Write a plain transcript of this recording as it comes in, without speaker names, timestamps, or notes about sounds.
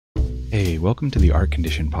Hey, welcome to the Art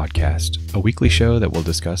Condition Podcast, a weekly show that will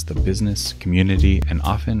discuss the business, community, and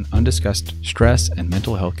often undiscussed stress and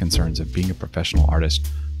mental health concerns of being a professional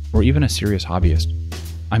artist or even a serious hobbyist.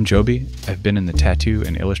 I'm Joby. I've been in the tattoo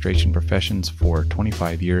and illustration professions for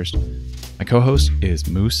 25 years. My co-host is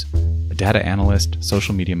Moose, a data analyst,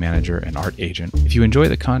 social media manager, and art agent. If you enjoy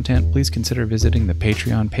the content, please consider visiting the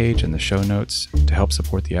Patreon page in the show notes to help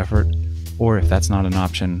support the effort. Or if that's not an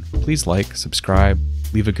option, please like, subscribe,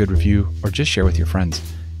 leave a good review, or just share with your friends.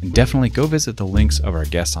 And definitely go visit the links of our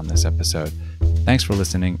guests on this episode. Thanks for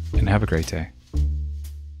listening, and have a great day.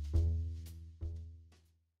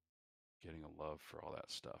 Getting a love for all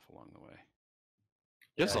that stuff along the way.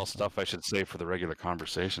 This is all stuff I should say for the regular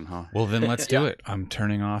conversation, huh? Well, then let's do it. I'm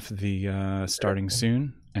turning off the starting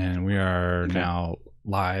soon, and we are now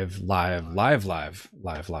live.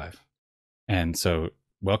 And so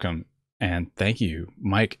welcome. And thank you,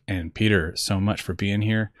 Mike and Peter, so much for being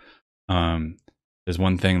here. There's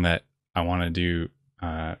one thing that I want to do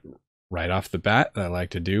right off the bat that I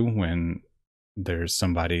like to do when there's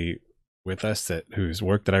somebody with us whose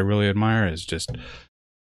work that I really admire is just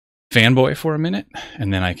fanboy for a minute,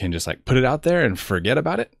 and then I can just like put it out there and forget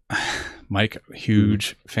about it. Mike,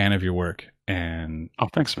 huge fan of your work, and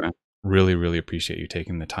thanks, man. Really, really appreciate you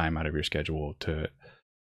taking the time out of your schedule to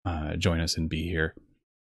join us and be here.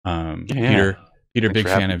 Peter, big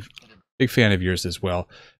fan of yours as well.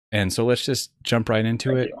 And so let's just jump right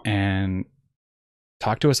into it and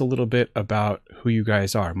talk to us a little bit about who you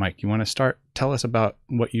guys are. Mike, you want to start? Tell us about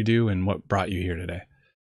what you do and what brought you here today.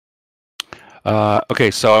 Okay,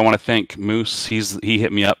 so I want to thank Moose. He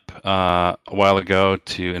hit me up a while ago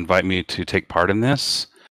to invite me to take part in this.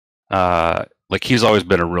 He's always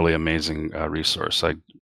been a really amazing resource. I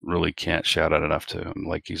really can't shout out enough to him.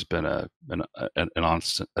 Like, he's been a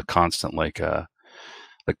constant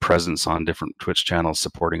presence on different Twitch channels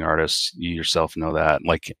supporting artists. You yourself know that.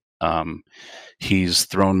 He's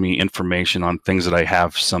thrown me information on things that I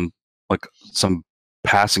have some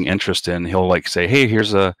passing interest in. He'll say, hey,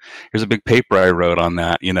 here's a big paper I wrote on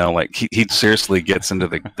that. He seriously gets into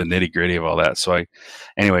the nitty gritty of all that. So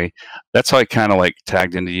anyway, that's how I kind of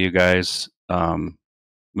tagged into you guys.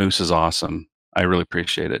 Moose is awesome. I really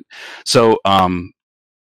appreciate it. So,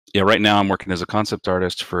 right now I'm working as a concept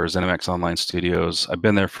artist for ZeniMax Online Studios. I've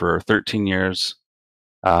been there for 13 years.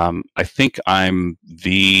 I think I'm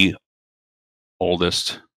the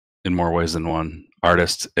oldest, in more ways than one,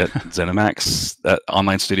 artist at ZeniMax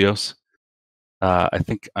Online Studios. I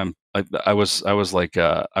think I was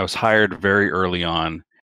hired very early on,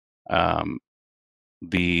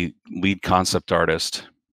 the lead concept artist.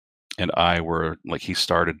 And I were he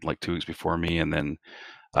started 2 weeks before me, and then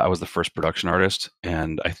I was the first production artist.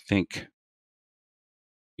 And I think,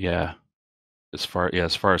 as far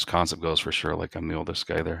as concept goes, for sure, I'm the oldest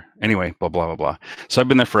guy there. Anyway, blah blah blah blah. So I've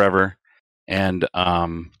been there forever, and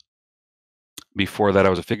before that I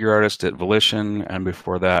was a figure artist at Volition, and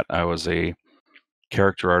before that I was a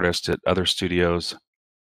character artist at other studios,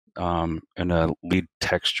 and a lead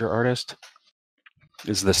texture artist.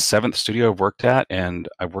 This is the 7th studio I've worked at, and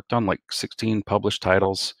I've worked on 16 published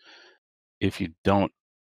titles, if you don't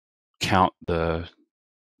count the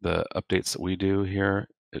updates that we do here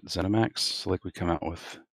at ZeniMax. So we come out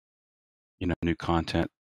with new content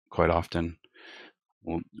quite often.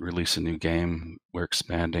 We'll release a new game. We're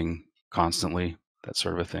expanding constantly, that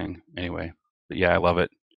sort of a thing. Anyway, but yeah, I love it.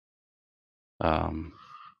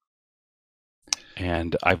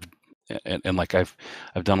 And I've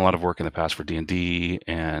done a lot of work in the past for D&D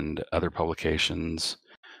and other publications.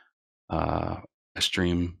 I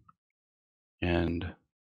stream, and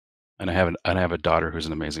I have a daughter who's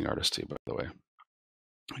an amazing artist too, by the way.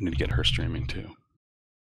 I need to get her streaming too.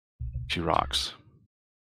 She rocks.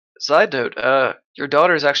 Side note, your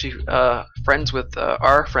daughter is actually friends with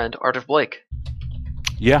our friend Art of Blake.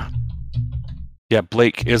 Yeah,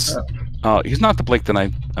 Blake is. He's not the Blake that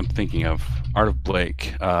I'm thinking of. Art of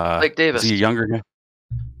Blake. Blake Davis. Is he a younger guy?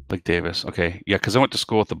 Blake Davis. Okay. Yeah, because I went to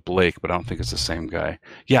school with the Blake, but I don't think it's the same guy.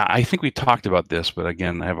 Yeah, I think we talked about this, but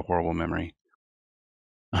again, I have a horrible memory.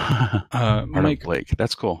 Art of Blake.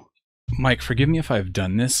 That's cool. Mike, forgive me if I've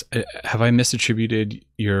done this. Have I misattributed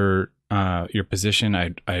your position?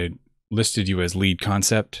 I listed you as lead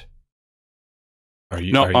concept.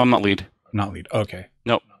 No, I'm not lead. Not lead. Okay.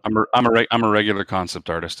 Nope. I'm a regular concept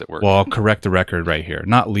artist at work. Well, I'll correct the record right here.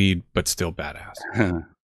 Not lead, but still badass.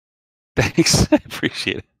 Thanks. I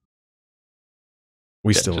appreciate it.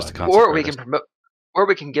 We still love it. Or we can promote, or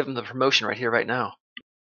we can give them the promotion right here, right now.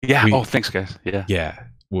 Yeah. Thanks, guys. Yeah. Yeah.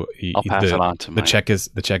 Well, I'll pass it on to the check is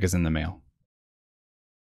in the mail.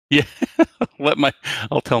 Yeah.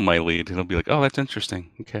 I'll tell my lead. He'll be like, "Oh, that's interesting."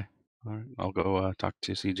 Okay. All right, I'll go talk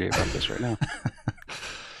to CJ about this right now.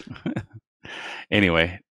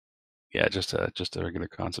 Anyway, yeah, just a regular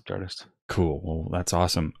concept artist. Cool. Well, that's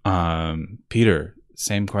awesome. Peter,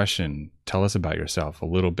 same question. Tell us about yourself, a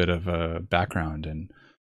little bit of a background, and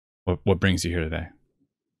what brings you here today.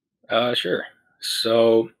 Sure.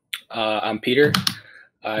 So I'm Peter.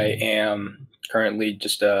 I am currently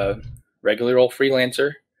just a regular old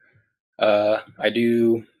freelancer. I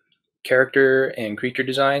do character and creature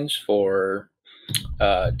designs for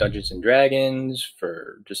Dungeons and Dragons,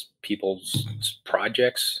 for just people's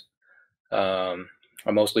projects. I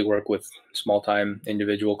mostly work with small-time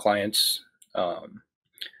individual clients,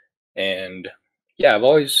 and yeah, I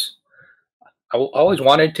always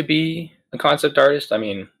wanted to be a concept artist. I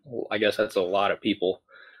mean, I guess that's a lot of people,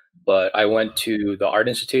 but I went to the Art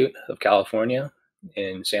Institute of California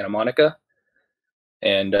in Santa Monica,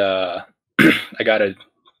 and I got a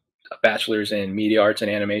bachelor's in media arts and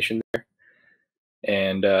animation there.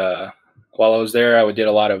 And while I was there, I did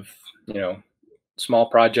a lot of, small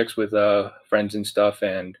projects with friends and stuff,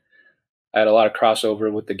 and I had a lot of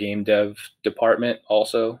crossover with the game dev department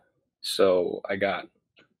also. So I got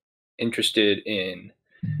interested in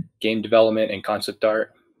game development and concept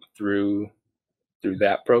art through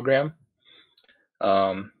that program.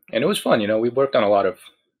 And it was fun. We worked on a lot of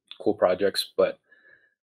cool projects, but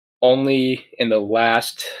only in the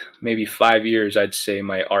last maybe 5 years, I'd say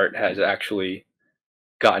my art has actually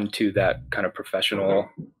gotten to that kind of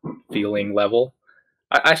professional feeling level.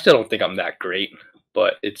 I still don't think I'm that great,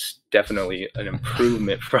 but it's definitely an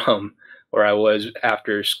improvement from where I was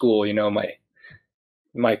after school.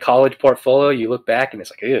 My college portfolio, you look back and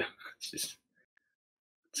it's like, ew, it's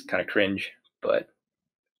kind of cringe. But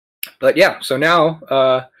yeah, so now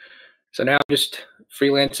I'm just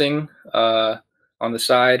freelancing on the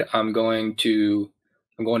side. I'm going to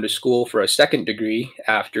school for a second degree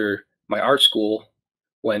after my art school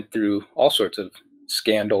went through all sorts of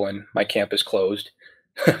scandal and my campus closed.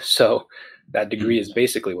 So that degree is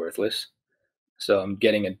basically worthless. So I'm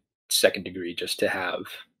getting a second degree just to have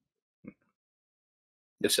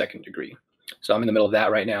the second degree. So I'm in the middle of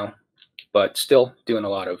that right now, but still doing a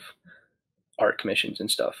lot of art commissions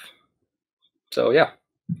and stuff. So yeah.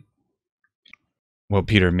 Well,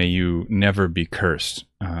 Peter, may you never be cursed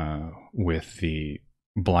with the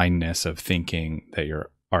blindness of thinking that your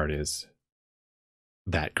art is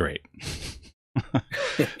that great.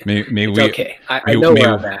 may it's we, okay. I know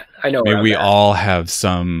where I'm at. I know. May where we I'm at. all have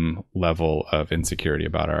some level of insecurity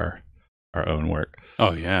about our own work.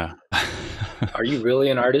 Oh yeah. Are you really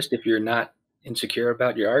an artist if you're not insecure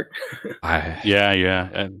about your art? Yeah.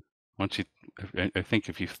 And once I think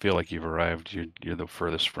if you feel like you've arrived, you're the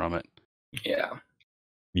furthest from it. Yeah.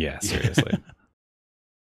 Yeah, seriously.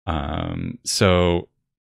 So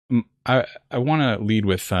I want to lead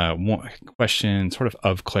with one question sort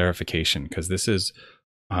of clarification, because this is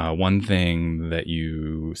one thing that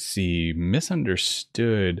you see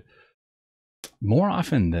misunderstood more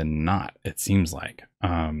often than not, it seems like.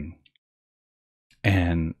 And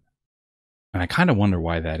I kind of wonder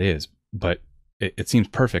why that is, but it seems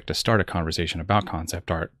perfect to start a conversation about concept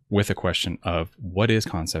art with a question of what is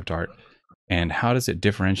concept art and how does it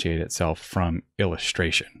differentiate itself from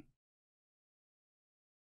illustration?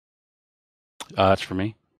 That's for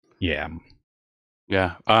me. Yeah.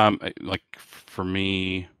 Like for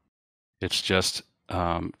me, it's just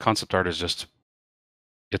concept art is just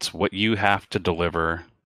it's what you have to deliver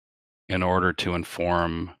in order to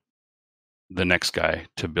inform the next guy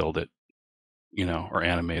to build it, or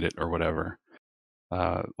animate it or whatever.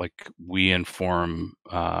 Like we inform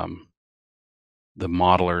the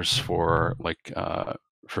modelers for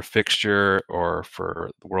for fixture or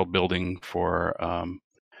for world building for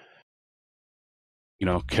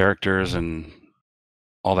characters and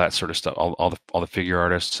all that sort of stuff. All the figure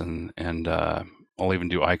artists and I'll even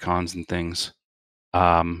do icons and things.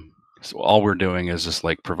 So all we're doing is just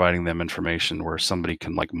like providing them information where somebody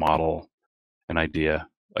can like model an idea.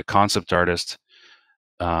 A concept artist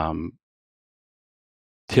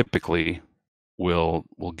typically will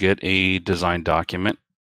get a design document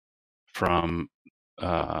from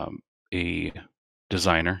a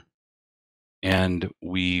designer, and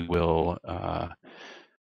we will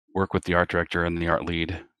work with the art director and the art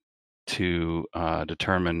lead to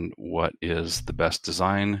determine what is the best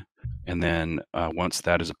design. And then once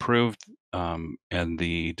that is approved and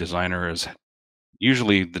the designer's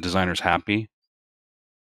happy,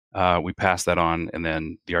 we pass that on, and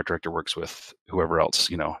then the art director works with whoever else,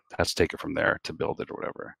 has to take it from there to build it or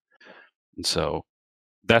whatever. And so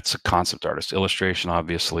that's a concept artist. Illustration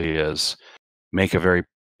obviously is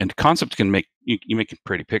and concept can make, you make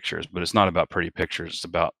pretty pictures, but it's not about pretty pictures. It's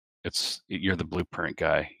about you're the blueprint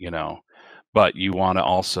guy, but you want to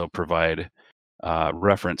also provide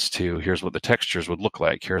reference to, here's what the textures would look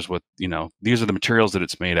like. Here's what, these are the materials that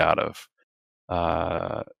it's made out of.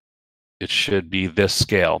 It should be this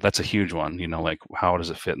scale. That's a huge one. Like, how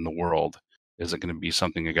does it fit in the world? Is it going to be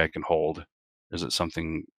something a guy can hold? Is it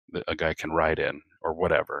something that a guy can ride in, or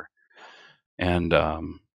whatever? And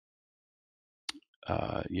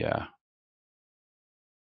yeah.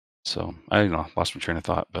 So I don't know, lost my train of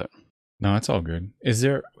thought, but no, it's all good.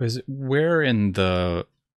 Where in the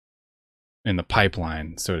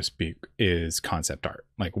pipeline, so to speak, is concept art?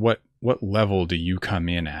 Like, what level do you come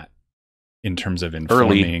in at in terms of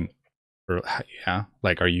informing? Early. Yeah,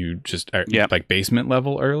 like, are you just like basement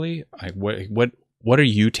level early? Like, what are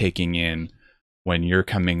you taking in when you're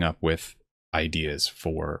coming up with ideas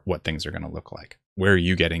for what things are going to look like? Where are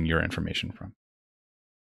you getting your information from?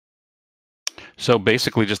 So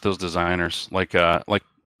basically, just those designers,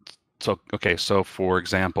 so for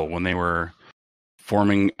example, when they were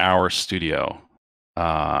forming our studio,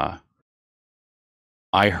 I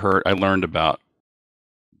learned about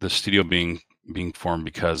the studio being formed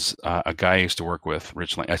because a guy I used to work with,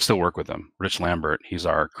 I still work with him, Rich Lambert. He's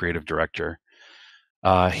our creative director.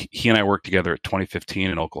 He and I worked together at 2015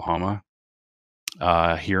 in Oklahoma.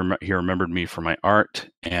 He remembered me for my art,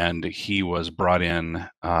 and he was brought in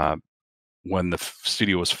when the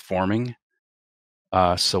studio was forming.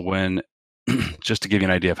 So when, just to give you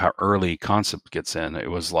an idea of how early concept gets in, it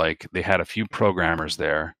was like they had a few programmers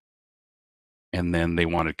there, and then they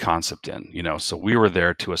wanted concept in, so we were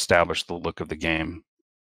there to establish the look of the game.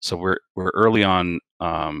 So we're early on,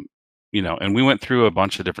 and we went through a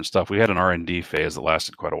bunch of different stuff. We had an R&D phase that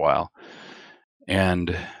lasted quite a while.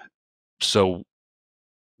 And so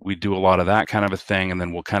we do a lot of that kind of a thing, and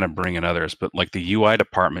then we'll kind of bring in others. But like the UI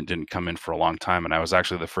department didn't come in for a long time, and I was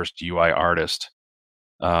actually the first UI artist.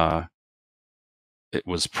 It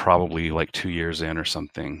was probably like 2 years in or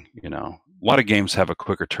something. A lot of games have a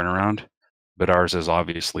quicker turnaround, but ours is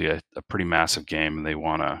obviously a pretty massive game, and they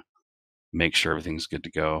want to make sure everything's good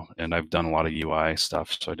to go. And I've done a lot of UI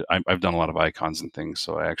stuff, so I've done a lot of icons and things.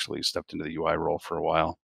 So I actually stepped into the UI role for a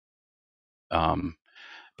while.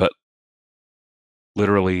 But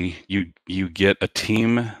literally, you get a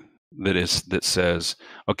team that says,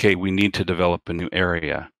 okay, we need to develop a new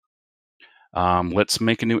area. Let's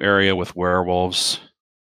make a new area with werewolves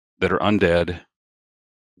that are undead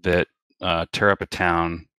that tear up a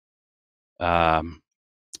town.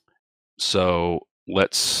 So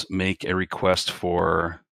let's make a request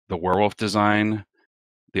for the werewolf design,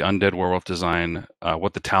 the undead werewolf design,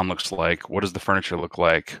 what the town looks like, what does the furniture look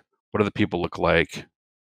like, what do the people look like,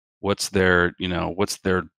 what's their, they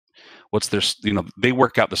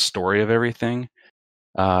work out the story of everything.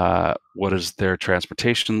 What does their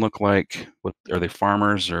transportation look like? What are they,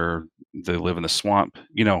 farmers, or they live in the swamp?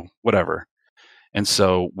 Whatever. And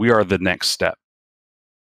so we are the next step.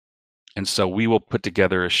 And so we will put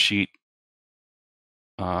together a sheet.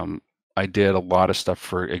 I did a lot of stuff,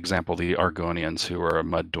 for example, the Argonians, who are a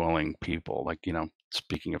mud-dwelling people, like,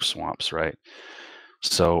 speaking of swamps, right?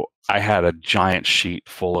 So I had a giant sheet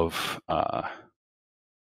full of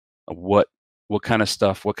what kind of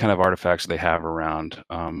stuff, what kind of artifacts they have around,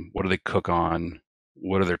 what do they cook on,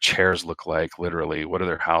 what do their chairs look like, literally, what do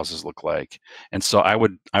their houses look like. And so I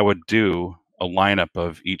would do a lineup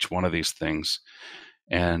of each one of these things,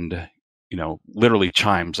 and literally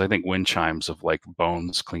chimes, I think wind chimes of like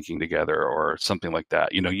bones clinking together or something like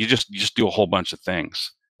that. You just do a whole bunch of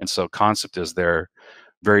things. And so concept is there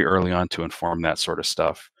very early on to inform that sort of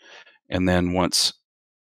stuff. And then once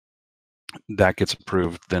that gets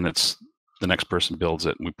approved, then it's the next person builds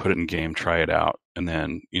it, and we put it in game, try it out. And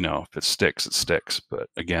then, if it sticks, it sticks. But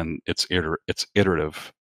again, it's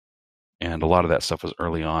iterative. And a lot of that stuff was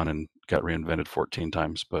early on and got reinvented 14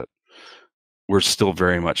 times, but we're still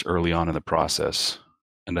very much early on in the process,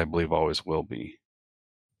 and I believe always will be.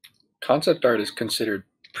 Concept art is considered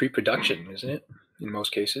pre-production, isn't it, in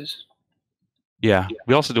most cases? Yeah,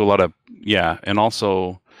 we also do a lot of, and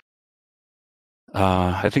also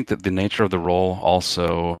I think that the nature of the role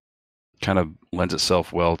also kind of lends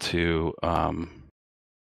itself well to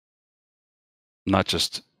not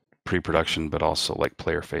just pre-production, but also like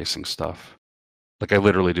player-facing stuff. Like I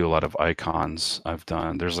literally do a lot of icons.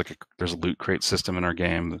 There's a loot crate system in our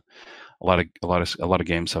game. A lot of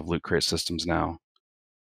games have loot crate systems now,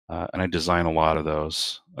 and I design a lot of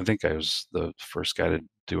those. I think I was the first guy to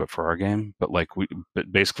do it for our game. But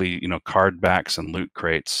basically, card backs and loot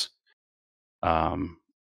crates, and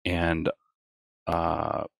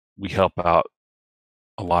we help out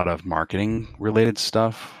a lot of marketing related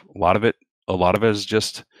stuff. A lot of it is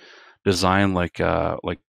just design, like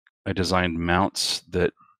designed mounts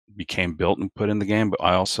that became built and put in the game, but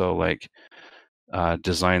I also like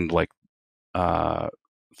designed like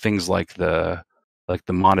things like the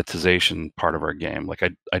monetization part of our game. Like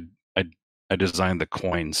I designed the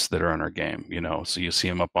coins that are in our game, you know, so you see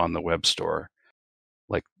them up on the web store.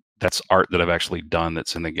 Like that's art that I've actually done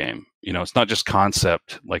that's in the game. You know, it's not just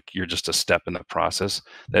concept, like you're just a step in the process.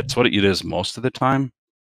 That's what it is most of the time.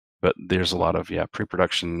 But there's a lot of,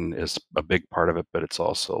 pre-production is a big part of it, but it's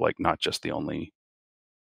also like not just the only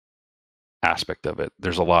aspect of it.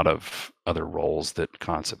 There's a lot of other roles that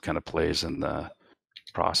concept kind of plays in the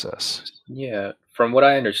process. Yeah, from what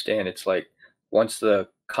I understand, it's like once the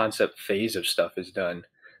concept phase of stuff is done,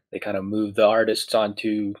 they kind of move the artists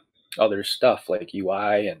onto other stuff like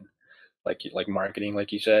UI and like marketing,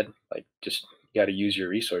 like you said. Like just you got to use your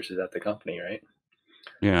resources at the company, right?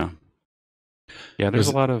 Yeah. Yeah, there's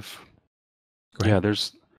a lot of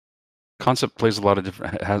there's concept plays a lot of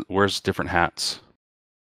different wears different hats.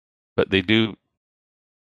 But they do,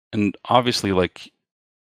 and obviously like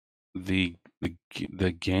the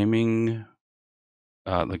gaming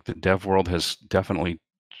like the dev world has definitely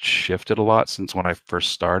shifted a lot since when I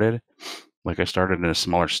first started. Like I started in a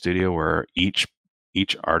smaller studio where each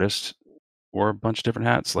artist wore a bunch of different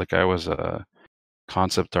hats. Like I was a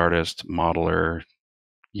concept artist, modeler,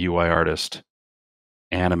 UI artist,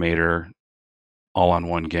 animator, all on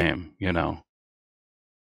one game, you know.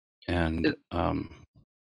 And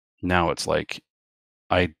now it's like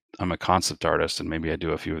I'm a concept artist and maybe I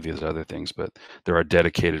do a few of these other things, but there are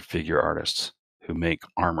dedicated figure artists who make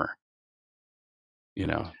armor. You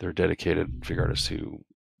know, they're dedicated figure artists who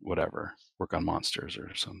whatever work on monsters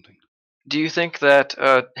or something. Do you think that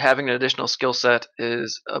having an additional skill set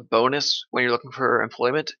is a bonus when you're looking for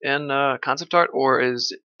employment in concept art, or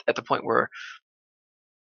is it at the point where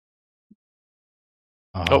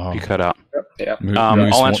Oh, you cut out. Yeah.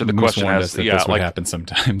 I'll answer the question as that's what happens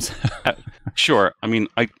sometimes. Sure. I mean,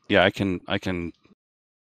 I can kind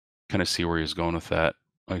of see where he's going with that.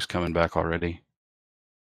 Oh, he's coming back already.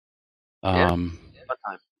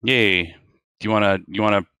 Yay. Do you wanna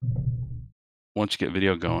once you get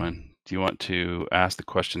video going, do you want to ask the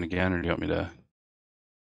question again, or do you want me to?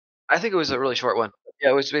 I think it was a really short one. Yeah,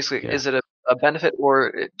 it was basically, is it a benefit,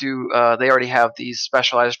 or do they already have these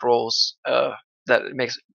specialized roles that it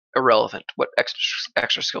makes irrelevant what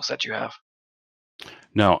extra skill set you have?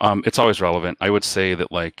 No, it's always relevant. I would say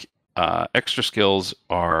that like extra skills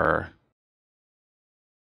are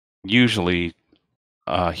usually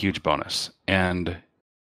a huge bonus. And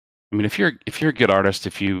I mean, if you're a good artist,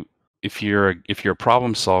 if you're a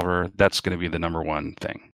problem solver, that's going to be the number one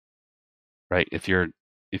thing, right? If you're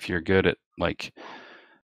good at like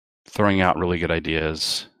throwing out really good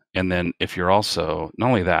ideas, and then if you're also not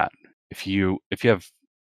only that, if you have,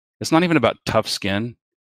 it's not even about tough skin.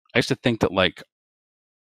 I used to think that like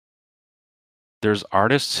there's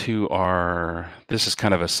artists who are, this is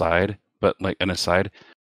kind of aside, but like an aside,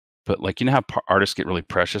 but like you know how artists get really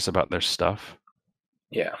precious about their stuff.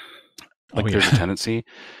 Yeah. Like there's a tendency.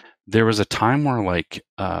 There was a time where like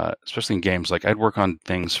especially in games, like I'd work on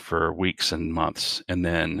things for weeks and months, and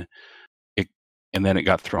then it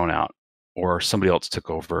got thrown out, or somebody else took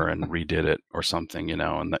over and redid it or something, you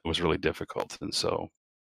know, and that was really difficult. And so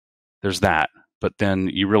there's that. But then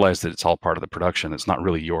you realize that it's all part of the production. It's not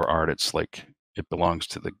really your art. It's like it belongs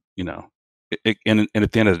to the, you know, and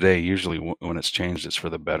at the end of the day, usually when it's changed, it's for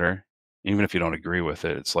the better. Even if you don't agree with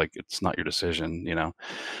it, it's like it's not your decision, you know.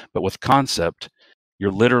 But with concept,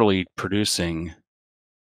 you're literally producing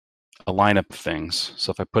a lineup of things.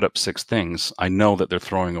 So if I put up 6 things, I know that they're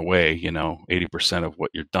throwing away, you know, 80% of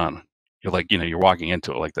what you're done. You're like, you know, you're walking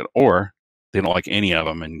into it like that, or they don't like any of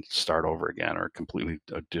them and start over again, or completely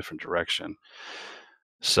a different direction.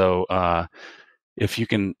 So if you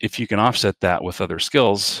can offset that with other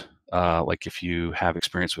skills, like if you have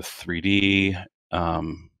experience with 3D,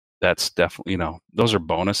 that's definitely, you know, those are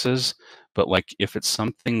bonuses. But like if it's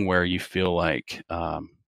something where you feel like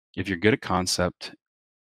if you're good at concept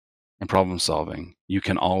and problem solving, you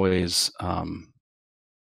can always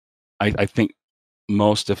I think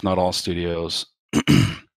most, if not all, studios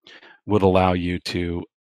would allow you to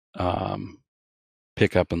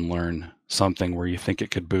pick up and learn something where you think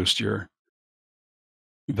it could boost your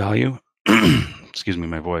value. Excuse me,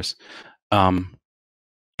 my voice.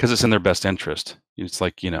 Because it's in their best interest. It's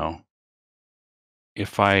like, you know,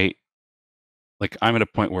 if I'm at a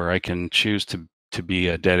point where I can choose to be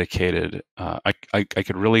a dedicated, I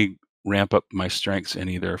could really ramp up my strengths in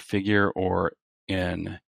either figure or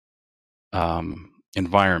in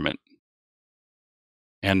environment.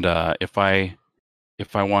 And if I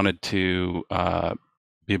wanted to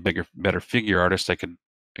be a better figure artist, I could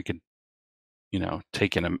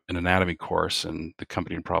take an anatomy course, and the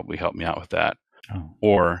company would probably help me out with that. Oh.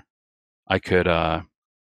 Or I could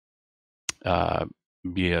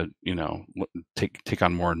be take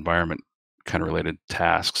on more environment kind of related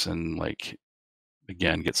tasks, and like,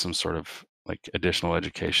 again, get some sort of like additional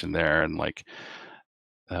education there, and like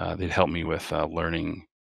they'd help me with learning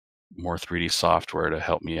more 3D software to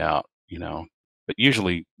help me out, But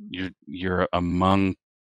usually you're among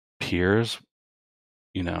peers,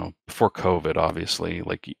 before COVID, obviously.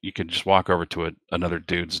 Like you could just walk over to another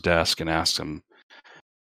dude's desk and ask him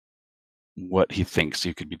what he thinks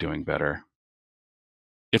you could be doing better.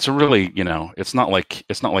 It's a really, it's not like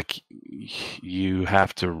you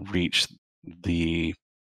have to reach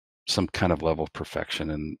some kind of level of perfection,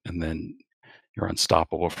 and then you're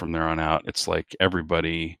unstoppable from there on out. It's like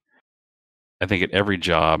everybody, I think, at every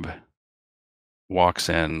job walks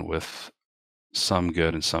in with some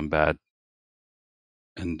good and some bad,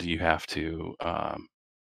 and you have to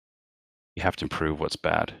improve what's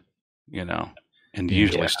bad, And Yeah.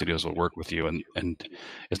 usually studios will work with you, and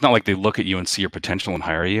it's not like they look at you and see your potential and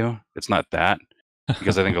hire you. It's not that,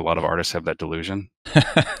 because I think a lot of artists have that delusion.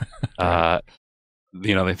 Right.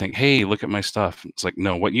 They think, hey, look at my stuff. It's like,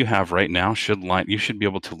 no, what you have right now you should be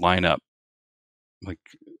able to line up like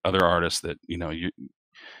other artists that,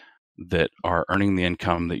 that are earning the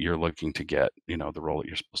income that you're looking to get, the role that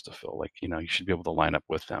you're supposed to fill. Like, you should be able to line up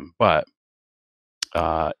with them. But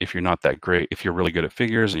if you're not that great, if you're really good at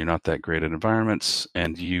figures and you're not that great at environments,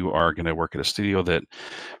 and you are going to work at a studio that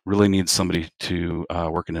really needs somebody to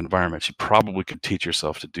work in environments, you probably could teach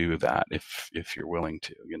yourself to do that if you're willing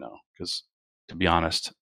to, because to be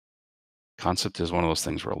honest, concept is one of those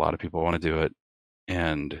things where a lot of people want to do it,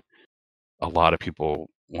 and a lot of people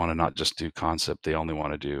want to not just do concept, they only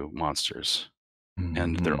want to do monsters.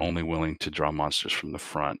 And they're only willing to draw monsters from the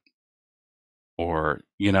front, or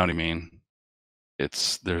you know what I mean?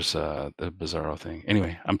 There's the bizarro thing.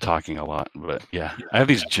 Anyway, I'm talking a lot, but yeah, I have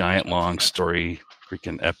these giant, long story,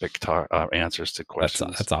 freaking epic answers to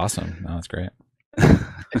questions. That's awesome. No, that's great.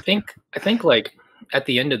 I think like at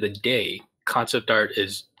the end of the day, concept art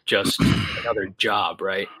is just another job,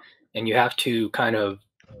 right? And you have to kind of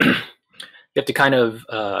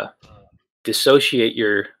dissociate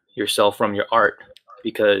yourself from your art,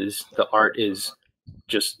 because the art is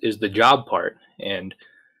the job part. And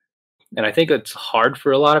I think it's hard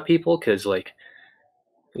for a lot of people, because like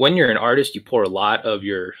when you're an artist, you pour a lot of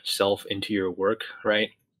yourself into your work, right?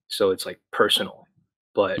 So it's like personal.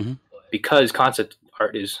 But because concept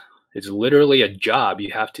art is literally a job,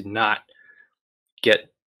 you have to not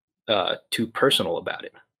get too personal about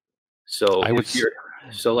it. So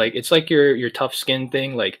it's like your tough skin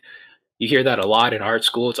thing. Like you hear that a lot in art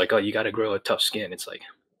school. It's like, oh, you got to grow a tough skin. It's like,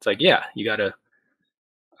 yeah, you got to.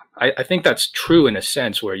 I think that's true in a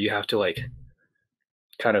sense, where you have to like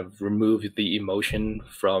kind of remove the emotion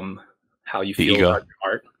from how you feel about your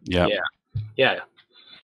art. Yeah.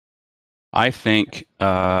 I think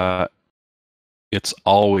it's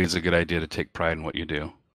always a good idea to take pride in what you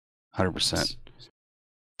do. 100%.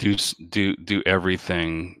 Do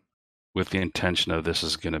everything with the intention of this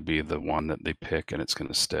is going to be the one that they pick and it's going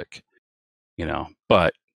to stick,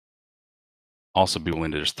 but also be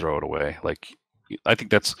willing to just throw it away. Like, I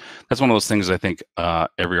think that's one of those things I think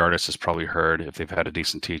every artist has probably heard if they've had a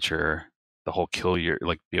decent teacher. The whole be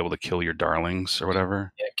able to kill your darlings or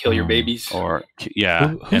whatever. Yeah, kill your babies. Or yeah.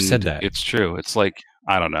 Who said that? It's true. It's like,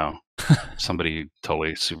 I don't know, somebody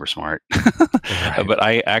totally super smart. Right. But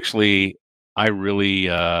I really,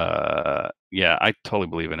 I totally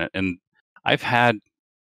believe in it. And I've had,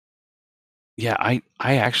 I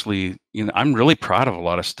actually, I'm really proud of a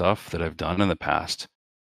lot of stuff that I've done in the past.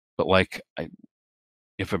 But like,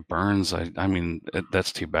 if it burns, I mean,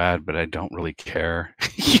 that's too bad, but I don't really care,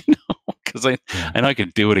 because I know I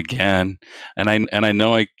could do it again, and I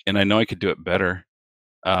know I could do it better.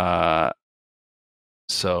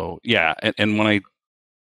 So yeah, and when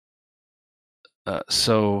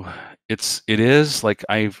so it is like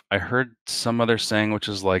I heard some other saying which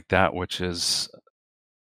is like that, which is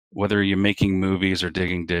whether you're making movies or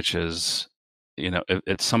digging ditches,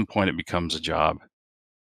 at some point it becomes a job,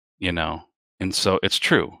 and so it's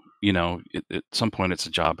true, at some point it's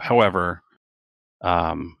a job. However,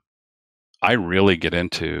 I really get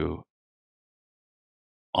into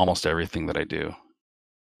almost everything that I do.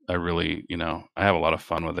 I really, I have a lot of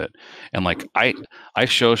fun with it, and like I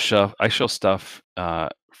show stuff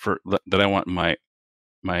for that I want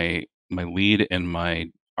my lead and my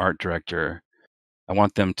art director. I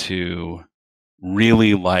want them to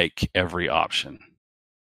really like every option,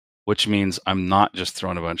 which means I'm not just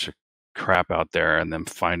throwing a bunch of crap out there and then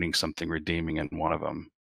finding something redeeming in one of them.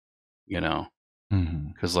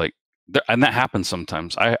 because like, and that happens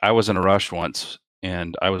sometimes. I was in a rush once,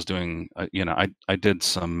 and I was doing, I did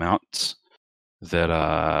some mounts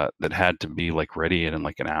that had to be like ready in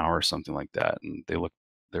like an hour or something like that, and they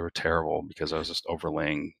were terrible because I was just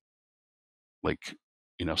overlaying like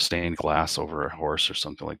stained glass over a horse or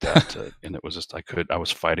something like that, and it was just I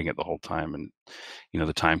was fighting it the whole time, and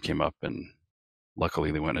the time came up, and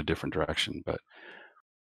luckily they went in a different direction. But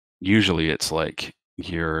usually it's like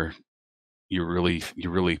you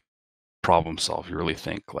really problem solve. You really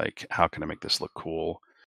think like, how can I make this look cool?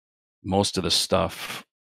 Most of the stuff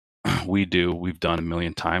we've done a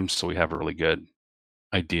million times, so we have a really good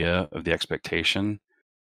idea of the expectation.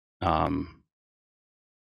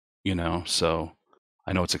 So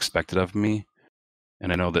I know what's expected of me,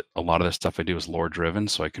 and I know that a lot of the stuff I do is lore driven,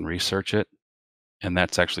 so I can research it. And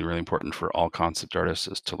that's actually really important for all concept artists,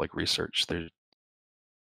 is to like research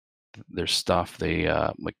their stuff. They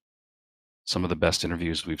like, some of the best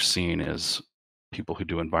interviews we've seen is people who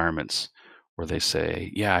do environments where they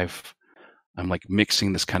say, yeah, I'm like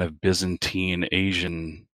mixing this kind of Byzantine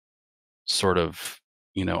Asian sort of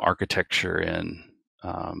architecture in.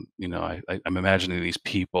 I'm imagining these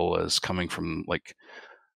people as coming from like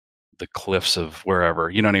the cliffs of wherever,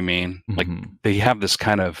 you know what I mean? Like, they have this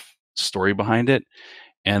kind of story behind it,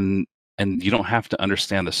 and you don't have to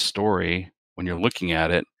understand the story when you're looking at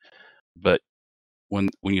it, but when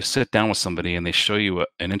you sit down with somebody and they show you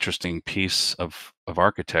an interesting piece of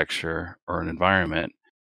architecture or an environment,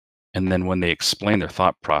 and then when they explain their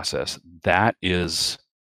thought process, that is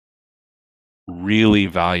really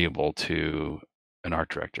valuable to an art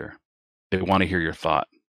director. They want to hear your thought.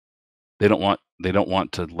 They don't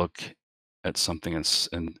want to look at something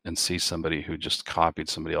and see somebody who just copied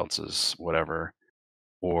somebody else's whatever,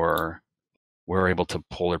 or we're able to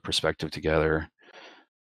pull their perspective together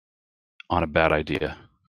on a bad idea.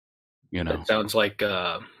 It sounds like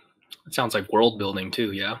world building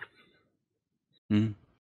too. Yeah. Mm-hmm.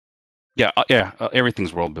 Yeah.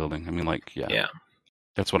 Everything's world building. I mean, like, yeah.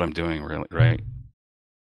 That's what I'm doing, really, right?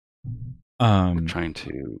 We're trying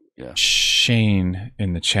to, Shane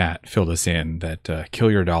in the chat filled us in that Kill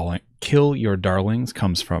Your Darlings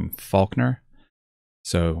comes from Faulkner.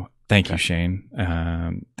 So thank you, Shane.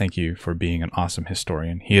 Thank you for being an awesome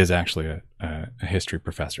historian. He is actually a history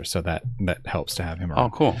professor, so that helps to have him around. Oh,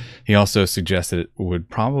 cool. He also suggested it would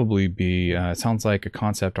probably be, it sounds like a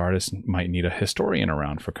concept artist might need a historian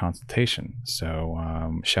around for consultation.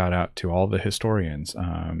 So shout out to all the historians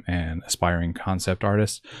and aspiring concept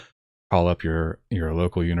artists. Call up your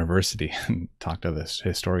local university and talk to the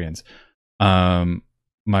historians.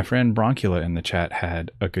 My friend Bronchula in the chat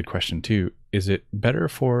had a good question too. Is it better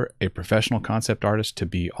for a professional concept artist to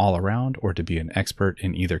be all around, or to be an expert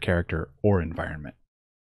in either character or environment?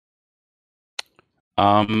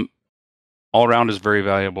 All around is very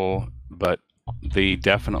valuable, but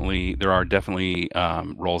there are definitely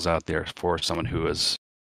roles out there for someone who is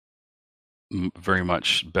very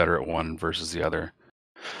much better at one versus the other.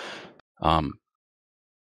 I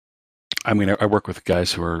mean, I work with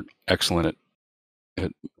guys who are excellent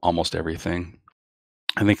at almost everything.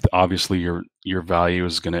 I think obviously your value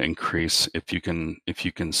is going to increase if you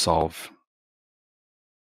can solve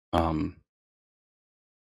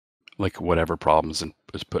like whatever problems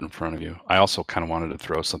is put in front of you. I also kind of wanted to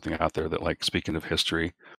throw something out there that, like, speaking of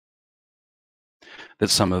history, that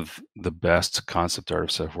some of the best concept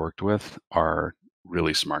artists I've worked with are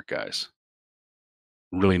really smart guys,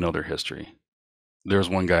 really know their history. There's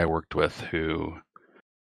one guy I worked with who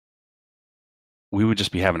we would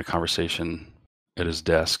just be having a conversation at his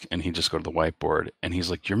desk, and he'd just go to the whiteboard, and he's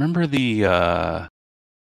like, "You remember the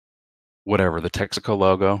whatever, the Texaco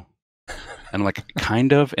logo?" And I'm like,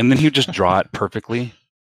 "Kind of." And then he would just draw it perfectly. And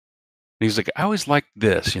he's like, "I always liked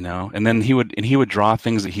this, you know." And then he would draw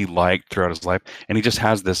things that he liked throughout his life. And he just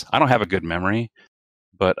has this. I don't have a good memory,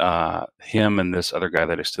 but him and this other guy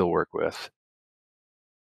that I still work with,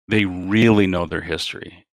 they really know their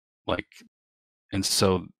history, like, and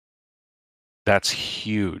so that's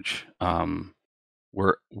huge.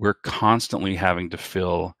 We're constantly having to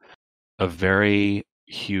fill a very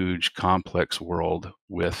huge, complex world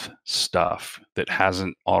with stuff that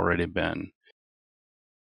hasn't already been,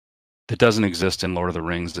 that doesn't exist in Lord of the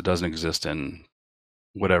Rings, that doesn't exist in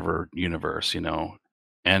whatever universe, you know,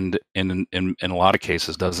 and in a lot of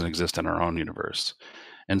cases doesn't exist in our own universe.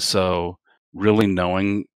 And so really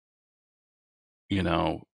knowing, you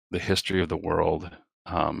know, the history of the world,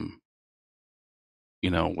 you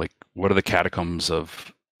know, like, what are the catacombs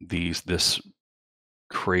of this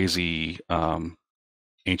crazy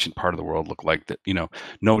ancient part of the world look like, that, you know,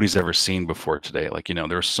 nobody's ever seen before today. Like, you know,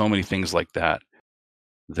 there are so many things like that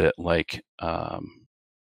that like a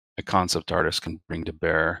concept artist can bring to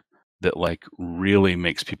bear that like really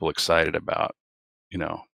makes people excited about, you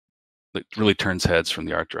know, it really turns heads from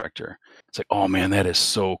the art director. It's like, oh man, that is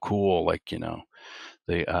so cool. Like, you know,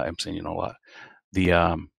 I'm saying, you know, a lot.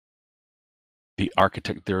 The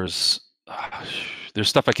architect, there's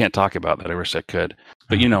stuff I can't talk about that I wish I could,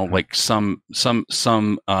 but you know, like some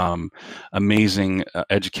amazing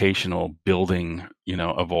educational building, you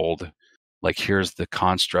know, of old, like here's the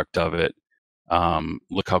construct of it.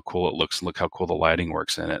 Look how cool it looks. Look how cool the lighting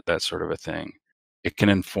works in it. That sort of a thing. It can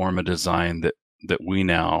inform a design that we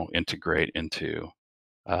now integrate into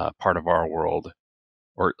part of our world,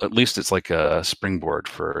 or at least it's like a springboard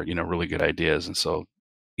for, you know, really good ideas. And so,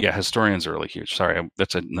 yeah, historians are really huge. Sorry,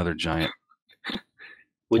 that's another giant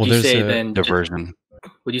Would you say then diversion.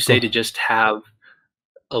 Would you say to just have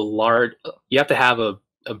a large, you have to have a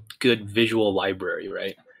good visual library,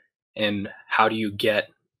 right? And how do you get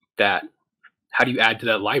that? How do you add to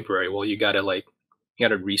that library? Well, you gotta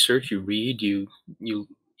research, you read, you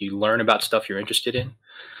learn about stuff you're interested in.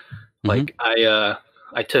 Like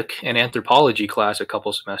I took an anthropology class a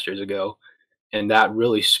couple semesters ago, and that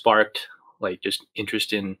really sparked like just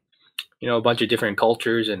interest in, you know, a bunch of different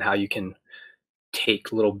cultures and how you can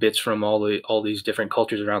take little bits from all these different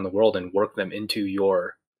cultures around the world and work them into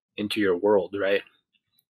your world, right?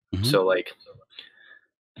 So like,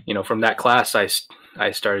 you know, from that class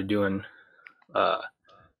I started doing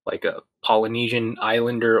like a Polynesian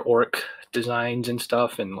islander orc designs and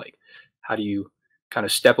stuff, and like how do you kind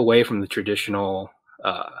of step away from the traditional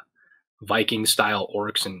Viking style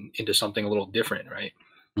orcs and into something a little different, right?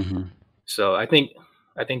 So I think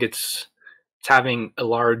it's having a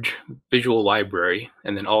large visual library,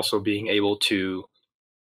 and then also being able to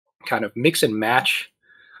kind of mix and match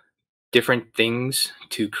different things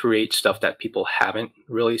to create stuff that people haven't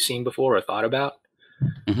really seen before or thought about.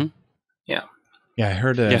 Yeah, I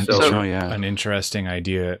heard an interesting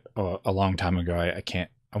idea a long time ago.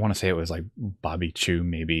 I want to say it was like Bobby Chu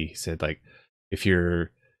maybe said, like, if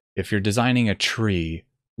you're designing a tree,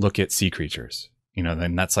 look at sea creatures. You know,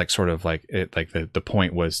 then that's like sort of like it, like the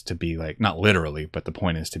point was to be like, not literally, but the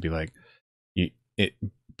point is to be like,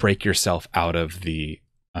 break yourself out of the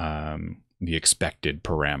expected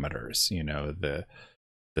parameters, you know, the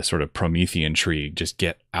sort of Promethean tree, just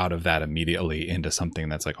get out of that immediately into something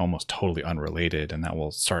that's like almost totally unrelated. And that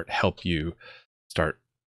will help you start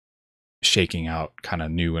shaking out kind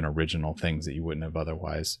of new and original things that you wouldn't have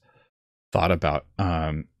otherwise thought about.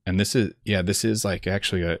 And this is like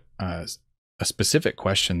actually a specific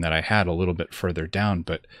question that I had a little bit further down,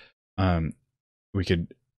 but we could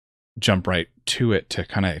jump right to it to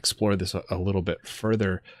kind of explore this a little bit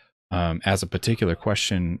further. As a particular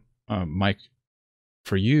question, Mike,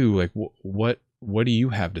 for you, like what do you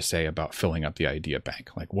have to say about filling up the idea bank?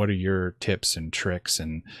 Like, what are your tips and tricks,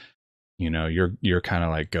 and, you know, your kind of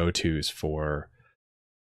like go-tos for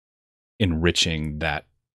enriching that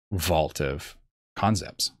vault of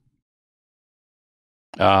concepts?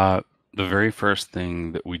 The very first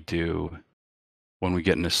thing that we do when we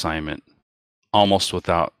get an assignment, almost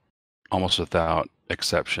without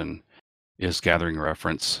exception, is gathering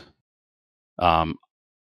reference.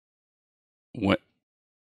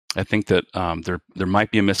 I think that there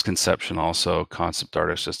might be a misconception also. Concept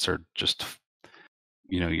artists are just,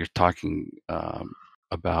 you know, you're talking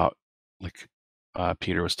about, like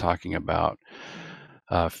Peter was talking about,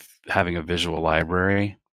 having a visual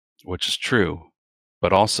library, which is true,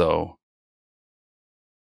 but also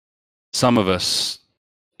some of us,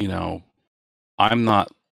 you know, I'm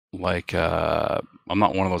not one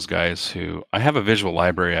of those guys who, I have a visual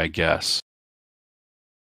library, I guess,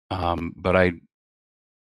 but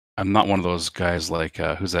I'm not one of those guys like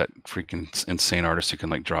who's that freaking insane artist who can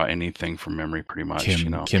like draw anything from memory pretty much, you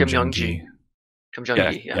know? Kim Jong-gi.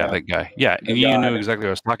 Yeah, that guy. Yeah, and you knew exactly what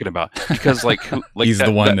I was talking about, because like he's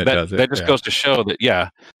the one that does it. That just goes to show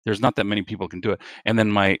that there's not that many people can do it. And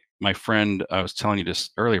then my friend, I was telling you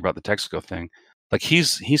just earlier about the Texaco thing, like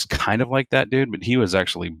he's kind of like that dude, but he was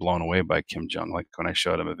actually blown away by Kim Jong. Like when I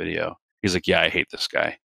showed him a video, he's like, "Yeah, I hate this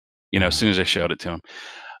guy," you know, as soon as I showed it to him.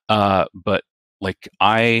 But like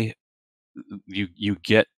you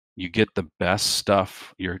get the best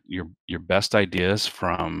stuff, your best ideas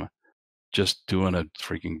from just doing a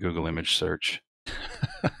freaking Google image search.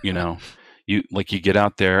 You know, you get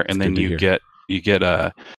out there, and then you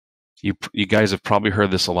guys have probably heard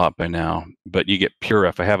this a lot by now, but you get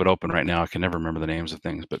PureRef. I have it open right now. I can never remember the names of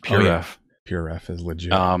things, but PureRef. PureRef is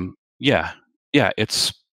legit. Yeah,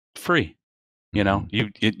 it's free. You know,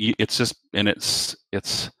 it's just, and it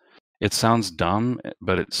sounds dumb,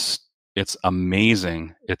 but it's it's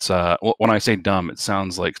amazing. It's when I say dumb, it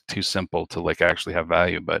sounds like too simple to like actually have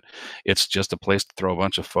value, but it's just a place to throw a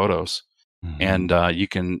bunch of photos, and you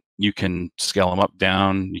can scale them up,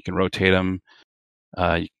 down, you can rotate them.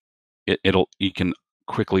 You can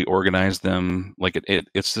quickly organize them. Like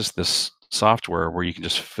it's just this software where you can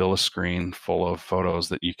just fill a screen full of photos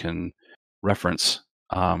that you can reference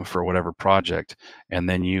for whatever project, and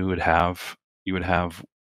then you would have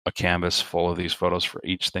a canvas full of these photos for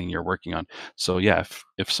each thing you're working on. So yeah,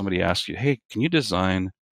 if somebody asks you, hey, can you design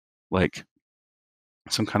like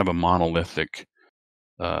some kind of a monolithic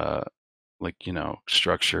like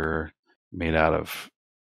structure made out of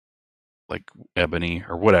like ebony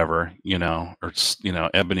or whatever, or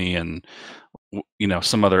ebony and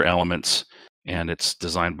some other elements, and it's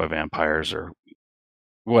designed by vampires or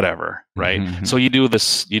whatever, right? So you do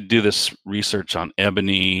this research on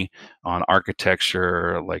ebony, on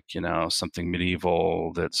architecture, like something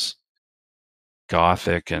medieval that's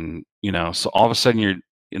gothic, and so all of a sudden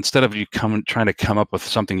instead of you trying to come up with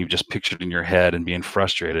something you've just pictured in your head and being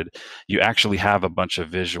frustrated, you actually have a bunch of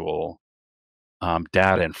visual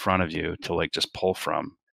data in front of you to like just pull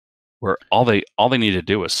from, where all they need to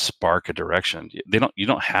do is spark a direction. You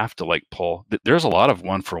don't have to like pull. There's a lot of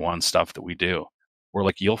one-for-one stuff that we do where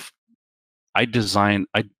like I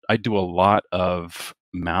do a lot of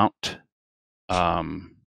mount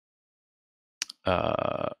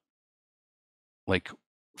like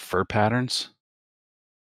fur patterns.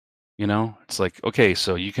 It's like, okay,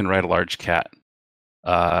 so you can write a large cat.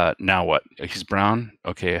 Now what? He's brown.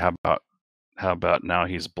 Okay, how about now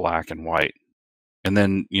he's black and white? And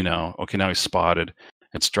then, okay, now he's spotted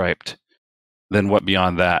and striped. Then what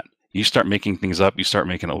beyond that? You start making things up. You start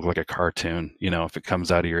making it look like a cartoon, if it comes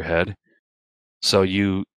out of your head. So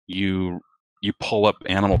you pull up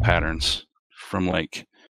animal patterns from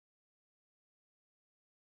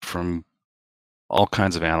all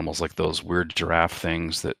kinds of animals, like those weird giraffe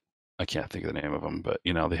things that I can't think of the name of them, but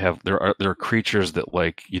there are creatures that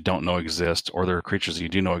like you don't know exist, or there are creatures that you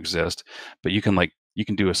do know exist, but you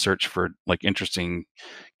can do a search for like interesting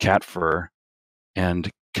cat fur and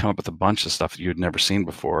come up with a bunch of stuff that you had never seen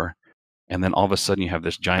before. And then all of a sudden you have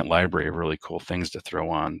this giant library of really cool things to throw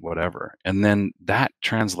on whatever. And then that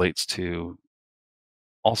translates to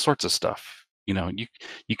all sorts of stuff. You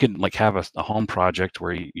could like have a home project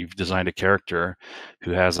where you've designed a character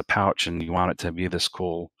who has a pouch and you want it to be this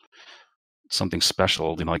cool, something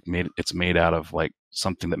special, like it's made out of like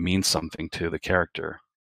something that means something to the character.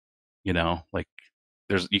 Like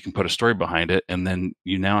you can put a story behind it, and then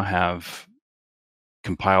you now have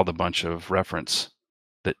compiled a bunch of reference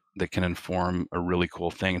that can inform a really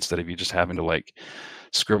cool thing, instead of you just having to like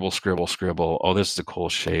scribble. Oh, this is a cool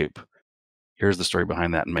shape. Here's the story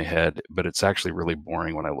behind that in my head, but it's actually really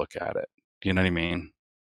boring when I look at it. Do you know what I mean?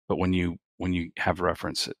 But when you have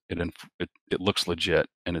reference, it looks legit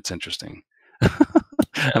and it's interesting.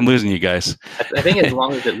 I'm losing you guys. I think as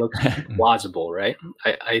long as it looks plausible, right?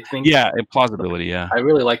 I think plausibility. Yeah, I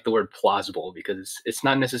really like the word plausible, because it's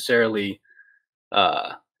not necessarily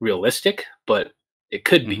realistic, but it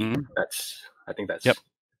could be. I think that's. Yep.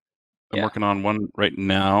 I'm working on one right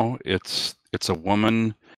now. It's a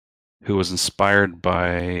woman who was inspired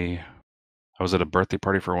by. I was at a birthday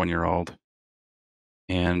party for a 1-year-old,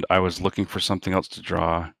 and I was looking for something else to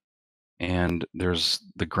draw, and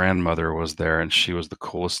the grandmother was there, and she was the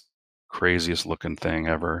coolest, craziest looking thing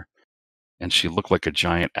ever, and she looked like a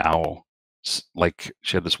giant owl. Like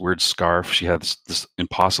she had this weird scarf. She had this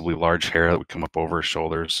impossibly large hair that would come up over her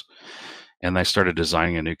shoulders. And I started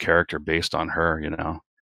designing a new character based on her,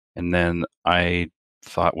 And then I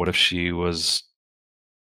thought, what if she was,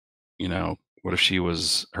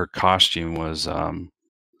 her costume was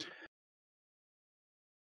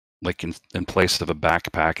like in place of a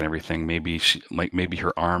backpack and everything. Maybe maybe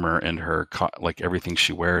her armor and her like everything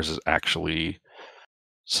she wears is actually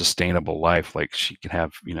sustainable life. Like she could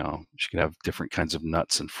have different kinds of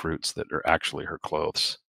nuts and fruits that are actually her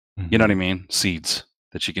clothes. You know what I mean? Seeds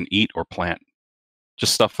that she can eat or plant,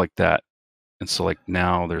 just stuff like that. And so like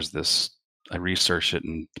now there's this, I research it,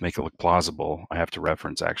 and to make it look plausible, I have to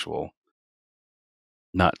reference actual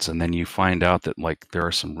nuts. And then you find out that like there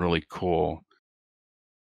are some really cool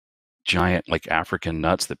giant like African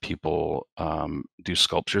nuts that people do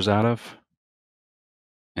sculptures out of.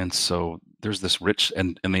 And so there's this rich,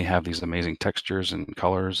 and they have these amazing textures and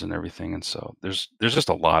colors and everything. And so there's just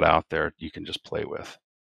a lot out there you can just play with.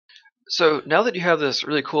 So now that you have this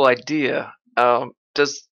really cool idea,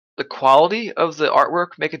 does the quality of the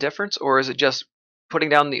artwork make a difference, or is it just putting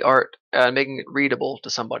down the art and making it readable to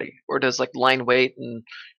somebody, or does like line weight and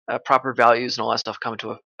proper values and all that stuff come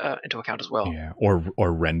into account as well? Yeah, or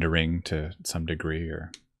rendering to some degree,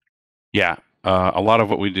 or Yeah, a lot of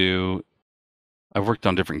what we do, I've worked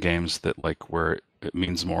on different games that like where it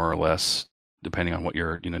means more or less depending on what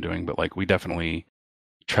you're doing, but like we definitely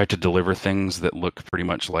try to deliver things that look pretty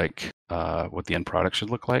much like what the end product should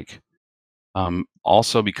look like.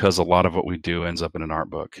 Also because a lot of what we do ends up in an art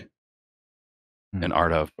book, an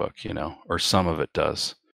art of book, or some of it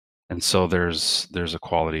does. And so there's a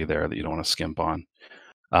quality there that you don't want to skimp on.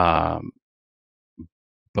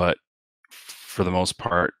 But for the most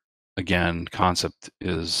part, again, concept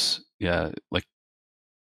is, like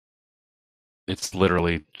it's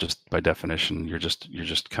literally just by definition, you're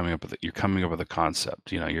just coming up with a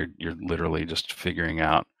concept. You're literally just figuring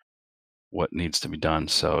out what needs to be done.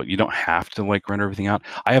 So you don't have to like render everything out.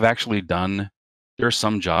 I have actually there are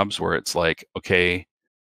some jobs where it's like, okay,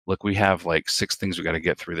 look, we have like 6 things we got to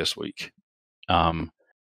get through this week.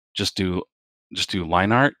 Just do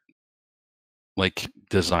line art, like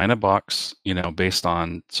design a box, based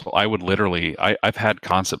on. So I would literally, I've had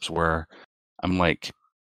concepts where I'm like,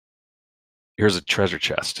 here's a treasure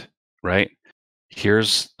chest, right?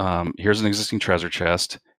 Here's an existing treasure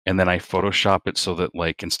chest, and then I Photoshop it so that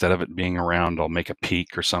like instead of it being around, I'll make a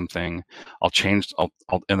peak or something. I'll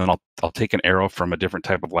take an arrow from a different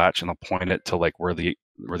type of latch and I'll point it to like where the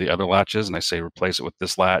other latch is, and I say replace it with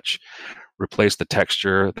this latch, replace the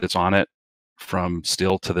texture that's on it from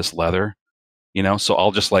steel to this leather. So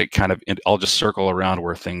I'll just like I'll just circle around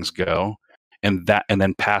where things go, and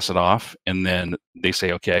then pass it off, and then they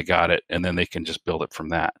say, okay, I got it, and then they can just build it from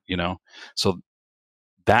that. So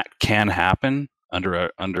that can happen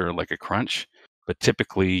under like a crunch, but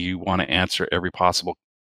typically you want to answer every possible.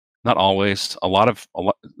 Not always.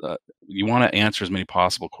 You want to answer as many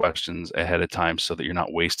possible questions ahead of time so that you're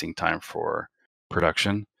not wasting time for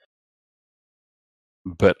production.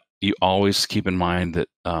 But you always keep in mind that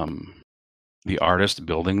the artist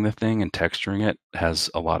building the thing and texturing it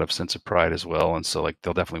has a lot of sense of pride as well, and so like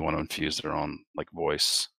they'll definitely want to infuse their own like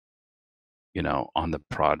voice, on the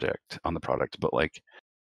product. But like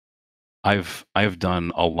I've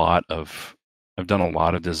done a lot of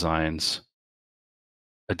designs.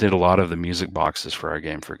 I did a lot of the music boxes for our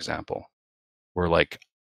game, for example, where like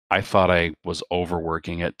I thought I was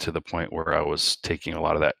overworking it to the point where I was taking a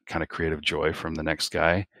lot of that kind of creative joy from the next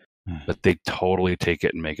guy. But they totally take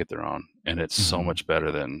it and make it their own, and it's so much better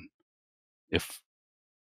than if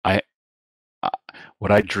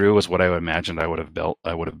what I drew is what I imagined I would have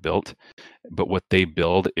built, but what they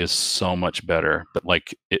build is so much better. But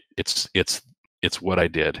like it's what I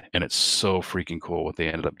did, and it's so freaking cool what they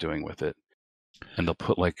ended up doing with it. And they'll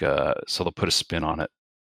put they'll put a spin on it.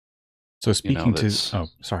 So speaking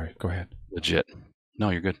sorry, go ahead. Legit.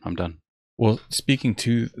 No, you're good. I'm done. Well, speaking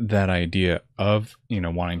to that idea of,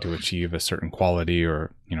 wanting to achieve a certain quality,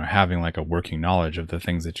 or, having like a working knowledge of the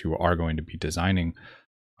things that you are going to be designing,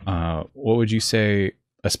 what would you say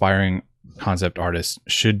aspiring concept artists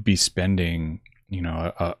should be spending,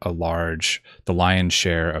 the lion's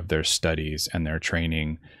share of their studies and their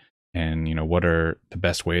training? And, what are the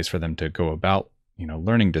best ways for them to go about,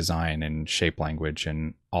 learning design and shape language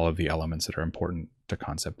and all of the elements that are important to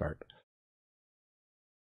concept art?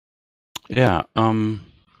 Yeah.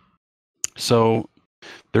 So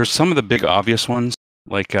there's some of the big obvious ones,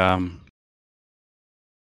 like having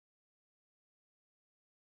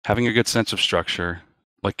a good sense of structure.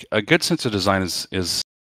 Like a good sense of design is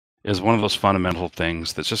one of those fundamental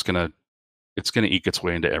things that's just gonna eke its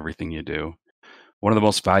way into everything you do. One of the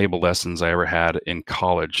most valuable lessons I ever had in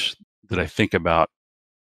college that I think about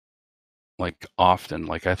like often,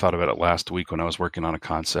 like I thought about it last week when I was working on a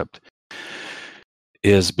concept,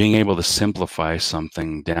 is being able to simplify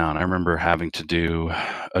something down. I remember having to do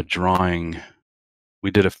a drawing. We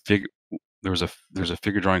did there's a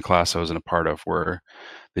figure drawing class I was in a part of where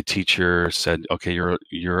the teacher said, okay,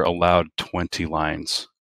 you're allowed 20 lines,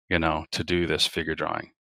 to do this figure drawing.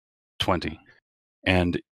 20.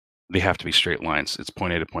 And they have to be straight lines. It's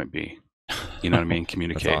point A to point B. You know what I mean?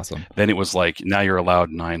 Communicate. That's awesome. Then it was like, now you're allowed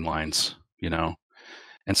 9 lines, And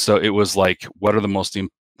so it was like, what are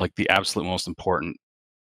the absolute most important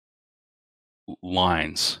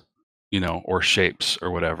lines, or shapes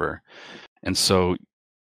or whatever. And so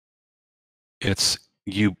it's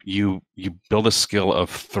you build a skill of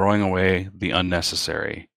throwing away the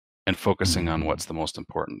unnecessary and focusing on what's the most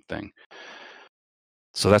important thing.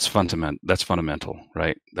 So that's fundamental,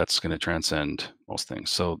 right? That's going to transcend most things.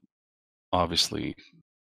 So obviously,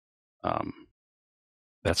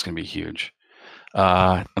 that's going to be huge.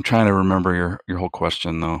 I'm trying to remember your whole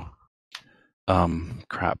question though.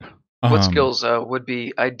 Crap. What skills would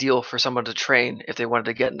be ideal for someone to train if they wanted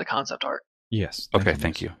to get into concept art? Yes. Okay,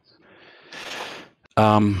 thank you.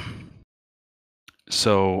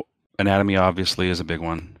 So anatomy obviously is a big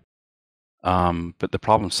one. But the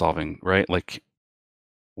problem solving, right? Like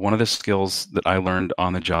one of the skills that I learned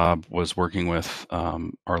on the job was working with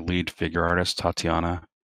our lead figure artist, Tatiana,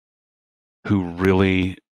 who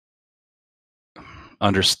really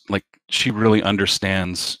she really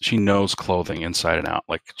understands, she knows clothing inside and out.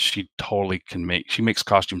 Like she totally she makes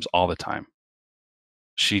costumes all the time.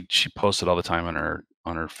 She posts it all the time on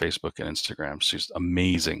her Facebook and Instagram. She's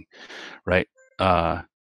amazing, right?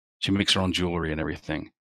 She makes her own jewelry and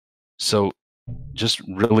everything. So just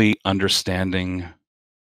really understanding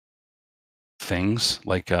things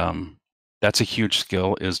like that's a huge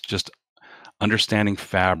skill, is just understanding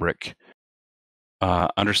fabric,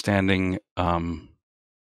 understanding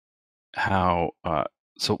how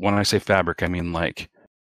so when I say fabric, I mean like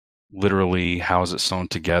literally how is it sewn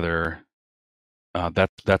together.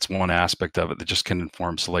 That's one aspect of it that just can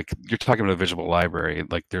inform. So like you're talking about a visual library,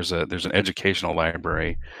 like there's an educational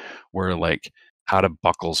library where like how do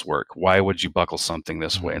buckles work? Why would you buckle something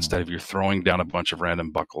this way instead of you're throwing down a bunch of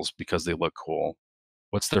random buckles because they look cool?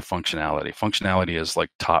 What's their functionality? Functionality is like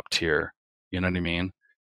top tier. You know what I mean?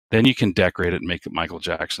 Then you can decorate it and make it Michael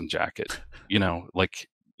Jackson jacket. You know, like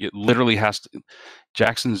it literally has to.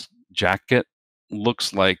 Jackson's jacket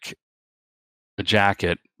looks like a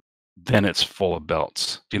jacket, then it's full of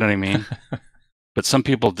belts. Do you know what I mean? But some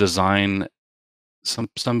people design, some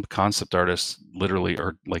concept artists literally,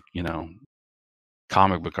 or like, you know,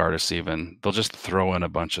 comic book artists even, they'll just throw in a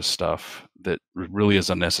bunch of stuff that really is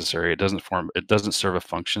unnecessary. It doesn't serve a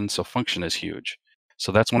function. So function is huge.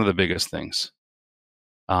 So that's one of the biggest things.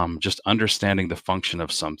 Just understanding the function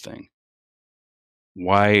of something.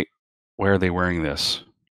 Why are they wearing this?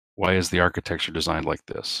 Why is the architecture designed like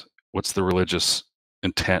this? What's the religious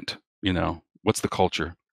intent? You know, what's the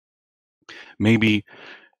culture? Maybe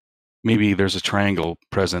there's a triangle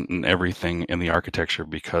present in everything in the architecture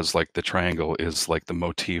because like the triangle is like the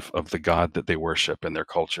motif of the god that they worship in their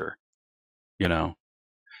culture. You know,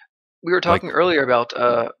 we were talking earlier about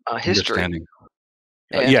history.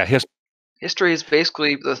 Yeah, history is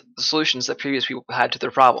basically the solutions that previous people had to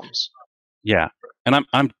their problems. Yeah, and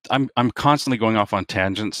I'm constantly going off on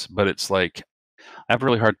tangents, but it's like I have a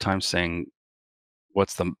really hard time saying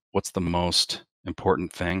what's the most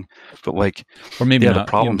important thing, but like, or maybe not the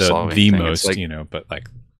problem solving the thing, most, like, you know, but like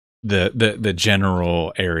the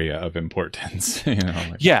general area of importance, you know.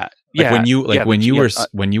 Like, yeah. When you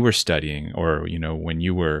were studying, or you know, when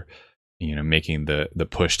you were, you know, making the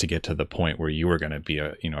push to get to the point where you were going to be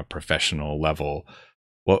a, you know, a professional level,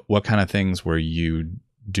 what kind of things were you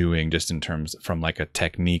doing just in terms from like a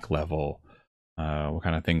technique level? What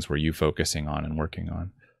kind of things were you focusing on and working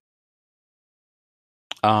on?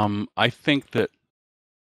 I think that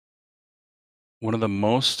one of the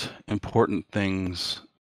most important things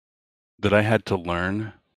that I had to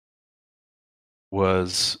learn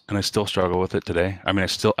was, and I still struggle with it today. I mean,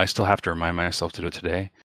 I still have to remind myself to do it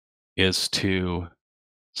today, is to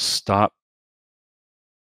stop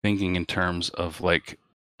thinking in terms of like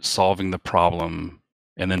solving the problem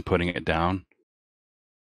and then putting it down.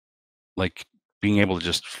 Like being able to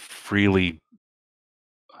just freely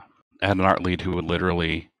add an art lead who would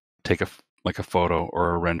literally take a photo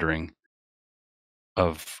or a rendering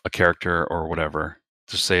of a character or whatever,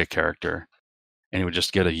 just say a character, and he would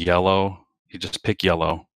just get he'd just pick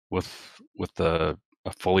yellow with a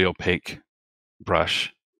fully opaque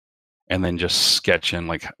brush, and then just sketch in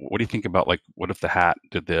like, what do you think about, like, what if the hat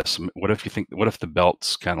did this? What if the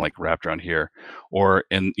belt's kind of like wrapped around here? Or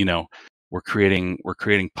you know, we're creating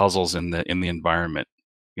puzzles in the environment.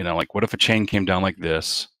 You know, like what if a chain came down like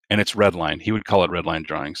this and it's redline? He would call it redline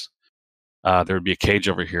drawings. There would be a cage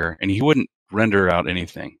over here, and he wouldn't render out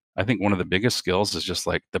anything. I think one of the biggest skills is just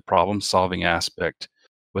like the problem solving aspect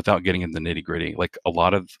without getting into the nitty gritty. Like a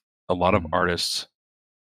lot of artists,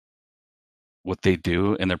 what they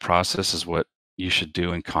do in their process is what you should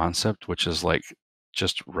do in concept, which is like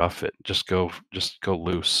just rough it, just go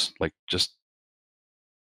loose, like just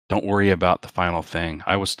don't worry about the final thing.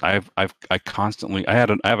 I have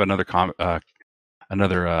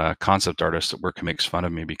another concept artist at work who makes fun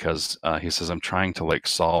of me because he says I'm trying to like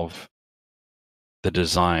solve the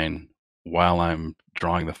design while I'm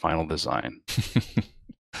drawing the final design.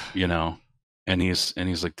 You know, and he's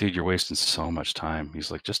like, dude, you're wasting so much time.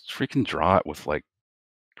 He's like, just freaking draw it with like,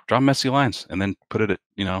 draw messy lines and then put it at,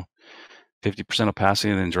 you know, 50%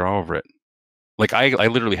 opacity and then draw over it. Like I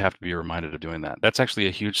literally have to be reminded of doing that. That's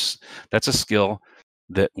actually that's a skill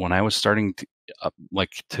that when I was starting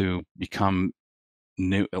like to become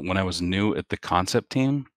new when I was new at the concept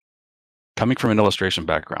team, coming from an illustration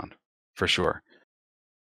background, for sure.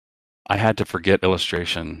 I had to forget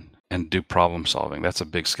illustration and do problem solving. That's a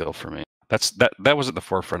big skill for me. That was at the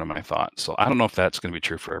forefront of my thought. So I don't know if that's going to be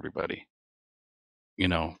true for everybody.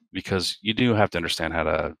 Because you do have to understand how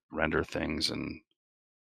to render things and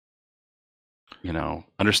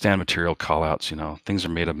understand material callouts. Things are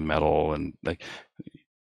made of metal, and like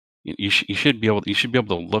you should be able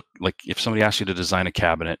to look, like if somebody asks you to design a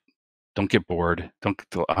cabinet, don't get bored.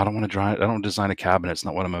 I don't want to draw it. I don't design a cabinet. It's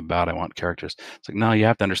not what I'm about. I want characters. It's like, no, you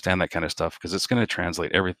have to understand that kind of stuff because it's going to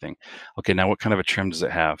translate everything. Okay, now what kind of a trim does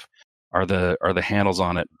it have? Are the handles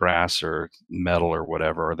on it brass or metal or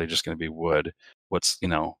whatever? Or are they just going to be wood? What is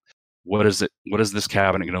this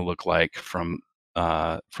cabinet going to look like from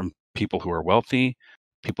people who are wealthy,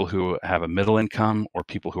 people who have a middle income, or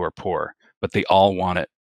people who are poor? But they all want it.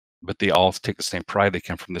 But they all take the same pride. They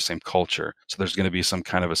come from the same culture. So there's going to be some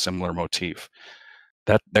kind of a similar motif.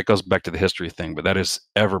 That goes back to the history thing, but that is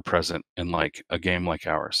ever present in like a game like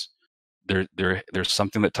ours. There's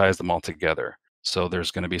something that ties them all together. So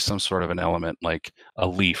there's going to be some sort of an element like a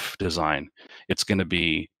leaf design. It's going to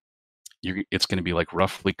be like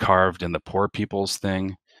roughly carved in the poor people's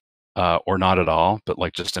thing, or not at all, but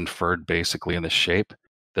like just inferred basically in the shape.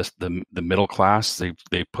 The middle class, they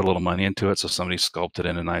put a little money into it, so somebody sculpted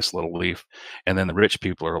in a nice little leaf, and then the rich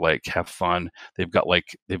people are like, have fun. They've got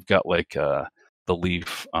like the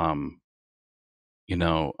leaf,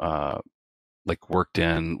 like worked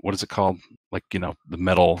in, what is it called? Like the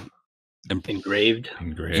metal engraved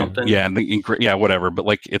something. Yeah, and yeah, whatever. But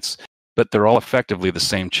like but they're all effectively the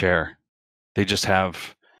same chair. They just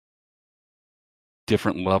have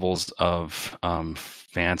different levels of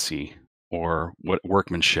fancy or what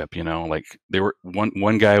workmanship, like they were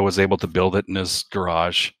one guy was able to build it in his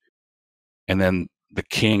garage, and then the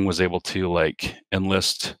king was able to like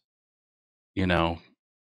enlist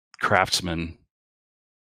craftsmen,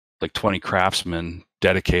 like 20 craftsmen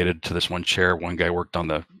dedicated to this one chair. One guy worked on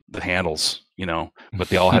the handles, but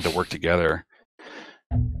they all had to work together.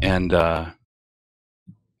 And that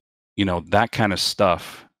kind of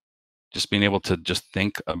stuff, just being able to just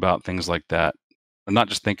think about things like that, or not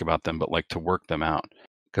just think about them, but like to work them out,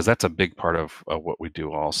 because that's a big part of what we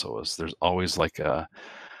do also. Is there's always like a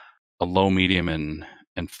low, medium, and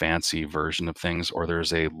fancy version of things, or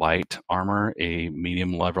there's a light armor, a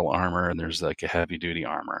medium level armor, and there's like a heavy duty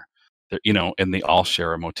armor. And they all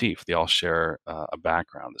share a motif. They all share a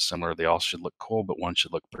background that's similar. They all should look cool, but one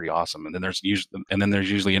should look pretty awesome. And then there's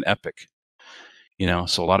usually an epic.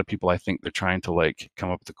 So a lot of people, I think, they're trying to like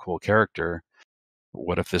come up with a cool character.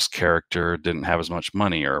 What if this character didn't have as much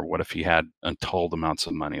money, or what if he had untold amounts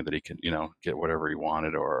of money that he could, get whatever he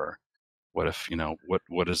wanted, or what if,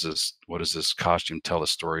 what does this costume tell the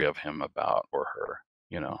story of him about, or her,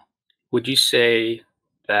 Would you say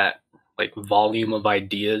that like volume of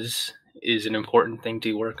ideas is an important thing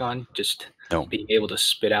to work on? Just being able to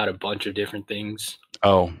spit out a bunch of different things?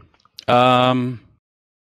 No.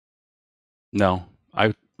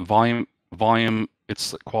 Volume,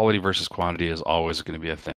 it's quality versus quantity is always going to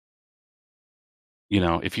be a thing.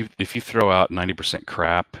 If you throw out 90%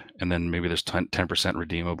 crap and then maybe there's 10%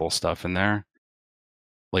 redeemable stuff in there,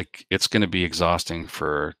 like it's going to be exhausting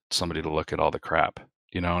for somebody to look at all the crap.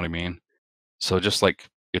 You know what I mean? So just like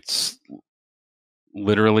it's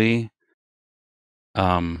literally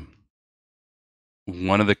one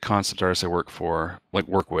of the concept artists I work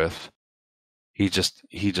with, he just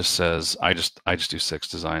says, I just do 6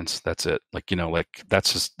 designs. That's it. Like,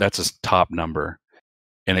 that's his top number.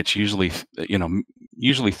 And it's usually,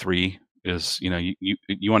 usually 3 is,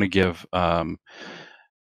 you want to give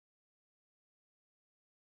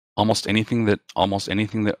almost anything that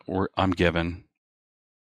I'm given,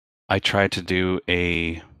 I try to do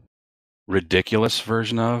a ridiculous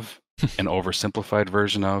version of, an oversimplified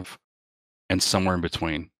version of, and somewhere in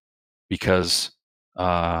between, because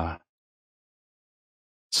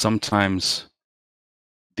sometimes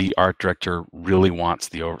the art director really wants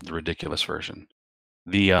the ridiculous version.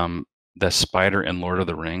 The spider in Lord of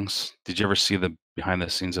the Rings. Did you ever see the behind the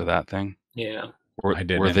scenes of that thing? Yeah, I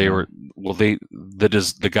did. Where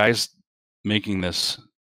the guys making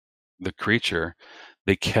the creature,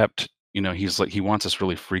 they kept, he's like, he wants this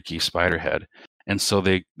really freaky spider head, and so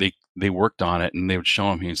they worked on it, and they would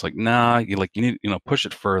show him. He's like, nah, you need, push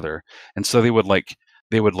it further. And so they would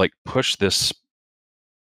push the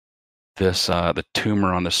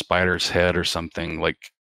tumor on the spider's head or something, like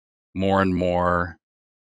more and more,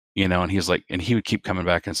 and he's like, and he would keep coming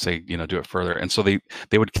back and say, do it further. And so they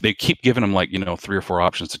keep giving him like, 3 or 4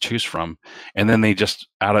 options to choose from. And then they just,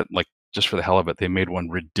 out of like just for the hell of it, they made one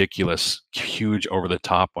ridiculous, huge, over the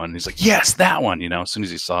top one. He's like, yes, that one, as soon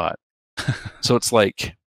as he saw it. So it's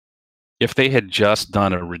like, if they had just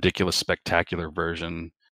done a ridiculous, spectacular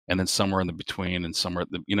version, and then somewhere in the between and somewhere,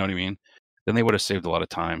 you know what I mean? Then they would have saved a lot of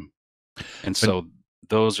time. And so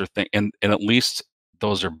those are things, and at least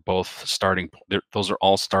those are both those are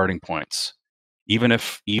all starting points. Even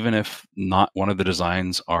if not one of the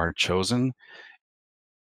designs are chosen,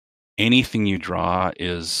 anything you draw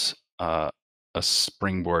is a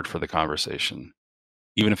springboard for the conversation.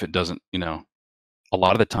 Even if it doesn't, a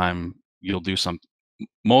lot of the time you'll do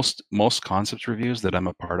most concepts reviews that I'm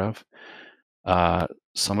a part of,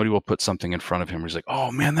 somebody will put something in front of him where he's like,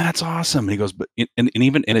 oh man, that's awesome. And he goes, but and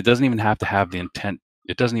it doesn't even have to have the intent.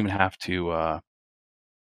 It doesn't even have to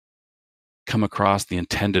come across the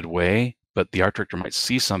intended way, but the art director might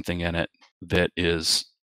see something in it that is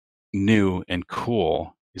new and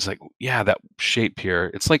cool. He's like, yeah, that shape here.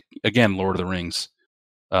 It's like, again, Lord of the Rings.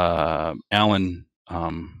 Alan,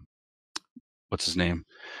 what's his name?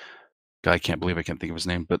 Guy, I can't believe I can't think of his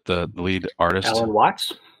name, but the lead artist. Alan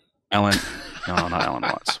Watts? Alan, no, not Alan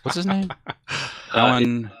Watts. What's his name?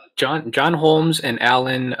 Alan. John Holmes and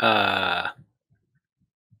Alan.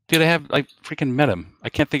 Dude, I freaking met him. I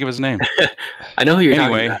can't think of his name. I know who you're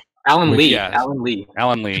talking about. Alan Lee. Yeah, Alan Lee.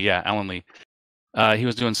 Alan Lee. Yeah, Alan Lee. He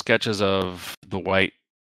was doing sketches of the White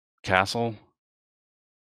Castle,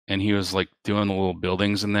 and he was like doing the little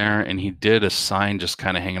buildings in there, and he did a sign just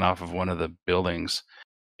kind of hanging off of one of the buildings,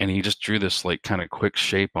 and he just drew this like kind of quick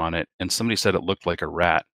shape on it, and somebody said it looked like a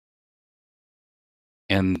rat,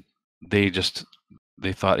 and they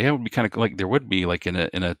thought, yeah, it would be kind of like, there would be like in a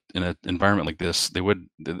environment like this,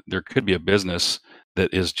 there could be a business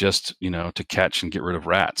that is just, to catch and get rid of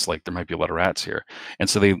rats. Like there might be a lot of rats here. And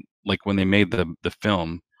so they, like when they made the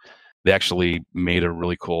film, they actually made a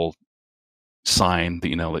really cool sign that,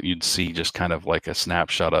 that you'd see just kind of like a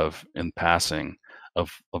snapshot of in passing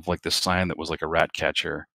of like this sign that was like a rat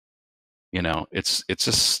catcher. It's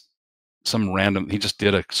just some random, he just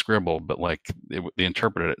did a scribble, but like they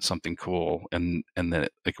interpreted it something cool, and then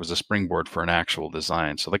it was a springboard for an actual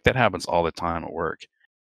design. So like that happens all the time at work.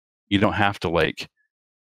 You don't have to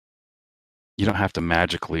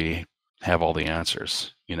magically have all the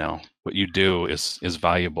answers. What you do is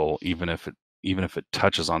valuable, even if it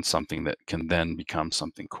touches on something that can then become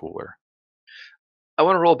something cooler. I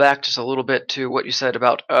want to roll back just a little bit to what you said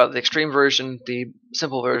about the extreme version, the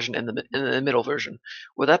simple version, and the middle version.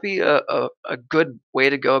 Would that be a good way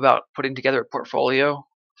to go about putting together a portfolio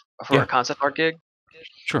for a concept art gig?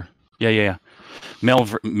 Sure. Yeah. Male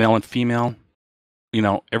and female.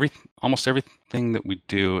 Almost everything that we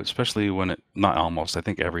do, especially I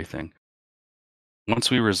think everything. Once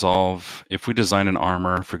we resolve, if we design an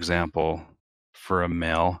armor, for example, for a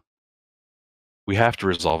male, we have to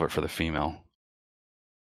resolve it for the female.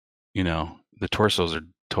 The torsos are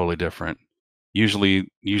totally different. Usually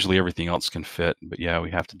everything else can fit, but yeah,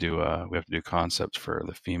 we have to do concepts for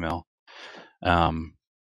the female. And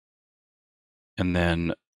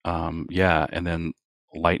then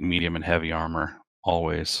light, medium, and heavy armor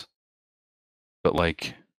always. But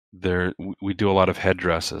like we do a lot of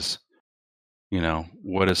headdresses.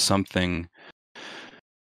 What is something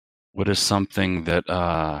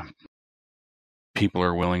that people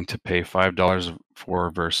are willing to pay $5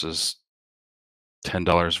 for versus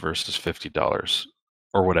 $10 versus $50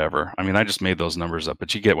 or whatever. I mean, I just made those numbers up,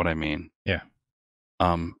 but you get what I mean. Yeah.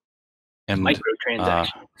 And microtransactions.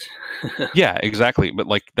 Yeah, exactly. But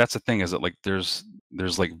like that's the thing, is that like there's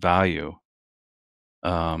like value.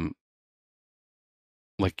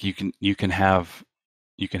 Like you can have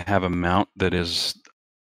a mount that is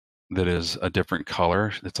a different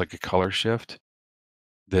color. It's like a color shift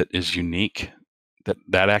that is unique.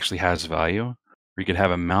 That actually has value. Or you could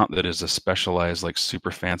have a mount that is a specialized, like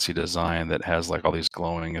super fancy design that has like all these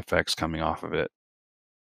glowing effects coming off of it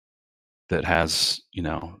that has,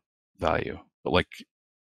 value. But like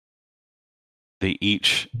they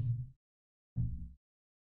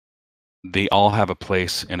all have a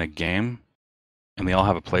place in a game, and they all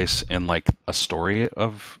have a place in like a story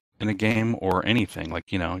in a game or anything.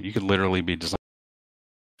 Like, you could literally be designing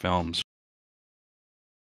films,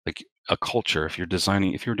 like a culture. If you're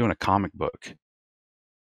doing a comic book,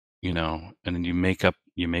 and then you make up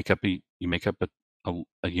a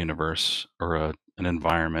universe or an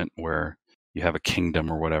environment where you have a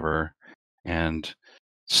kingdom or whatever, and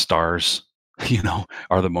stars,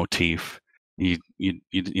 are the motif.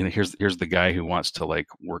 Here's the guy who wants to like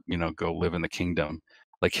work, go live in the kingdom.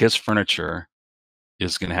 Like his furniture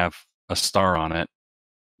is going to have a star on it,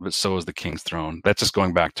 but so is the king's throne. That's just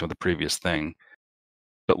going back to the previous thing.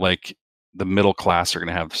 But like the middle class are going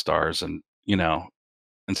to have the stars, and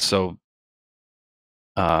and so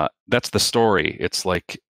that's the story. It's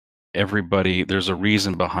like everybody, there's a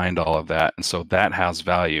reason behind all of that, and so that has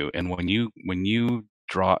value. And when you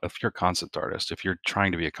draw, if you're a concept artist, if you're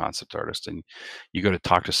trying to be a concept artist, and you go to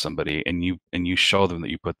talk to somebody, and you show them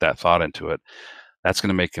that you put that thought into it, that's going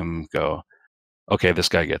to make them go, okay, this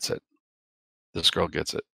guy gets it, this girl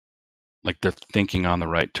gets it. Like, they're thinking on the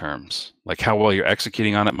right terms. Like, how well you're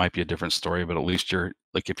executing on it might be a different story, but at least you're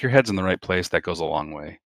like, if your head's in the right place, that goes a long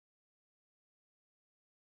way.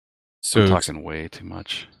 So I'm talking way too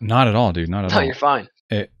much. Not at all, dude. Not at all. No, you're fine.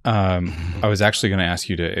 I was actually going to ask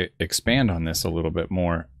you to expand on this a little bit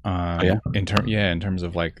more. In terms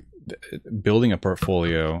of like building a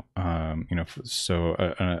portfolio. So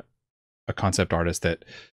a concept artist that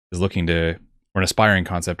is looking to, or an aspiring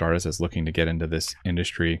concept artist that's looking to get into this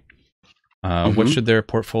industry. What should their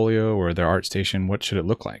portfolio or their art station, what should it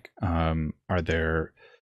look like? Are there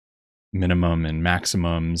minimum and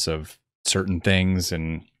maximums of certain things,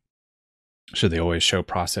 and should they always show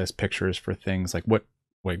process pictures for things? Like what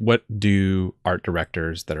do art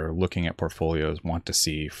directors that are looking at portfolios want to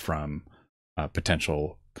see from a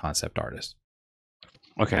potential concept artist?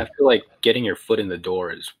 Okay. I feel like getting your foot in the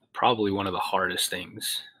door is probably one of the hardest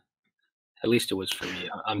things. At least it was for me.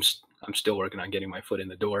 I'm still working on getting my foot in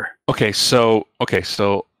the door. Okay, so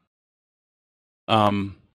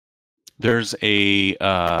there's a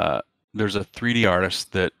 3D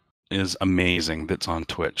artist that is amazing that's on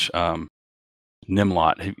Twitch.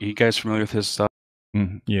 Nimlot. Are you guys familiar with his stuff?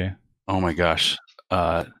 Yeah. Oh my gosh.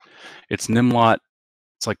 It's Nimlot.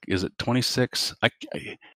 It's like, is it 26?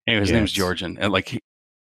 Anyway, his name's Georgian. And like,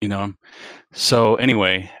 you know him. So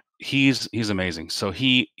anyway, he's amazing. So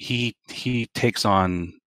he takes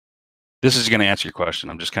on. This is going to answer your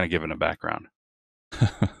question. I'm just kind of giving a background.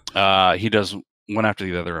 He does one after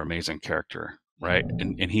the other amazing character, right?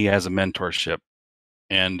 And he has a mentorship,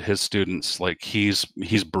 and his students, like, he's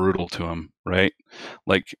brutal to them, right?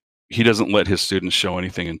 Like, he doesn't let his students show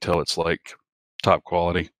anything until it's like top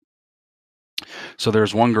quality. So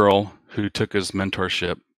there's one girl who took his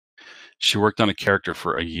mentorship. She worked on a character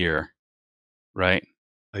for a year, right?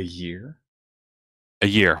 A year? A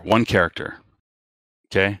year, one character.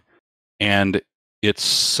 Okay. And it's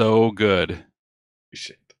so good.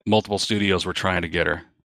 Shit. Multiple studios were trying to get her.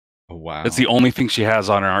 Oh, wow. It's the only thing she has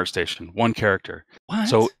on her ArtStation. One character. What?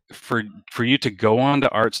 So for you to go on to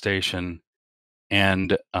ArtStation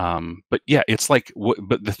and but yeah, it's like,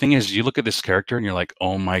 but the thing is, you look at this character and you're like,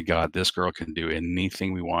 oh my God, this girl can do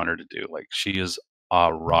anything we want her to do. Like, she is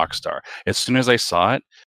a rock star. As soon as I saw it,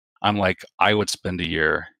 I'm like, I would spend a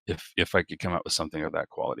year if I could come up with something of that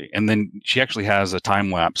quality. And then she actually has a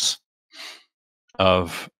time lapse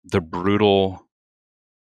of the brutal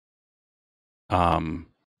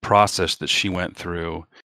process that she went through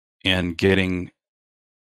in getting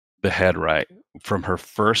the head right from her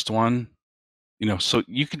first one. So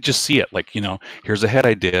you could just see it, like, here's a head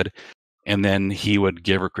I did, and then he would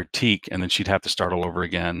give her critique, and then she'd have to start all over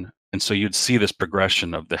again. And so you'd see this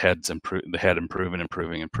progression of the head improving,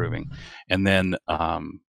 and then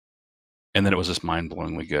it was just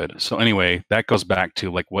mind-blowingly good. So anyway, that goes back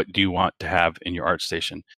to, like, what do you want to have in your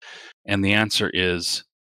ArtStation? And the answer is,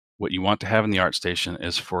 what you want to have in the ArtStation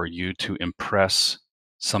is for you to impress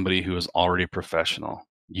somebody who is already professional.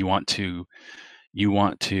 You want to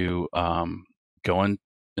go in,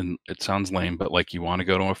 and it sounds lame, but like, you want to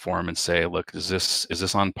go to a forum and say, look, is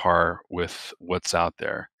this on par with what's out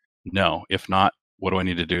there? No. If not, what do I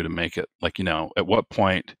need to do to make it? Like, at what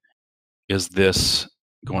point is this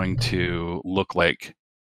going to look like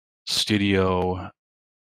studio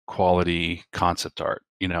quality concept art?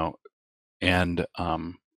 And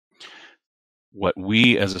what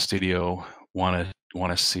we as a studio want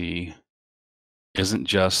to see isn't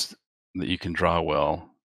just that you can draw well.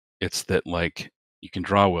 It's that, like, you can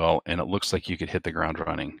draw well and it looks like you could hit the ground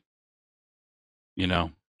running.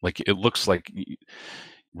 Like, it looks like,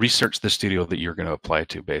 research the studio that you're going to apply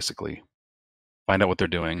to. Basically, find out what they're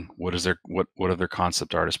doing. What have their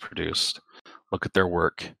concept artists produced? Look at their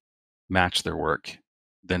work, match their work,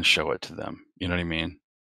 then show it to them. You know what I mean?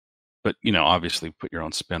 But obviously, put your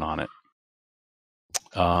own spin on it.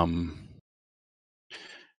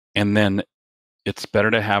 And then it's better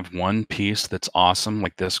to have one piece that's awesome,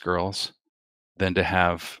 like this girl's, than to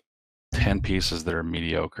have 10 pieces that are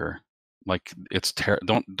mediocre. Like, it's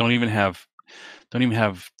don't even have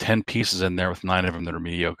 10 pieces in there with 9 of them that are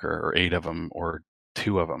mediocre, or 8 of them, or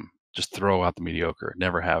 2 of them. Just throw out the mediocre.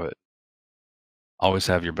 Never have it. Always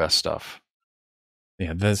have your best stuff.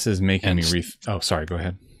 Yeah, this is making me oh, sorry, go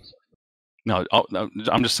ahead. No,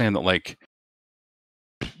 I'm just saying that, like,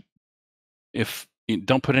 if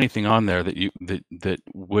don't put anything on there that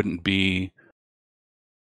wouldn't be,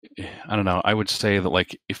 I don't know. I would say that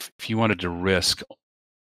like if you wanted to risk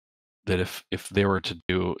that if they were to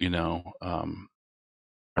do a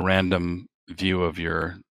random view of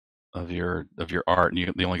your art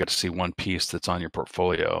and they only got to see one piece that's on your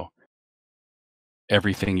portfolio,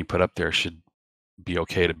 everything you put up there should be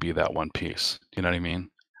okay to be that one piece. Do you know what I mean?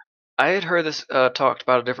 I had heard this talked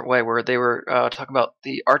about a different way, where they were talking about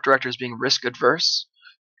the art directors being risk adverse.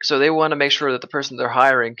 So they want to make sure that the person they're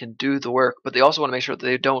hiring can do the work, but they also want to make sure that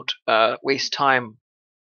they don't waste time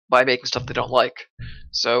by making stuff they don't like.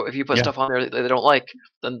 So if you put stuff on there that they don't like,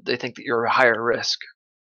 then they think that you're a higher risk.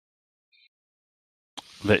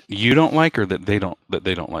 That you don't like, or that they don't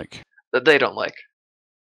like? That they don't like.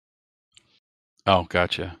 Oh,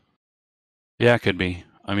 gotcha. Yeah, it could be.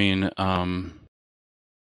 I mean,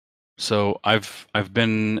 so I've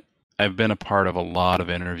been a part of a lot of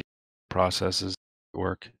interview processes at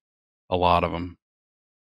work, a lot of them.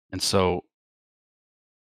 And so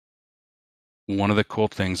one of the cool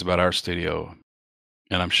things about our studio,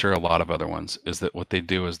 and I'm sure a lot of other ones, is that what they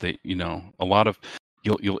do is they, a lot of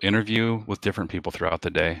you'll interview with different people throughout the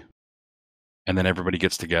day, and then everybody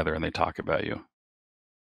gets together and they talk about you.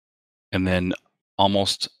 And then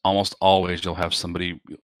almost always you'll have somebody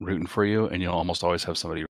rooting for you, and you'll almost always have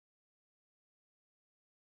somebody.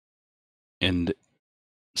 And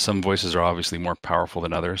some voices are obviously more powerful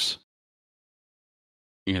than others.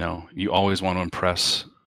 You always want to impress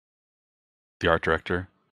the art director.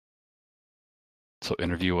 So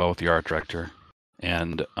interview well with the art director,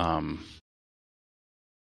 and I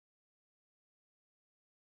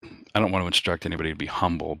don't want to instruct anybody to be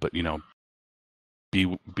humble, but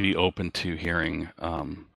be open to hearing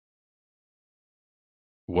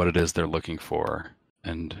what it is they're looking for,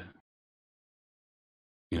 and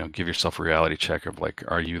give yourself a reality check of like,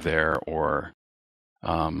 are you there? Or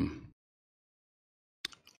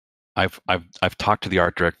I've talked to the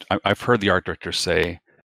art director. I've heard the art director say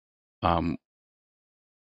in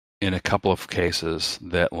a couple of cases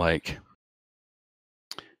that like,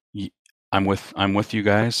 I'm with you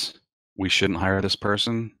guys. We shouldn't hire this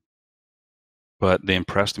person, but they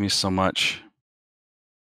impressed me so much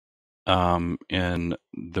in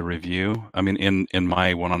the review. I mean, in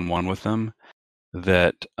my one-on-one with them,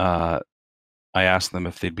 that I asked them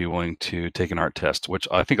if they'd be willing to take an art test, which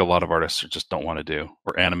I think a lot of artists just don't want to do,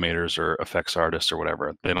 or animators or effects artists or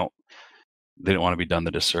whatever. They don't want to be done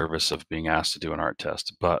the disservice of being asked to do an art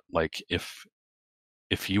test. But like, if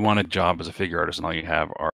you want a job as a figure artist and all you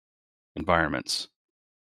have are environments,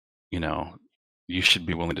 you should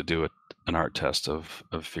be willing to do an art test of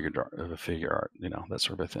figure art, that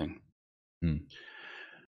sort of a thing.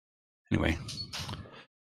 Anyway,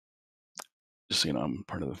 just so you know, I'm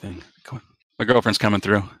part of the thing. Come on. My girlfriend's coming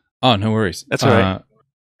through. Oh, no worries. That's all right.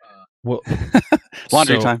 Well,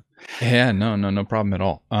 laundry time. Yeah, no problem at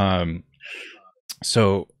all.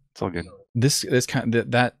 So it's all good. This kind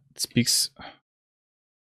of, that speaks.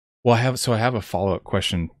 Well, I have a follow-up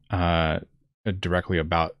question directly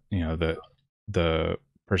about the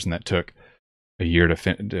person that took a year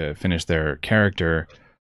to finish their character.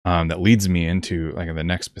 That leads me into like the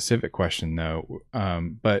next specific question though.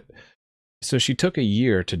 But so she took a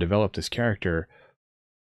year to develop this character,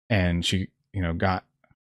 and she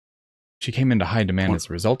came into high demand as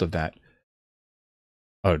a result of that.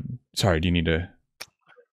 Oh, sorry. Do you need to?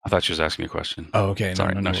 I thought she was asking me a question. Oh, okay.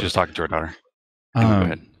 Sorry. No, she's just talking to her daughter. Go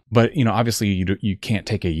ahead. But obviously you can't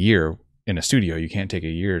take a year in a studio. You can't take a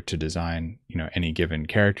year to design any given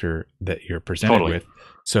character that you're presented with.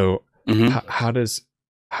 So how does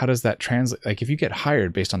that translate? Like if you get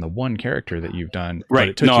hired based on the one character that you've done, right? But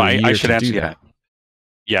it took you a year I should to answer do that.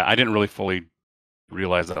 Yeah, I didn't really fully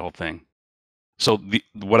realize that whole thing. So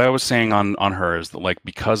what I was saying on her is that like,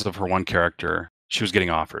 because of her one character, she was getting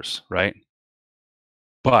offers, right?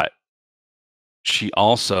 But she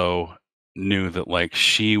also knew that like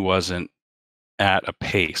she wasn't at a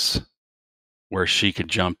pace where she could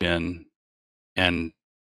jump in and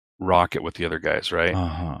rock it with the other guys, right?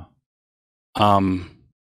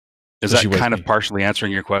 Is that kind of partially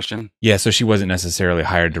answering your question? Yeah, so she wasn't necessarily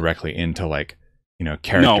hired directly into like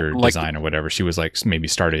character design or whatever. She was like maybe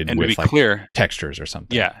started and with to be like clear, textures or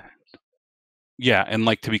something. Yeah, and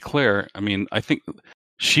like, to be clear, I mean, I think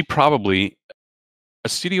she probably, a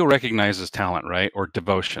studio recognizes talent, right? Or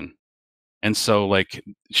devotion. And so like,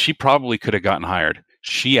 she probably could have gotten hired.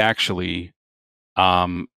 She actually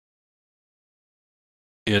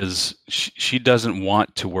she doesn't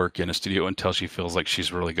want to work in a studio until she feels like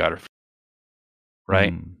she's really got her,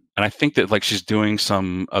 right? And I think that like she's doing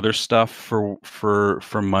some other stuff for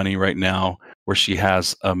money right now, where she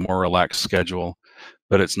has a more relaxed schedule,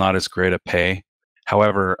 but it's not as great a pay.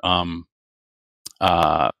 However,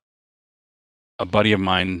 a buddy of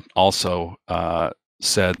mine also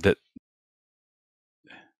said that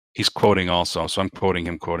he's quoting also, so I'm quoting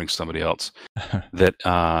him, quoting somebody else, that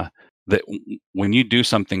when you do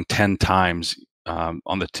something 10 times, on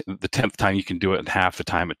the 10th time, you can do it in half the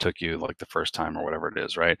time it took you, like the first time or whatever it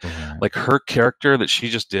is, right? Like her character that she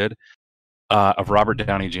just did of Robert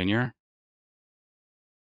Downey Jr.,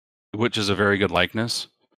 which is a very good likeness.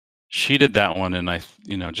 She did that one in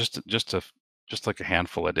just like a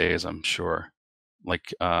handful of days, I'm sure.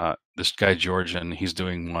 Like this guy Georgian, he's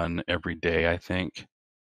doing one every day, I think.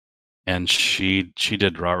 And she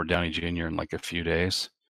did Robert Downey Jr. in like a few days,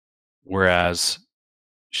 whereas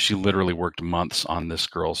she literally worked months on this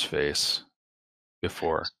girl's face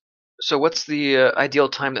before. So what's the ideal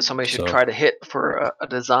time that somebody should try to hit for a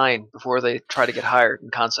design before they try to get hired in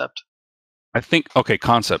concept? I think, okay,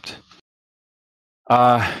 concept.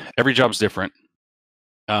 Every job's different.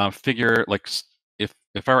 Figure, like if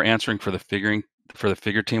I were answering for the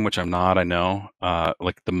figure team, which I'm not, I know,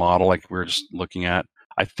 like the model, like we were just looking at,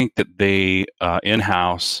 I think that they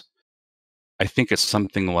in-house, I think it's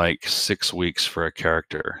something like 6 weeks for a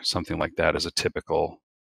character, something like that is a typical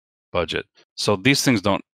budget. So these things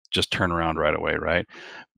don't just turn around right away, right?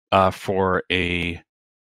 For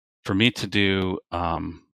me to do,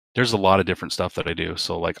 there's a lot of different stuff that I do.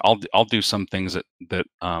 So like I'll do some things that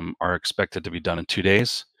are expected to be done in 2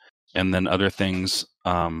 days, and then other things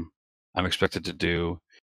I'm expected to do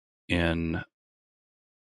in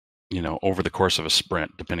over the course of a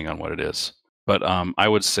sprint, depending on what it is. But I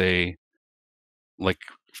would say, like,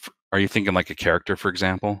 are you thinking like a character, for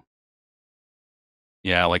example?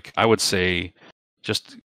 Yeah, like I would say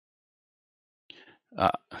just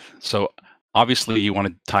so obviously you want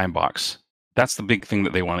a time box. That's the big thing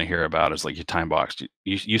that they want to hear about, is like your time box.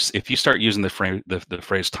 You if you start using the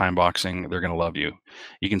phrase time boxing, they're going to love you.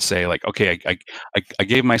 You can say like, okay, I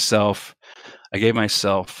gave myself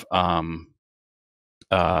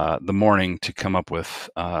the morning to come up with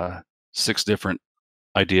 6 different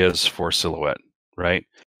ideas for silhouette, right?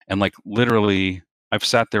 And like literally, I've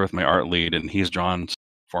sat there with my art lead and he's drawn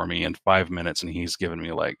for me in 5 minutes, and he's given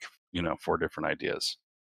me like 4 different ideas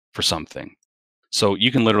for something. So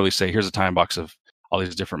you can literally say, here's a time box of all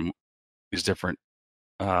these different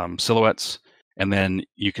silhouettes, and then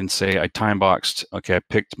you can say, I time boxed. Okay, I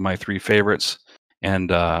picked my 3 favorites,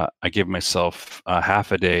 and I gave myself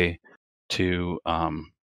half a day to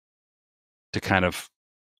kind of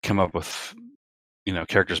come up with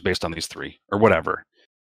characters based on these 3 or whatever.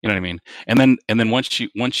 You know what I mean? And then once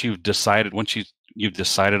you've decided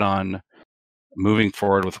on moving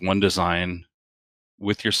forward with one design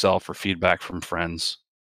with yourself or feedback from friends,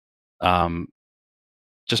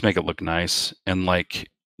 just make it look nice, and like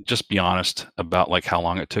just be honest about like how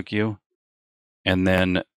long it took you, and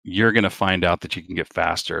then you're going to find out that you can get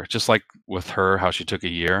faster. Just like with her, how she took a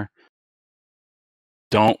year.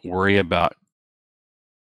 Don't worry about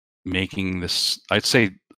making this. I'd say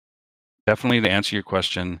definitely, to answer your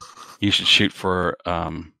question, you should shoot for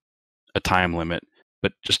a time limit,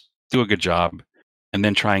 but just do a good job and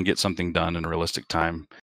then try and get something done in a realistic time.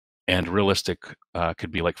 And realistic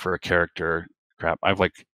could be like for a character. Crap, I've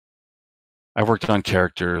worked on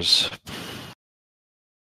characters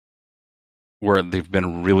where they've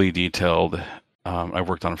been really detailed. I've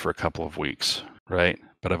worked on them for a couple of weeks, right?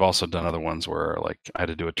 But I've also done other ones where like I had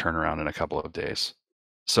to do a turnaround in a couple of days.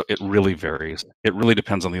 So it really varies. It really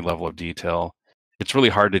depends on the level of detail. It's really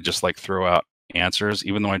hard to just like throw out answers,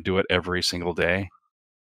 even though I do it every single day,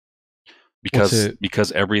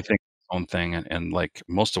 because everything is its own thing, and like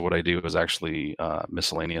most of what I do is actually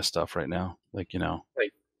miscellaneous stuff right now. Like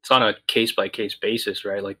like it's on a case by case basis,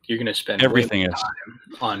 right? Like you're gonna spend everything way more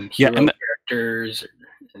time on hero characters,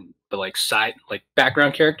 but like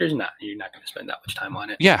background characters, you're not gonna spend that much time on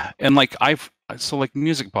it. Yeah, and like so like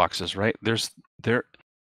music boxes, right?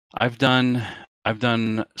 I've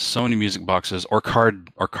done so many music boxes or card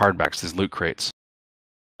backs, these loot crates.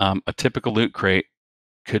 A typical loot crate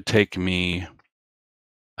could take me,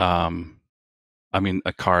 a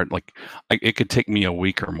card, like it could take me a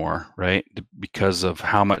week or more, right? Because of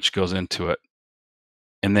how much goes into it.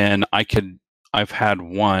 And then I've had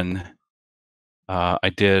one,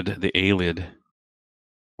 I did the A-lid,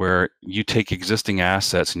 where you take existing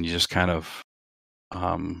assets and you just kind of,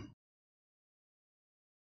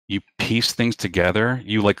 you piece things together.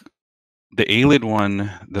 You like the A-lid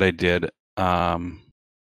one that I did from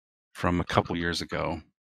a couple years ago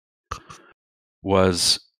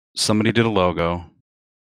was somebody did a logo.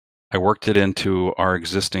 I worked it into our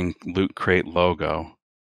existing loot crate logo,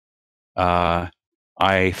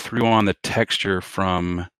 I threw on the texture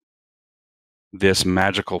from this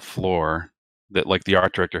magical floor that like the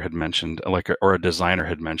art director had mentioned, or a designer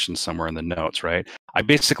had mentioned somewhere in the notes, right? I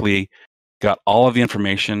basically got all of the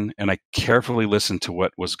information and I carefully listened to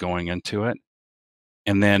what was going into it.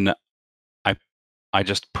 And then I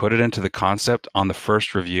just put it into the concept on the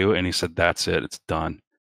first review, and he said, "That's it, it's done."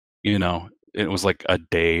 You know, it was like a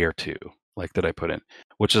day or two, like that I put in,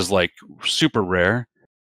 which is like super rare,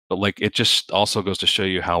 but like it just also goes to show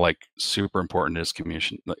you how like super important is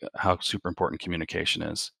communication, how super important communication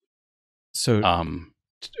is. So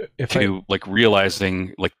if to like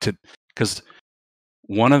realizing like because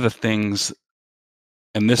one of the things,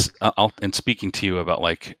 and this and speaking to you about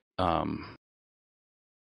like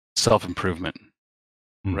self-improvement,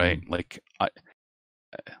 right? Like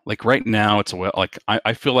right now it's like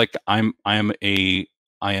I feel like I am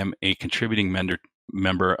a contributing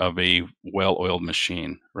member of a well-oiled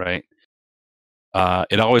machine, right?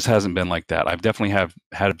 It always hasn't been like that. I've definitely have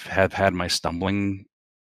had my stumbling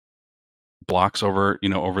blocks over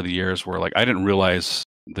the years where like I didn't realize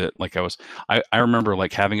that like I remember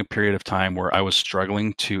like having a period of time where I was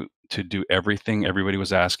struggling to do everything everybody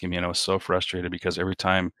was asking me, and I was so frustrated because every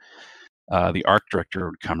time the art director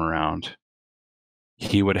would come around,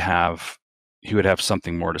 he would have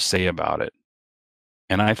something more to say about it,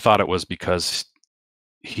 and I thought it was because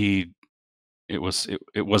it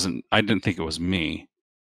wasn't, I didn't think it was me.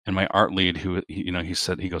 And my art lead, he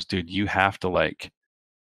said, he goes, "Dude, you have to like,"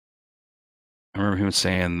 I remember him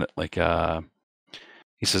saying that like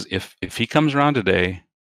he says, if he comes around today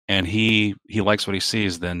and he likes what he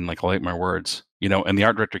sees, then like I'll eat my words, and the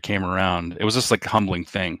art director came around. It was just like a humbling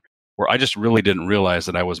thing where I just really didn't realize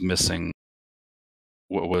that I was missing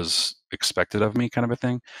what was expected of me, kind of a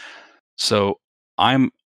thing. So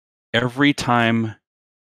every time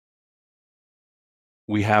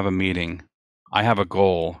we have a meeting, I have a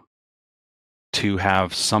goal to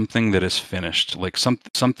have something that is finished, like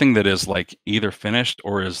something that is like either finished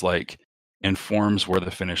or is like informs where the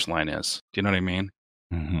finish line is. Do you know what I mean?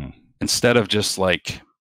 Instead of just like,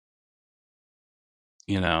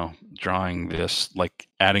 drawing this, like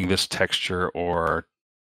adding this texture or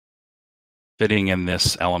fitting in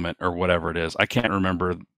this element or whatever it is. I can't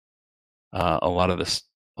remember a lot of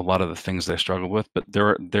the things that I struggled with, but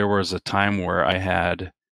there was a time where I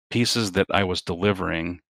had pieces that I was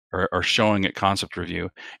delivering or showing at concept review,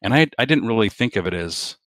 and I didn't really think of it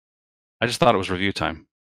as, I just thought it was review time.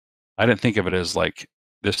 I didn't think of it as like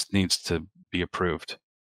this needs to be approved.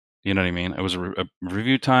 You know what I mean? It was a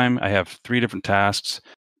review time. I have 3 different tasks.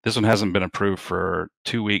 This one hasn't been approved for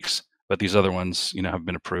 2 weeks, but these other ones, have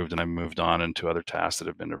been approved, and I moved on into other tasks that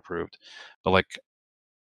have been approved. But like,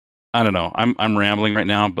 I don't know. I'm rambling right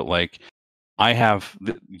now, but like, I have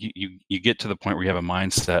you get to the point where you have a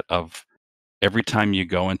mindset of every time you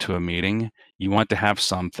go into a meeting, you want to have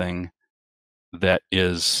something that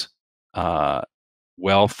is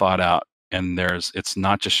well thought out, and it's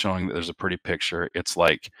not just showing that there's a pretty picture. It's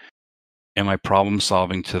like, am I problem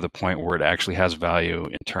solving to the point where it actually has value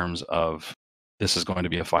in terms of this is going to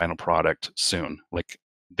be a final product soon? Like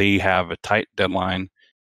they have a tight deadline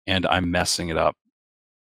and I'm messing it up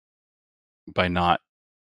by not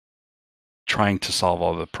trying to solve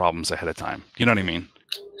all the problems ahead of time. You know what I mean?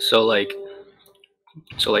 So like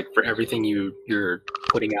for everything you're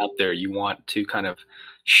putting out there, you want to kind of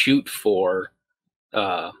shoot for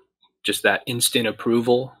just that instant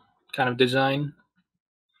approval kind of design,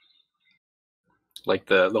 like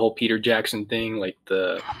the whole Peter Jackson thing, like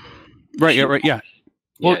the right, yeah.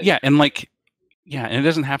 Well, yeah, and like, yeah, and it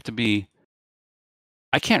doesn't have to be.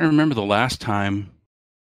 I can't remember the last time,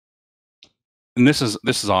 and this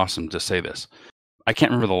is awesome to say this. I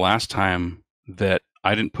can't remember the last time that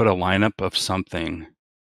I didn't put a lineup of something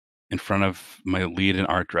in front of my lead and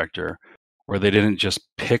art director where they didn't just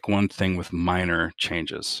pick one thing with minor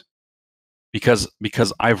changes.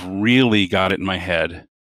 Because I've really got it in my head.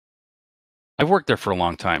 I've worked there for a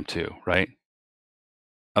long time too, right?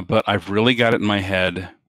 But I've really got it in my head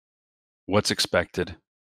what's expected.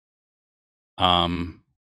 And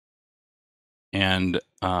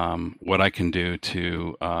what I can do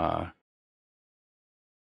to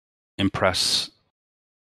impress,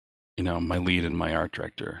 my lead and my art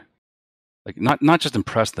director. Like not just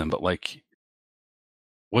impress them, but like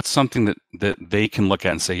what's something that they can look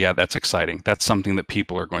at and say, yeah, that's exciting. That's something that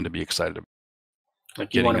people are going to be excited about.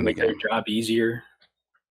 Like you want to make their job easier.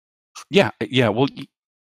 Yeah. Well,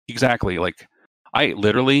 exactly. Like I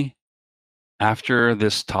literally, after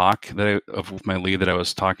this talk with my lead that I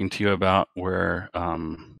was talking to you about, where I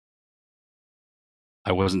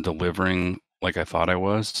wasn't delivering like I thought I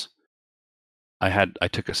was, I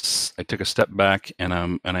took a step back, and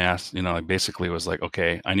I asked, I basically was like,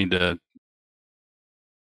 okay, I need to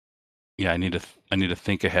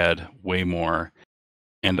think ahead way more.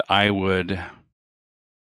 And and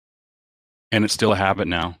it's still a habit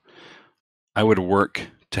now, I would work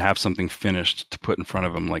to have something finished to put in front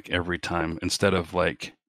of him like every time, instead of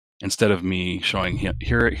me showing him,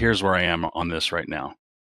 here's where I am on this right now.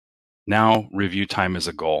 Now review time is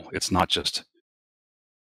a goal. It's not just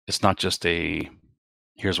a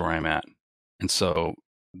here's where I'm at. And so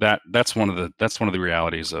that's one of the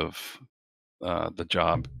realities of the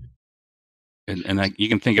job. And you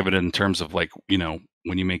can think of it in terms of like,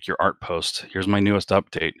 when you make your art post, here's my newest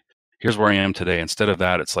update, here's where I am today. Instead of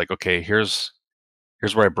that, it's like, okay, here's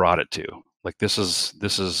where I brought it to. Like, this is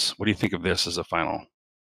what do you think of this as a final?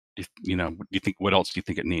 What else do you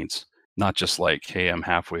think it needs? Not just like, hey, I'm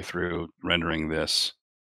halfway through rendering this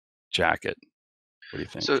jacket. What do you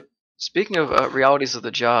think? So speaking of realities of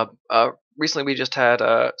the job, recently we just had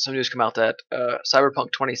some news come out that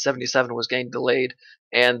Cyberpunk 2077 was getting delayed,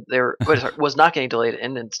 and was not getting delayed,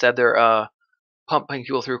 and instead they're pumping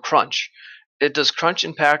people through crunch. Does crunch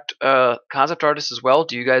impact concept artists as well?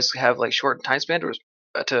 Do you guys have like short time span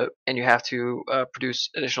and you have to produce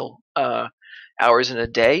additional hours in a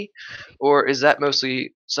day, or is that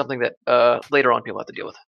mostly something that later on people have to deal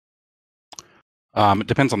with? It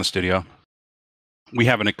depends on the studio. We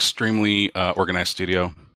have an extremely organized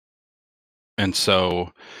studio, and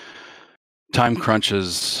so time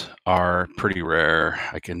crunches are pretty rare.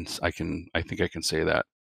 I think I can say that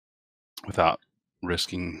without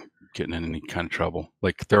risking getting in any kind of trouble.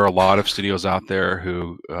 Like, there are a lot of studios out there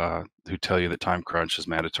who tell you that time crunch is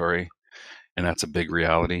mandatory, and that's a big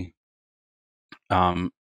reality.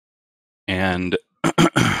 And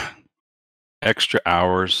extra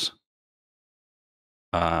hours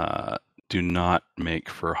do not make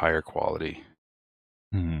for higher quality.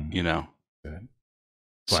 Good. Glad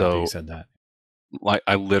So you said that. like,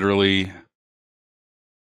 I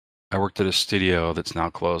worked at a studio that's now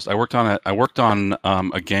closed. I worked on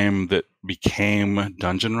a game that became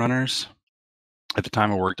Dungeon Runners. At the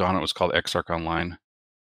time I worked on it, it was called Exarch Online.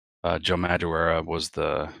 Joe Madureira was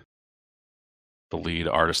the lead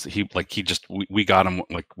artist. We got him,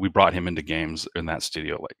 like, we brought him into games in that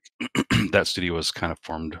studio. Like, that studio was kind of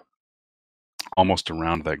formed almost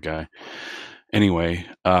around that guy. Anyway,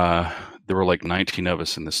 there were like 19 of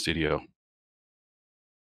us in the studio,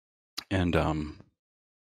 and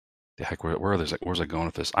the heck, where was I going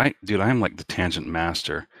with this? I am like the tangent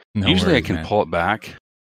master. No Usually worries, I can man. pull it back,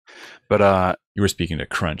 but You were speaking to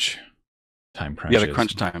crunch time. yeah, the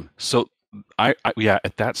crunch time. So I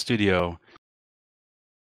at that studio,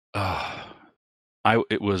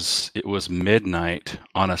 it was midnight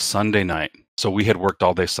on a Sunday night. So we had worked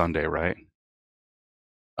all day Sunday, right?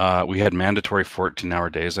 We had mandatory 14-hour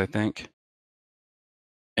days, I think,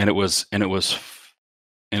 and it was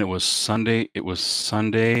Sunday. It was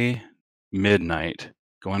Sunday midnight,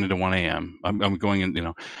 going into 1 a.m. I'm going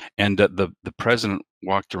in, and the president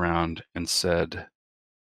walked around and said,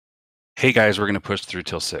 "Hey guys, we're going to push through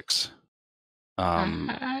till 6.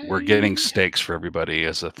 We're getting steaks for everybody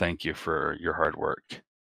as a thank you for your hard work."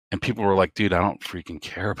 And people were like, "Dude, I don't freaking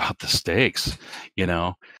care about the steaks,"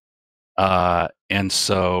 And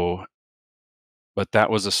so, but that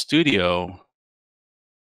was a studio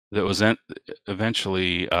that was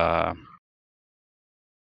eventually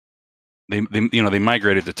they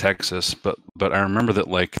migrated to Texas, but I remember that,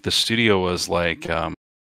 like, the studio was like,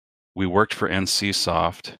 we worked for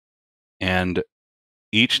NCSoft, and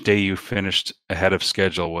each day you finished ahead of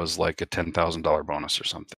schedule was like a $10,000 bonus or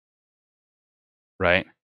something, right?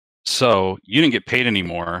 So you didn't get paid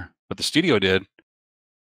anymore, but the studio did.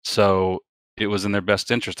 So it was in their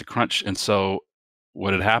best interest to crunch. And so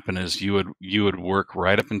what had happened is you would work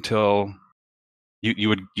right up until you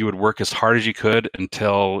would work as hard as you could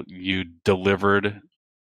until you delivered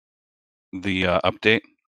the update.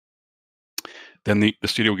 Then the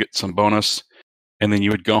studio would get some bonus, and then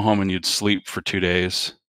you would go home and you'd sleep for 2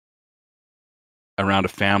 days around a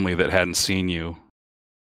family that hadn't seen you,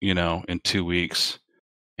 in 2 weeks,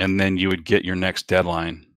 and then you would get your next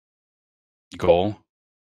deadline goal,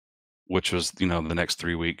 which was, the next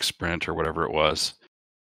 3-week sprint or whatever it was,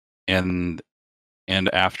 and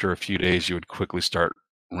after a few days, you would quickly start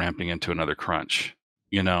ramping into another crunch,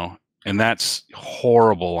 and that's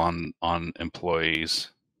horrible on employees.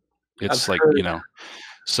 It's like,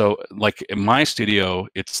 so like in my studio,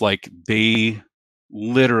 it's like they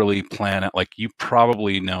literally plan it. Like, you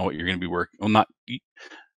probably know what you're going to be working. Well, not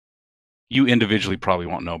you individually probably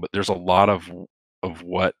won't know, but there's a lot of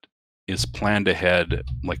what is planned ahead,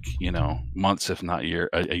 like, months, if not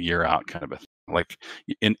a year out, kind of a thing. Like,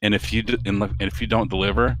 and if you don't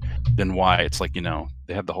deliver, then why? It's like,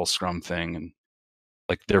 they have the whole Scrum thing, and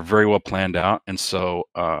like they're very well planned out. And so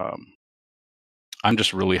I'm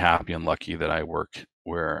just really happy and lucky that I work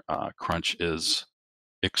where crunch is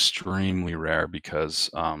extremely rare, because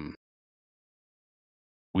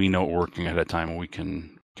we know working ahead of time, and we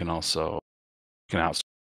can also outsource.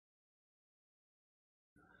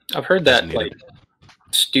 I've heard that like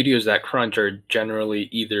studios that crunch are generally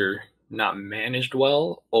either not managed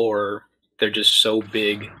well, or they're just so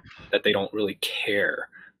big that they don't really care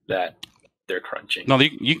that they're crunching. No,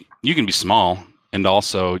 you can be small, and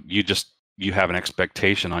also you have an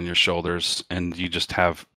expectation on your shoulders, and you just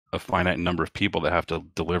have a finite number of people that have to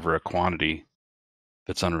deliver a quantity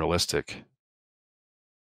that's unrealistic.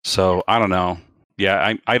 So I don't know.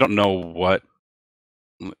 Yeah, I don't know what.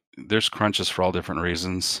 There's crunches for all different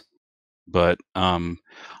reasons, but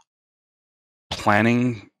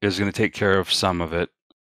planning is going to take care of some of it.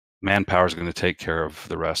 Manpower is going to take care of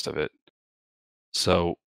the rest of it.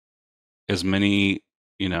 So as many,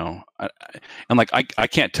 and like I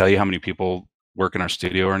can't tell you how many people work in our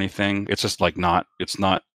studio or anything. It's just like it's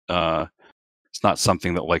not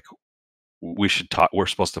something that like we're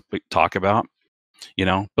supposed to talk about,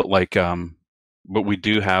 but like but we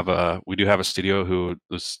do have a studio who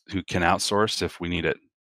can outsource if we need it,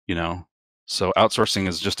 so outsourcing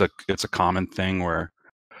is it's a common thing. Where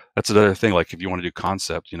that's another thing, like if you want to do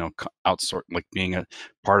concept, outsource, like being a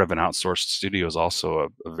part of an outsourced studio is also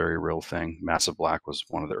a very real thing. Massive Black was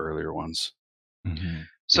one of the earlier ones. Mm-hmm.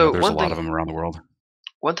 So there's a lot of them around the world.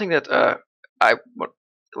 One thing that I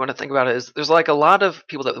want to think about is there's like a lot of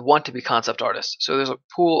people that want to be concept artists. So there's a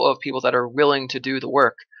pool of people that are willing to do the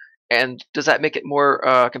work. And does that make it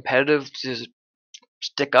more competitive to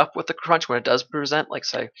stick up with the crunch when it does present? Like,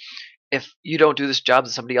 say, if you don't do this job,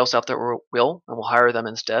 then somebody else out there will, and we'll hire them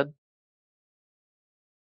instead.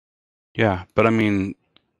 Yeah, but I mean,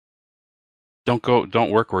 don't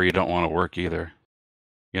work where you don't want to work either.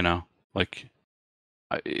 Like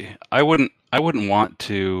I wouldn't want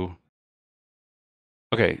to.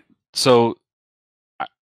 Okay, so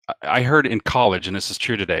I heard in college, and this is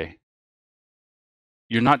true today,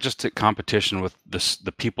 you're not just at competition with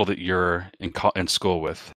the people that you're in school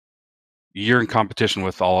with. You're in competition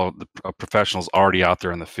with all of the professionals already out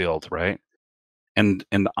there in the field, right? And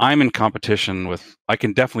I'm in competition with. I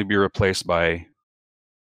can definitely be replaced by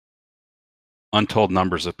untold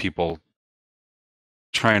numbers of people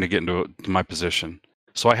trying to get into my position.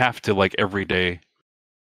 So I have to, like, every day.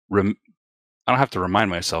 I don't have to remind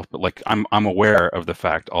myself, but like I'm aware of the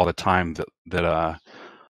fact all the time that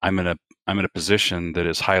I'm in a position that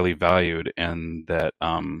is highly valued, and that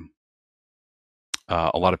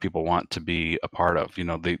a lot of people want to be a part of.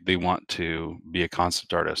 They want to be a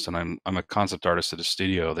concept artist, and I'm a concept artist at a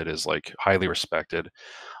studio that is like highly respected,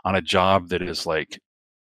 on a job that is like,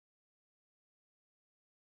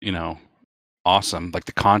 awesome. Like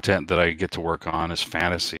the content that I get to work on is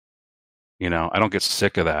fantasy. I don't get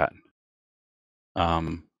sick of that.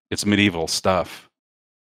 It's medieval stuff,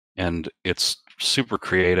 and it's super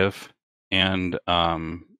creative. And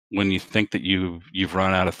when you think that you've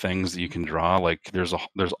run out of things that you can draw, like there's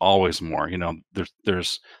always more. We've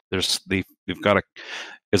got to,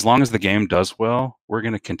 as long as the game does well, we're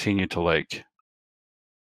going to continue to like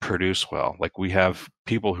produce well. Like we have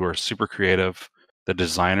people who are super creative, the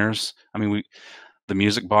designers. I mean, the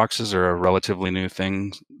music boxes are a relatively new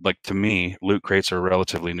thing. Like to me, loot crates are a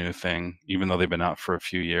relatively new thing, even though they've been out for a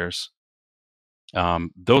few years.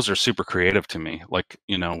 Those are super creative to me. Like,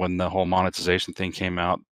 when the whole monetization thing came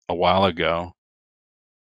out a while ago,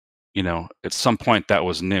 at some point that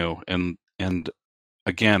was new. And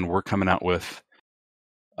again, we're coming out with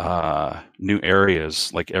new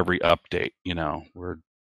areas like every update. We're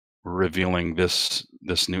revealing this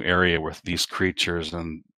new area with these creatures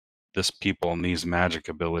and this people and these magic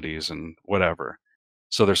abilities and whatever.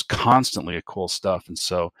 So there's constantly a cool stuff. And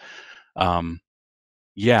so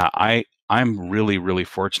yeah, I'm really, really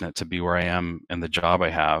fortunate to be where I am and the job I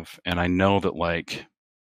have. And I know that like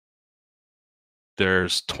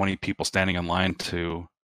there's 20 people standing in line to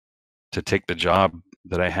take the job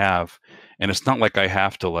that I have. And it's not like I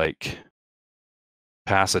have to like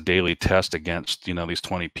pass a daily test against, these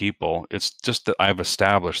 20 people. It's just that I've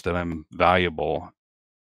established that I'm valuable.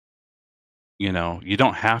 You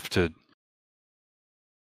don't have to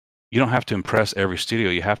impress every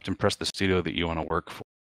studio. You have to impress the studio that you want to work for.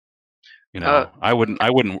 I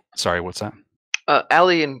wouldn't. Sorry, what's that?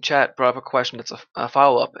 Ali in chat brought up a question. It's a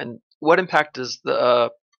follow-up. And what impact does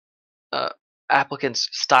the applicant's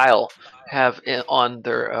style have on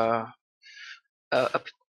their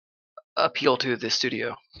appeal to the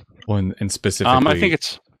studio? Well, and specifically, I think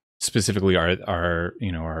it's specifically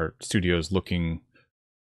are studios looking,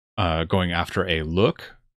 going after a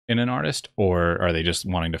look in an artist, or are they just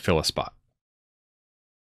wanting to fill a spot?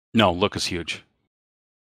 no, look is huge.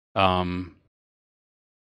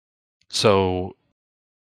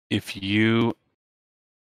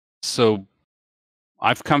 So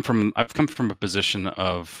I've come from a position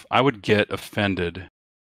of I would get offended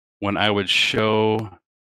when I would show,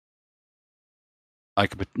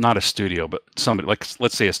 like, not a studio, but somebody, like,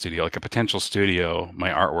 let's say a studio, like a potential studio, my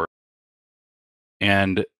artwork,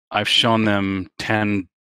 and I've shown them 10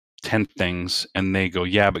 things, and they go,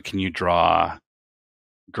 yeah, but can you draw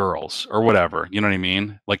girls or whatever? You know what I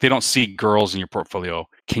mean? Like, they don't see girls in your portfolio.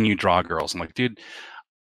 Can you draw girls? I'm like, dude,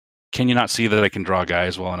 can you not see that I can draw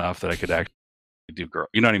guys well enough that I could actually do girl?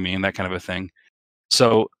 You know what I mean? That kind of a thing.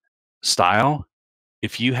 So style,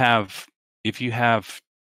 if you have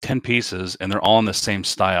 10 pieces and they're all in the same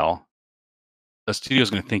style, the studio is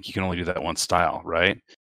going to think you can only do that one style, right?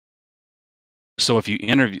 So if you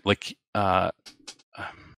interview, like,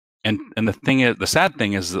 and the sad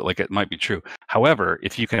thing is that, like, it might be true. However,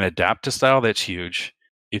 if you can adapt to style, that's huge.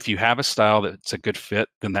 If you have a style that's a good fit,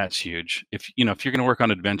 then that's huge. If you're going to work on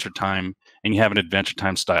Adventure Time and you have an Adventure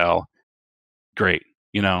Time style, great.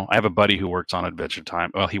 I have a buddy who works on Adventure Time.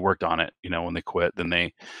 Well, he worked on it, when they quit, then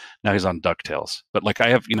now he's on DuckTales. But, like, I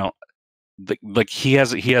have, like, he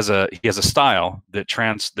has a style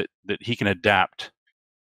that he can adapt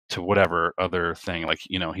to whatever other thing. Like,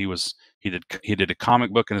 he did a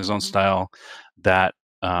comic book in his own style that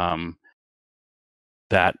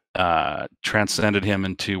transcended him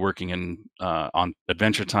into working on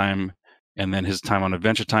Adventure Time, and then his time on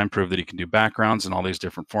Adventure Time proved that he can do backgrounds in all these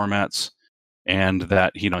different formats, and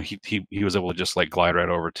that he was able to just, like, glide right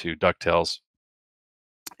over to DuckTales.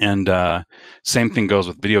 And same thing goes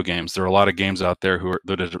with video games. There are a lot of games out there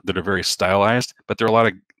that are very stylized, but there are a lot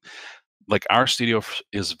of, like, our studio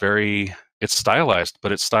is it's stylized,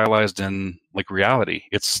 but it's stylized in, like, reality.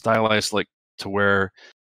 It's stylized, like, to where,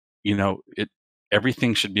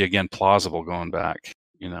 everything should be, again, plausible going back.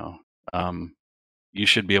 You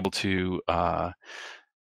should be able to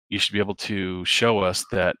show us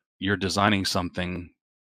that you're designing something.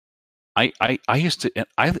 I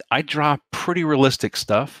draw pretty realistic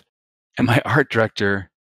stuff, and my art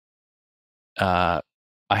director, I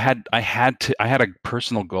had a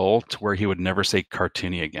personal goal to where he would never say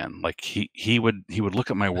cartoony again. Like, he would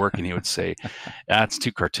look at my work and he would say, that's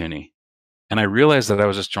too cartoony. And I realized that I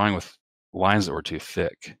was just drawing with lines that were too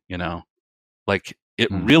thick, like,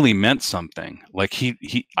 it really meant something. Like, he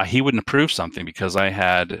wouldn't approve something because I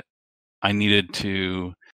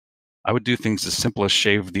would do things as simple as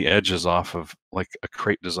shave the edges off of, like, a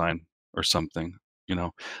crate design or something,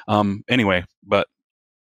 anyway. But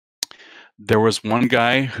there was one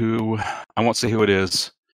guy who, I won't say who it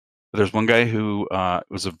is, but there's one guy who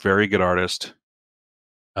was a very good artist.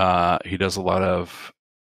 He does a lot of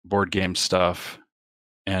board game stuff,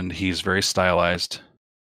 and he's very stylized,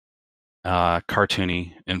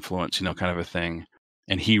 cartoony influence, kind of a thing.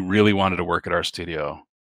 And he really wanted to work at our studio,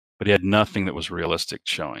 but he had nothing that was realistic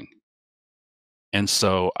showing. And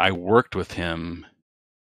so I worked with him.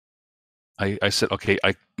 I said, okay,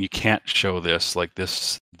 you can't show this, like,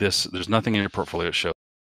 this. There's nothing in your portfolio to show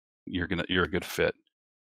you're a good fit.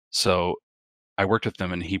 So I worked with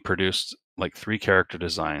him, and he produced, like, 3 character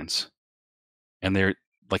designs, and they're,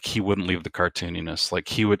 like, he wouldn't leave the cartooniness. Like,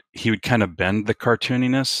 he would kind of bend the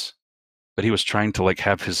cartooniness, but he was trying to, like,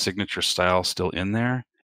 have his signature style still in there.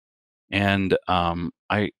 And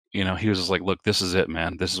he was just like, look, this is it,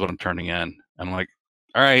 man. This is what I'm turning in. And I'm like,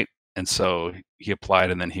 all right. And so he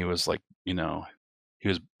applied, and then he was like, he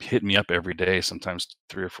was hitting me up every day, sometimes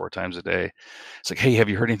 3 or 4 times a day. It's like, hey, have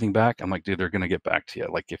you heard anything back? I'm like, dude, they're going to get back to you.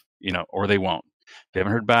 Like, if, or they won't. If they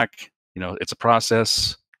haven't heard back, it's a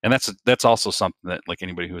process. And that's also something that, like,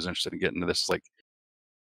 anybody who is interested in getting into this, like,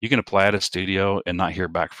 you can apply at a studio and not hear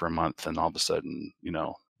back for a month, and all of a sudden,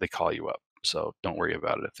 they call you up. So don't worry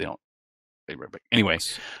about it if they don't. Anyway,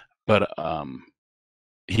 but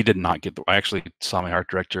he did not get I actually saw my art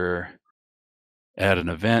director at an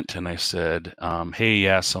event, and I said, hey,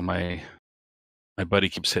 yeah, so my buddy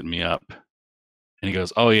keeps hitting me up, and he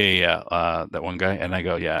goes, oh, yeah, that one guy. And I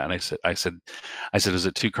go, yeah. And I said, is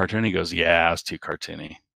it too cartoony? He goes, yeah, it's too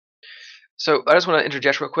cartoony. So I just want to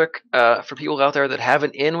interject real quick, for people out there that have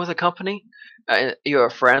an in with a company, you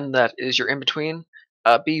have a friend that is your in-between,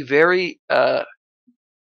 be very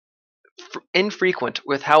infrequent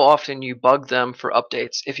with how often you bug them for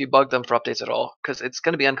updates, if you bug them for updates at all, because it's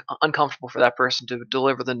going to be uncomfortable for that person to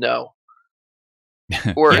deliver the no.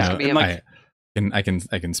 Or Yeah, it can be and, like, I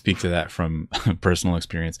can speak to that from personal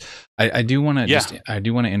experience. I do want to I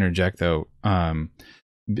do want to interject though,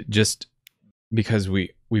 just because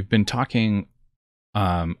we've been talking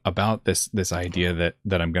about this idea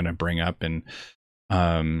that I'm going to bring up and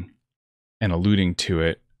alluding to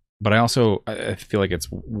it, but I feel like it's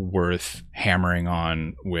worth hammering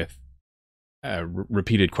on with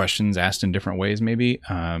repeated questions asked in different ways, maybe,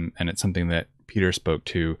 and it's something that Peter spoke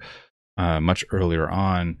to much earlier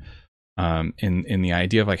on. In the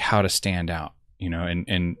idea of like how to stand out,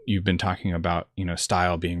 and you've been talking about,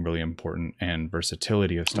 style being really important and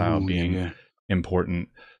versatility of style being important.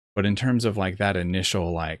 But in terms of like that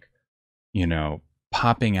initial, like,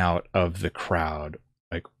 popping out of the crowd,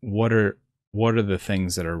 like what are the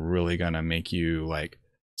things that are really going to make you like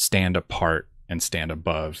stand apart and stand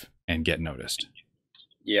above and get noticed?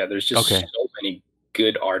 Yeah, there's just so many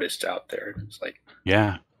good artists out there. It's like,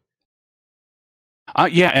 yeah.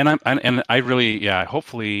 And I really,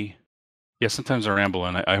 hopefully, sometimes I ramble,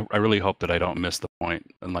 and I really hope that I don't miss the point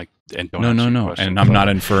and don't answer your question. And I'm not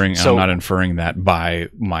inferring that by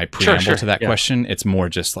my preamble to that question. It's more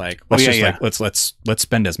just like let's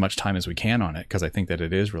spend as much time as we can on it, because I think that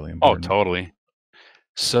it is really important. Oh, totally.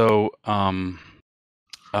 So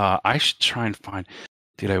I should try and find.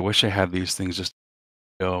 Dude, I wish I had these things just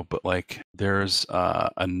to go, but like there's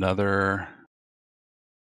another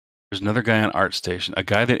guy on ArtStation, a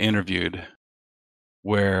guy that interviewed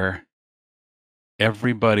where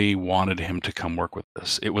everybody wanted him to come work with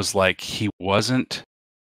us. It was like he wasn't.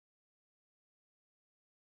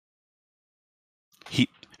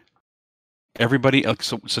 Everybody,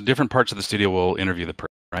 so different parts of the studio will interview the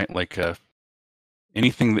person, right? Like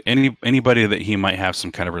anybody that he might have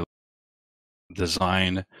some kind of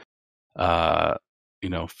design,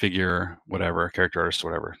 figure, whatever, character artist,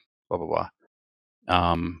 whatever, blah blah blah.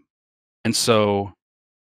 And so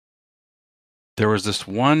there was this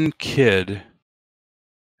one kid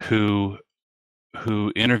who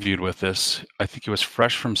interviewed with us. I think he was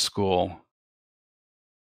fresh from school,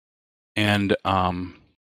 and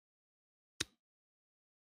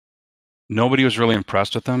nobody was really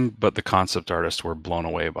impressed with him, but the concept artists were blown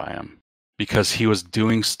away by him because he was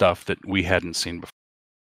doing stuff that we hadn't seen before.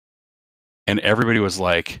 And everybody was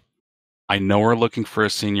like, I know we're looking for a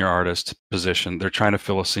senior artist position. They're trying to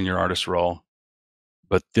fill a senior artist role.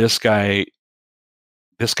 But this guy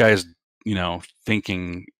is,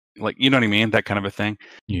 thinking, like, you know what I mean? That kind of a thing.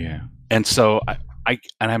 Yeah. And so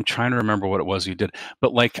I'm trying to remember what it was he did.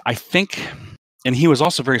 But like, I think, and he was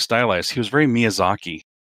also very stylized. He was very Miyazaki,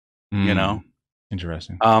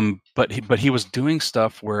 Interesting. But he was doing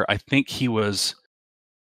stuff where I think he was,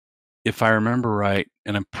 if I remember right,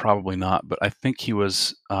 and I'm probably not, but I think he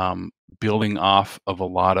was building off of a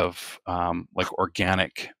lot of like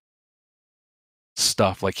organic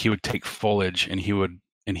stuff. Like he would take foliage and he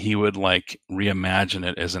would like reimagine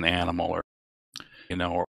it as an animal, or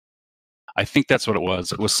or I think that's what it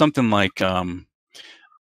was. It was something like a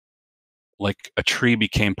tree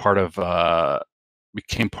became part of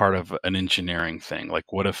an engineering thing.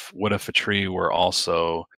 Like what if a tree were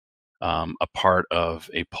also a part of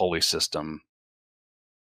a pulley system,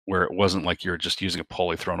 where it wasn't like you're just using a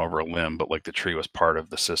pulley thrown over a limb, but like the tree was part of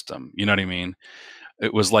the system. You know what I mean?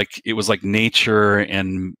 It was like nature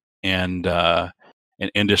and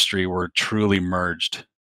industry were truly merged.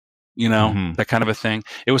 That kind of a thing.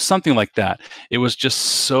 It was something like that. It was just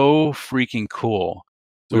so freaking cool.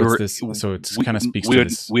 So it kind of speaks to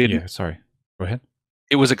this. Yeah, sorry. Go ahead.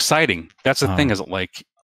 It was exciting. That's the thing, is like,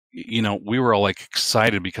 we were all like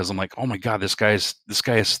excited because I'm like, oh my God, this guy's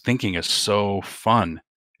thinking is so fun.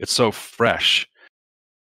 It's so fresh.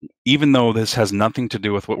 Even though this has nothing to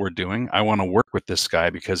do with what we're doing, I want to work with this guy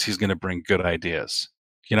because he's going to bring good ideas.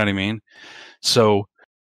 You know what I mean? So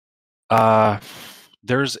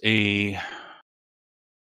there's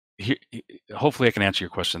hopefully I can answer your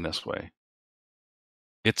question this way.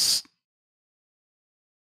 It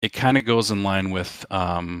kind of goes in line with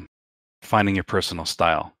finding your personal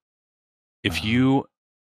style. If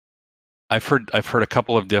I've heard a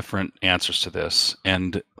couple of different answers to this,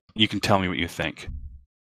 and you can tell me what you think.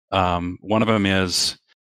 One of them is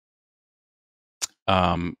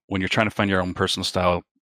when you're trying to find your own personal style,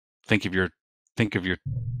 think of your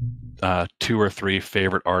 2 or 3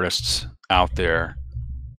 favorite artists out there.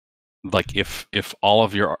 Like if all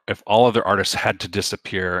of their artists had to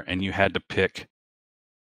disappear and you had to pick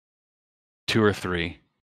 2 or 3,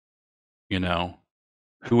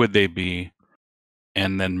 who would they be?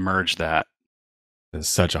 And then merge that. It's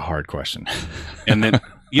such a hard question. And then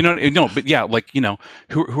but yeah, like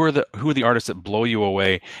who are the artists that blow you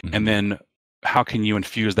away, and then how can you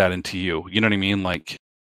infuse that into you? You know what I mean? Like,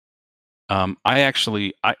 I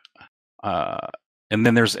actually and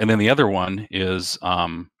then the other one is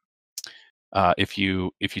if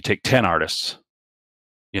you take 10 artists,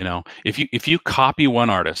 if you copy one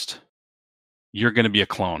artist, you're going to be a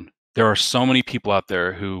clone. There are so many people out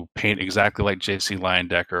there who paint exactly like J.C.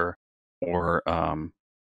 Leyendecker or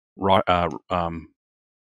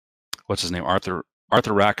what's his name? Arthur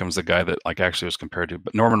Rackham's the guy that like actually was compared to,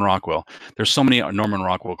 but Norman Rockwell. There's so many Norman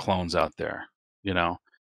Rockwell clones out there,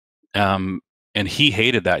 and he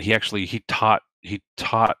hated that. He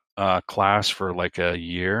taught class for like a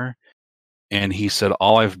year, and he said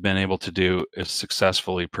all I've been able to do is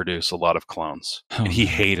successfully produce a lot of clones, and he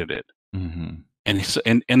hated it. Mm-hmm.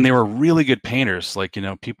 And they were really good painters. Like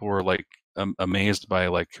people were like amazed by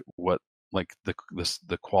like what like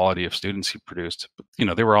the quality of students he produced. But,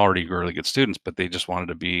 they were already really good students, but they just wanted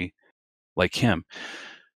to be like him.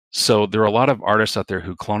 So there are a lot of artists out there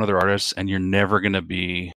who clone other artists, and you're never going to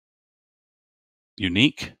be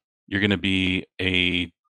unique. You're going to be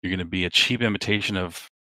a cheap imitation of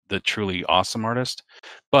the truly awesome artist.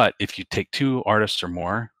 But if you take 2 artists or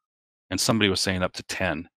more, and somebody was saying up to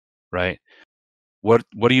 10, right? What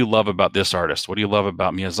do you love about this artist? What do you love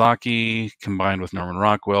about Miyazaki combined with Norman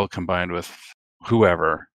Rockwell combined with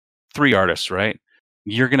whoever? 3 artists, right?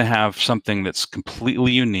 You're going to have something that's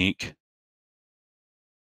completely unique,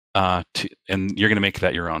 and you're going to make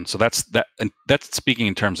that your own. So that's speaking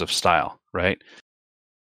in terms of style, right?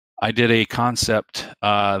 I did a concept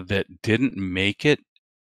that didn't make it.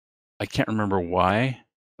 I can't remember why,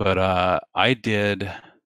 but I did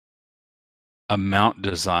a mount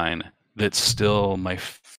design that's still my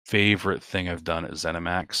favorite thing I've done at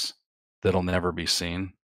ZeniMax that'll never be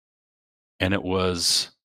seen. And it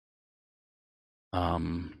was,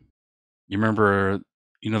 you remember,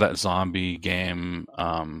 that zombie game,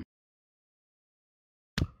 what's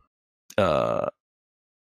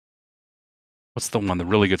the one, the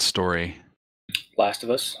really good story? Last of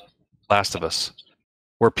Us,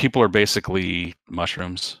 where people are basically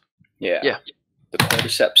mushrooms. Yeah. The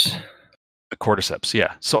cordyceps. The cordyceps,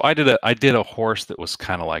 yeah. So I did a horse that was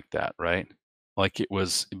kind of like that, right? Like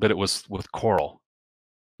but it was with coral.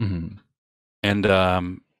 Mm-hmm.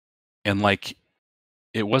 And like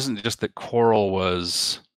it wasn't just that coral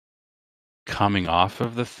was coming off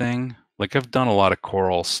of the thing. Like I've done a lot of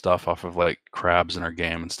coral stuff off of like crabs in our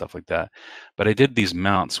game and stuff like that. But I did these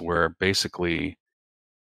mounts where basically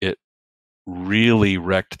it really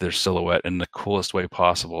wrecked their silhouette in the coolest way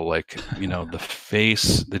possible. Like, the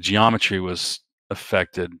face, the geometry was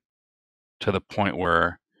affected to the point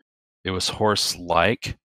where it was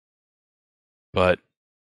horse-like, but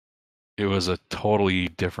it was a totally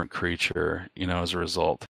different creature, as a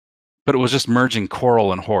result. But it was just merging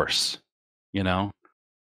coral and horse,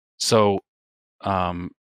 So, and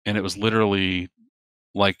it was literally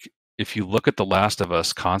like if you look at The Last of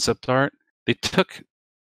Us concept art,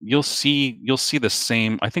 you'll see the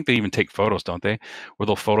same. I think they even take photos, don't they? Where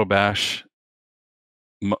they'll photo bash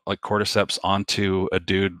like cordyceps onto a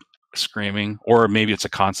dude screaming, or maybe it's a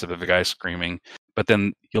concept of a guy screaming, but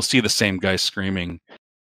then you'll see the same guy screaming,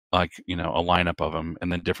 like a lineup of them,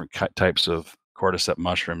 and then different types of cordyceps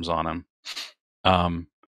mushrooms on them,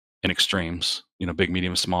 in extremes, big,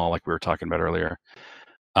 medium, small, like we were talking about earlier.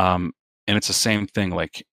 And it's the same thing.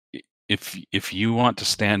 Like if you want to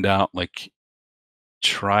stand out, like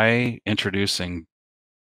try introducing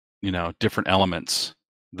different elements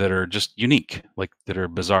that are just unique, like that are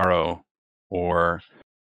bizarro or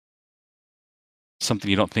something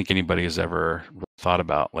you don't think anybody has ever thought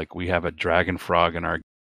about. Like we have a dragon frog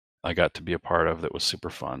I got to be a part of that was super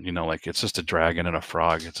fun. Like it's just a dragon and a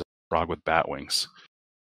frog. It's a frog with bat wings.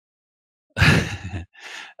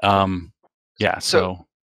 Yeah. So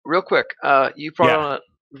real quick, you brought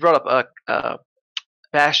up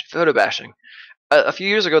photo bashing. A few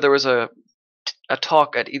years ago, there was a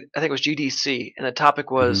talk at, I think it was GDC, and the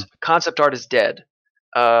topic was concept art is dead.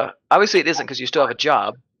 Obviously, it isn't because you still have a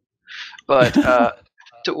job. But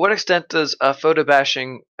to what extent does photo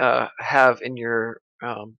bashing have in your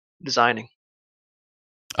designing?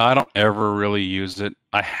 I don't ever really use it.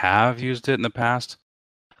 I have used it in the past,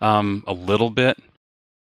 a little bit.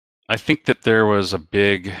 I think that there was a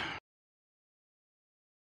big.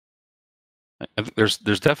 There's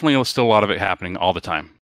definitely still a lot of it happening all the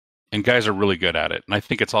time, and guys are really good at it. And I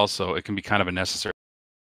think it can be kind of a necessary.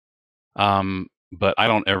 But I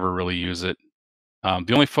don't ever really use it.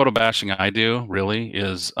 The only photo bashing I do really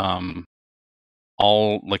is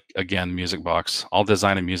all, like, again, music box. I'll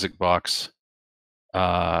design a music box,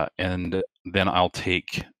 and then I'll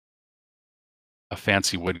take a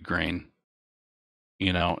fancy wood grain,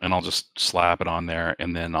 and I'll just slap it on there,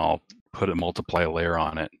 and then I'll multiply a layer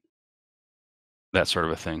on it, that sort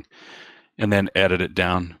of a thing, and then edit it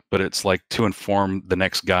down. But it's like to inform the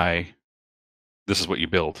next guy, this is what you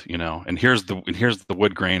build, you know, and here's the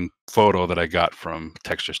wood grain photo that I got from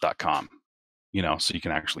textures.com, you know, so you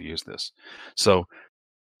can actually use this. So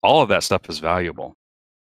all of that stuff is valuable.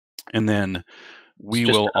 And then we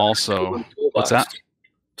will also, what's that?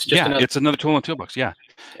 It's another tool in the toolbox. Yeah.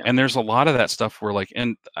 And there's a lot of that stuff where like,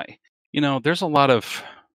 and there's a lot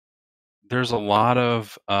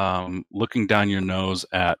of looking down your nose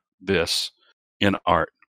at this in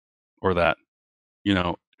art or that, you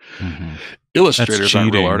know, illustrators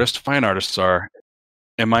aren't real artists. Fine artists are.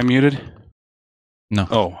 Am I muted? No.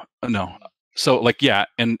 Oh, no. So like, yeah.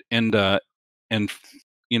 And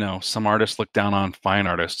you know, some artists look down on fine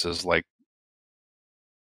artists as like,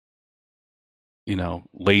 you know,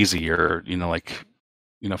 lazy or, you know, like,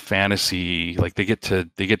 you know, fantasy, like they get to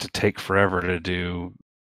take forever to do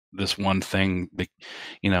this one thing.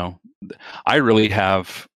 You know, I really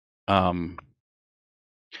have, I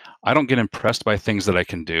don't get impressed by things that I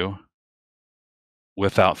can do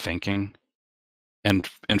without thinking. And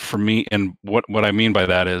for me, and what I mean by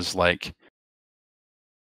that is like,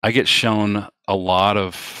 I get shown a lot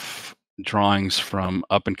of drawings from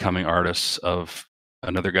up and coming artists of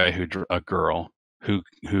another guy a girl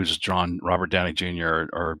who's drawn Robert Downey Jr.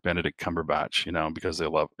 or Benedict Cumberbatch, you know, because they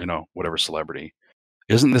love, you know, whatever celebrity.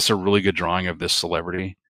 Isn't this a really good drawing of this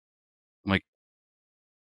celebrity? I'm like,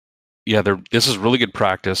 yeah, this is really good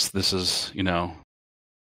practice. This is, you know,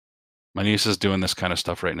 my niece is doing this kind of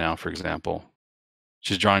stuff right now, for example.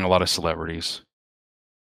 She's drawing a lot of celebrities.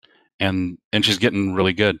 And she's getting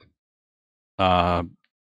really good.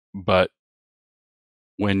 But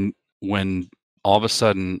when all of a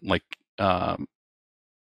sudden, like,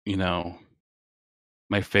 you know,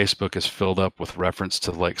 my Facebook is filled up with reference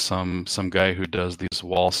to like some guy who does these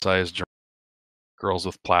wall-sized girls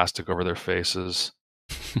with plastic over their faces.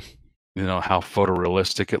 You know how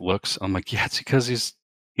photorealistic it looks. I'm like, yeah, it's because he's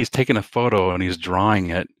taking a photo and he's drawing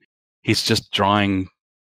it. He's just drawing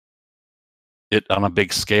it on a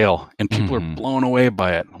big scale, and people are blown away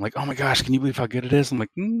by it. I'm like, oh my gosh, can you believe how good it is? I'm like,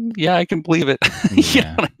 yeah, I can believe it. You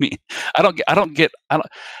know what I mean? I don't.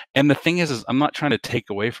 And the thing is I'm not trying to take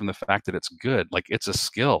away from the fact that it's good. Like, it's a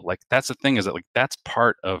skill. Like, that's the thing, is that like that's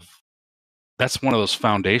one of those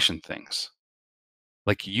foundation things.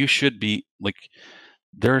 Like, you should be like,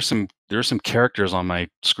 there are some characters on my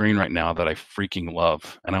screen right now that I freaking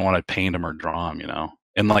love, and I want to paint them or draw them, you know,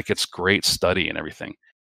 and like, it's great study and everything.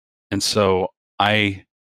 And so in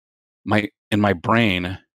my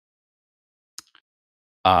brain,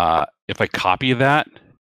 if I copy that,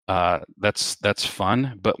 that's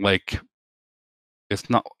fun, but like, it's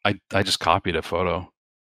not, I just copied a photo,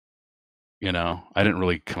 you know, I didn't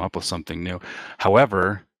really come up with something new.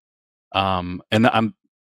 However,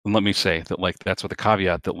 let me say that, like, that's with the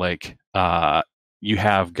caveat that, like, you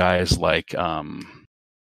have guys like, I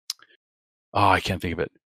can't think of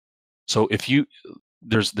it. So if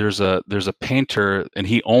there's a painter, and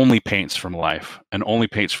he only paints from life and only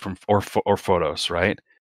paints from or photos, right?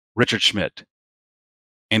 Richard Schmidt.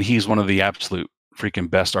 And he's one of the absolute freaking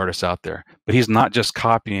best artists out there. But he's not just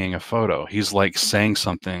copying a photo. He's like saying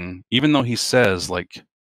something, even though he says like,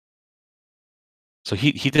 so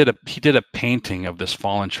he did a painting of this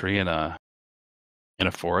fallen tree in a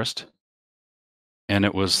forest. And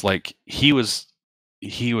it was like he did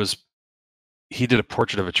a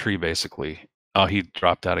portrait of a tree, basically. Oh, he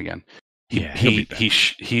dropped out again. He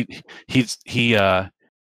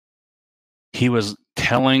was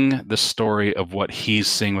telling the story of what he's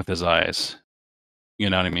seeing with his eyes. You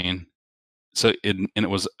know what I mean? So it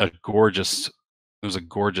was a gorgeous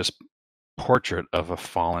portrait of a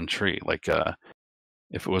fallen tree. Like,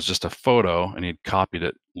 if it was just a photo and he'd copied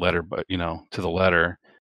it letter, but you know, to the letter,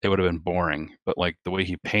 it would have been boring. But like, the way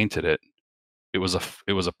he painted it, it was a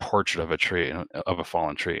portrait of a tree, of a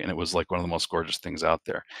fallen tree, and it was like one of the most gorgeous things out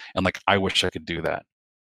there. And like, I wish I could do that.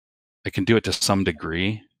 I can do it to some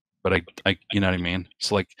degree, but I you know what I mean?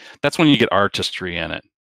 So like, that's when you get artistry in it.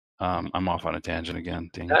 I'm off on a tangent again.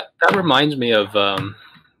 Dang. That reminds me of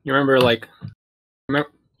you remember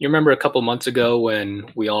a couple months ago when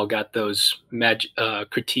we all got those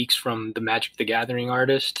critiques from the Magic the Gathering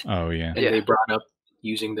artist? Oh yeah. And they brought up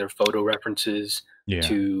using their photo references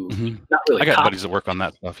to not really. I got buddies that work on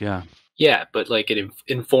that stuff. Yeah. Yeah, but like, it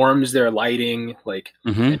informs their lighting. Like,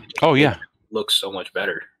 oh yeah, looks so much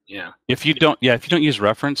better. Yeah. If you don't use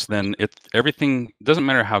reference, then everything doesn't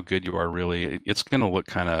matter how good you are. Really, it's going to look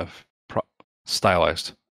kind of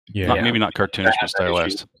stylized. Yeah. Maybe not cartoonish, but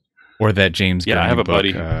stylized. Or that James Gunn I have a book,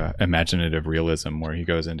 buddy, Imaginative Realism, where he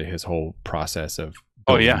goes into his whole process of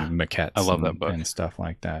maquettes. I love that book and stuff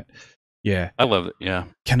like that. Yeah. I love it. Yeah.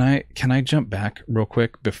 Can I jump back real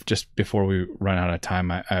quick just before we run out of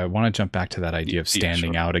time? I want to jump back to that idea of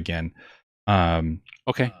standing out again.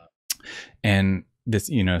 Okay. And this,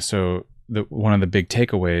 so one of the big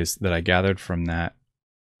takeaways that I gathered from that,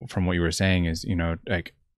 from what you were saying is,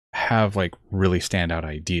 like have like really standout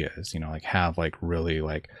ideas, like have like really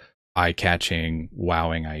like eye-catching,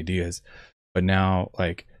 wowing ideas. But now,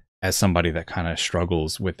 like as somebody that kind of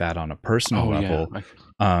struggles with that on a personal level,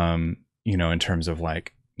 in terms of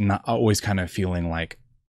like not always kind of feeling like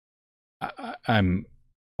I'm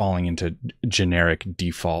falling into generic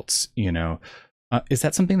defaults, is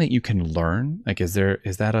that something that you can learn? Like, is that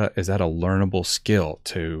a learnable skill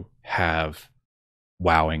to have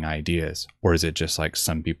wowing ideas, or is it just like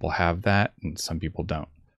some people have that and some people don't?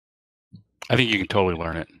 I think you can totally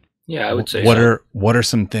learn it. Yeah, I would say. What are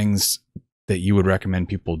some things that you would recommend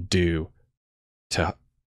people do to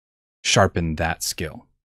sharpen that skill?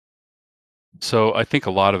 So I think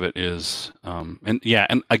a lot of it is, and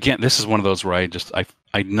again, this is one of those where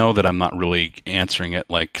I know that I'm not really answering it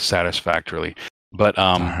like satisfactorily, but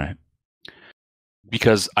All right.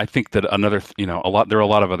 Because I think that there are a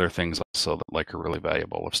lot of other things also that like are really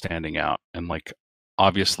valuable of standing out, and like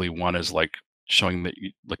obviously one is like showing that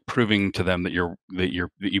proving to them that you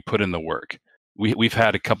put in the work. We've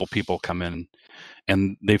had a couple people come in,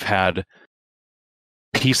 and they've had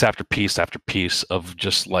piece after piece after piece of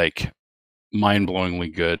just like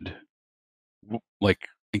mind-blowingly good, like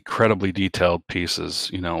incredibly detailed pieces,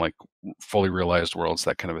 like fully realized worlds,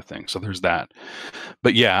 that kind of a thing. So there's that.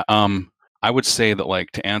 But yeah, I would say that like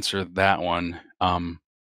to answer that one,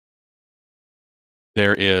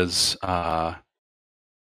 there is I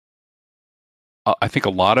think a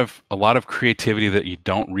lot of creativity that you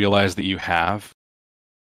don't realize that you have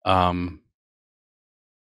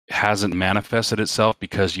hasn't manifested itself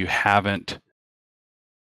because you haven't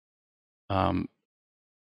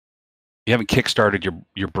kickstarted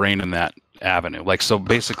your brain in that avenue. Like, so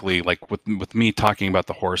basically, like with me talking about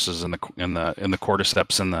the horses and the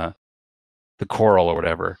cordyceps and the coral or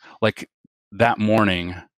whatever, like that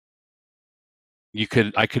morning you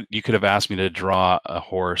could have asked me to draw a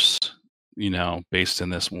horse, based in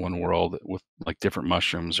this one world with like different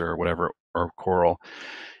mushrooms or whatever, or coral,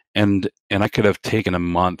 and I could have taken a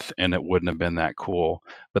month and it wouldn't have been that cool.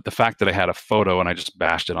 But the fact that I had a photo and I just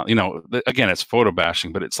bashed it on, again, it's photo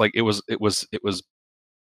bashing, but it's like it was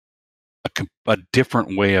a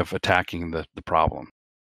different way of attacking the problem.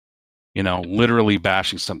 Literally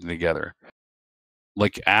bashing something together.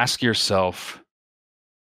 Like, ask yourself,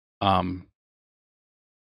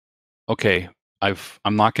 okay,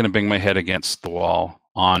 I'm not going to bang my head against the wall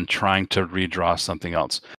on trying to redraw something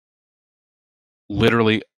else.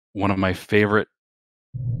 Literally, one of my favorite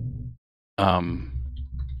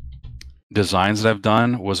designs that I've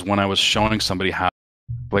done was when I was showing somebody how,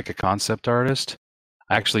 like a concept artist,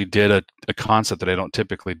 I actually did a concept that I don't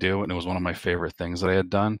typically do, and it was one of my favorite things that I had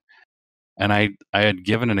done. And I had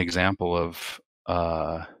given an example of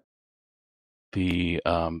that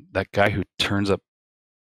guy who turns up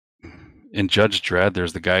in Judge Dredd.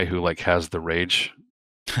 There's the guy who like has the rage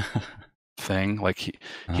thing. Like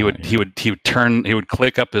he would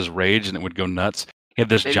click up his rage and it would go nuts. He had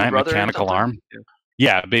this giant mechanical arm.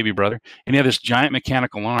 Yeah, baby brother. And he had this giant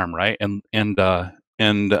mechanical arm, right? And I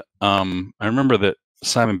remember that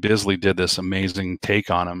Simon Bisley did this amazing take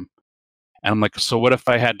on him. And I'm like, so what if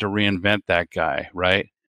I had to reinvent that guy, right?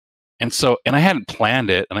 And I hadn't planned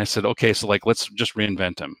it. And I said, okay, so like, let's just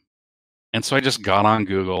reinvent him. And so I just got on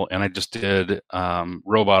Google and I just did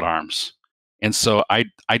robot arms. And so I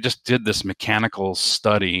just did this mechanical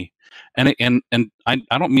study. And I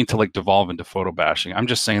don't mean to like devolve into photo bashing. I'm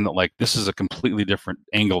just saying that like this is a completely different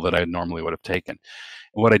angle that I normally would have taken.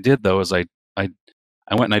 And what I did though is I went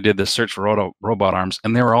and I did this search for robot arms,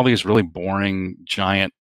 and there were all these really boring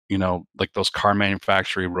giant, like those car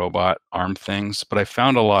manufacturing robot arm things. But I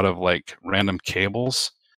found a lot of like random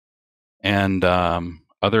cables and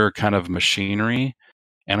other kind of machinery.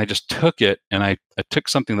 And I just took it and I took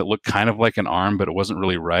something that looked kind of like an arm, but it wasn't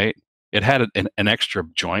really right. It had an extra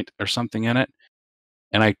joint or something in it.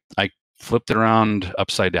 And I flipped it around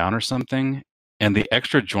upside down or something. And the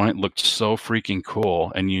extra joint looked so freaking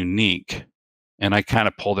cool and unique. And I kind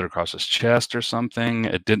of pulled it across his chest or something.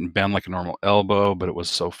 It didn't bend like a normal elbow, but it was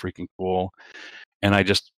so freaking cool. And I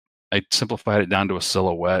simplified it down to a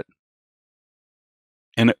silhouette.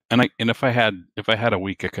 And if I had a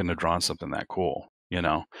week, I couldn't have drawn something that cool,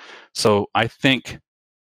 So I think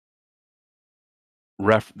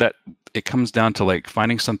that it comes down to like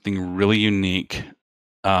finding something really unique.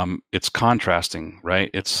 It's contrasting, right?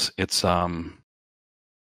 It's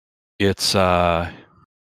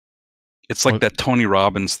it's like that Tony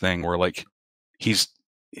Robbins thing where like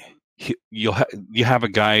you have a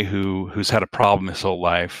guy who's had a problem his whole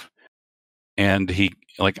life, and he,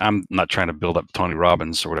 like, I'm not trying to build up Tony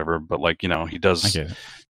Robbins or whatever, but like, he does, I get it.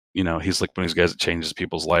 He's like one of these guys that changes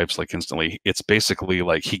people's lives like instantly. It's basically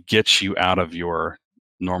like he gets you out of your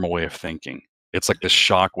normal way of thinking. It's like this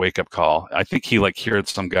shock wake up call. I think he like cured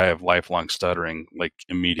some guy of lifelong stuttering like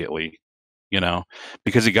immediately,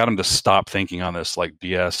 because he got him to stop thinking on this like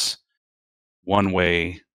BS one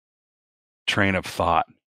way train of thought.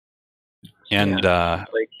 And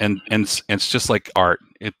and it's just like art.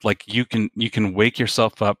 It like you can wake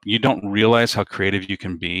yourself up. You don't realize how creative you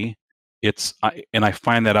can be. I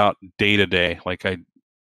find that out day to day. Like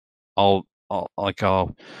I'll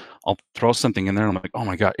throw something in there and I'm like, oh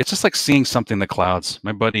my God. It's just like seeing something in the clouds.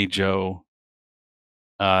 My buddy Joe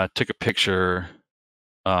took a picture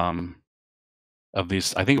of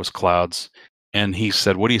these, I think it was clouds, and he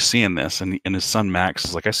said, what do you see in this? And his son Max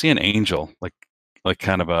is like, I see an angel, like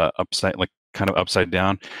kind of upside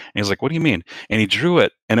down. And he's like, what do you mean? And he drew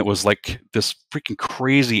it, and it was like this freaking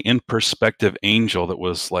crazy in perspective angel that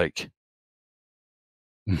was like,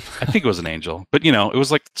 I think it was an angel, but it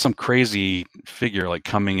was like some crazy figure like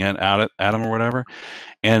coming in at him or whatever.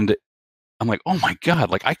 And I'm like, oh my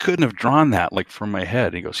God, like I couldn't have drawn that like from my head.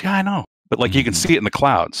 And he goes, yeah, I know. But like you can see it in the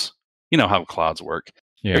clouds. You know how clouds work.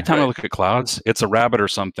 Yeah. Every time I look at clouds, it's a rabbit or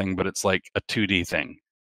something, but it's like a 2D thing.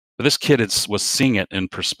 But this kid was seeing it in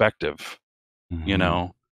perspective,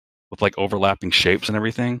 with like overlapping shapes and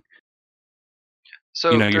everything.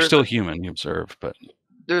 So you're still human, you observe, but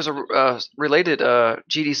there's a related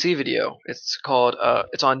GDC video. It's called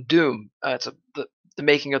it's on Doom. It's the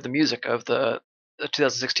making of the music of the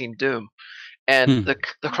 2016 Doom, and the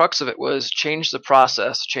crux of it was change the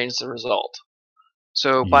process, change the result.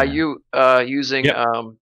 So by you using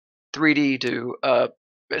 3D to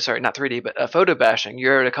sorry, not 3D, but photo bashing,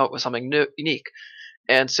 you're to come up with something new, unique.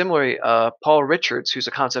 And similarly, Paul Richards, who's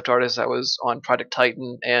a concept artist that was on Project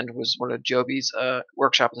Titan and was one of Joby's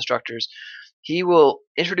workshop instructors, he will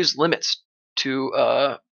introduce limits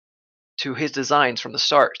to his designs from the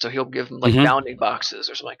start. So he'll give them like bounding boxes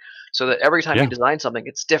or something, so that every time you design something,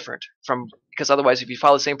 it's different because otherwise, if you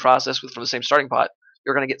follow the same process from the same starting pot,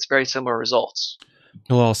 you're going to get very similar results.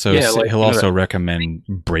 He'll also recommend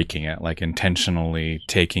breaking it, like intentionally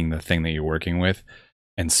taking the thing that you're working with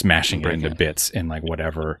and smashing it into bits in like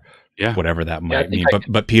whatever that might mean.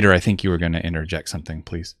 But Peter, I think you were going to interject something,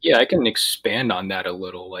 please. Yeah, I can expand on that a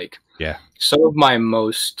little. Like, some of my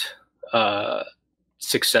most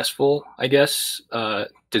successful, I guess,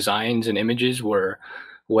 designs and images were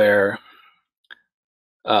where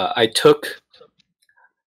I took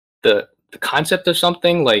the concept of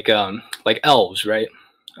something like elves, right?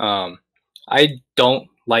 I don't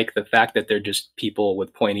like the fact that they're just people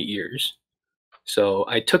with pointy ears. So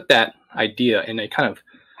I took that idea and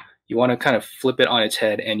you want to kind of flip it on its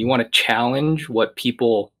head, and you want to challenge what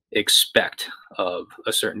people expect of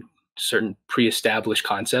a certain pre-established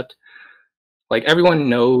concept. Like everyone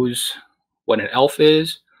knows what an elf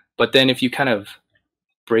is, but then if you kind of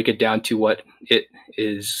break it down to what it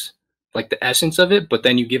is, like the essence of it, but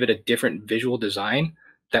then you give it a different visual design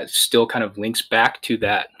that still kind of links back to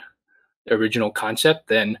that original concept,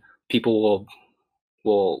 then people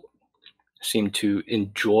will seem to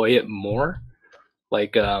enjoy it more.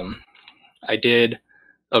 Like I did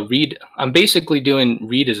I'm basically doing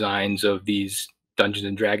redesigns of these Dungeons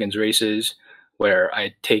and Dragons races where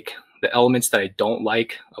I take the elements that I don't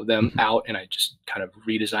like of them out and I just kind of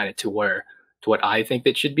redesign it to what I think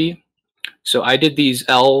it should be. So I did these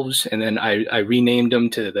elves, and then I renamed them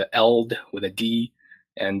to the Eld with a D,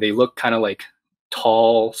 and they look kind of like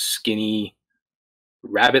tall, skinny,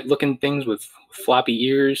 rabbit-looking things with floppy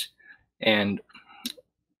ears, and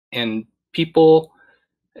people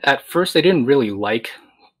at first they didn't really like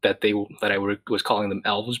that I was calling them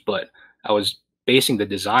elves, but I was basing the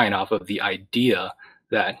design off of the idea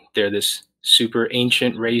that they're this super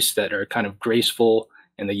ancient race that are kind of graceful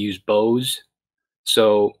and they use bows.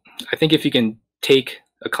 So I think if you can take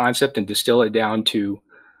a concept and distill it down to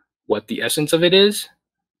what the essence of it is,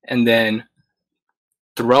 and then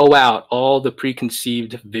throw out all the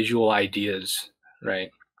preconceived visual ideas, right?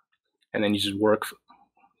 And then you just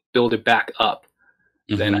build it back up,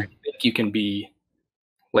 then I think you can be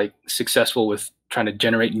like successful with trying to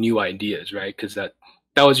generate new ideas, right? Because that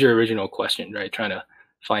was your original question, right? Trying to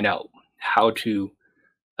find out how to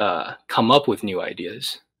come up with new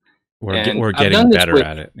ideas. We're getting better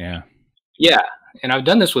at it. Yeah. And I've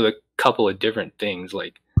done this with a couple of different things.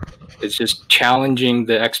 Like it's just challenging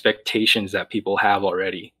the expectations that people have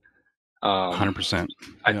already. 100%.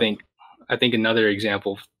 I think another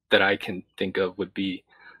example that I can think of would be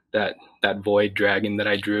that void dragon that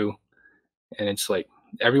I drew. And it's like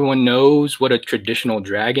everyone knows what a traditional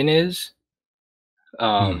dragon is,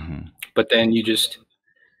 but then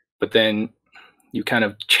you kind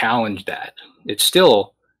of challenge that. It's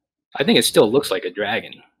still, I think it still looks like a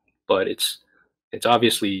dragon, but it's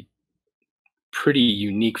obviously pretty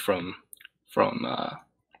unique from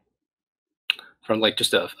like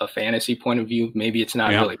just a fantasy point of view. Maybe it's not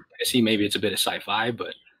really fantasy, maybe it's a bit of sci-fi,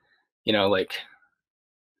 but you know, like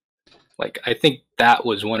I think that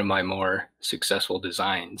was one of my more successful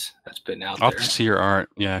designs that's been out I'll there. have to see your art.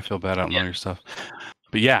 Yeah, I feel bad I don't know your stuff.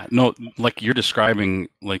 But yeah, no, like you're describing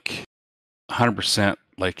like 100%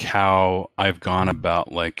 like how I've gone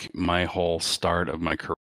about like my whole start of my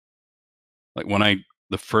career. Like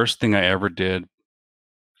the first thing I ever did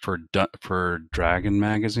for Dragon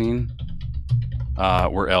magazine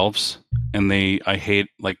were elves, and I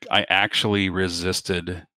actually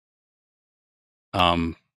resisted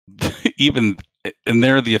even, and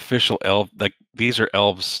they're the official elf, like these are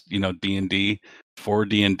elves, you know, D&D, for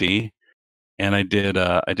D&D, and I did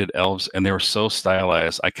elves, and they were so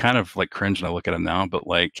stylized. I kind of like cringe when I look at them now, but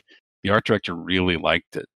like the art director really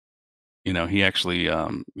liked it. You know, he actually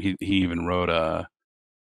he even wrote a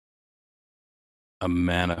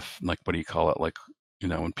like, what do you call it, like, you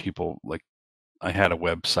know, when people like, I had a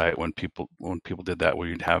website when people did that, where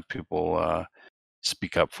you'd have people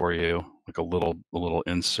speak up for you, like a little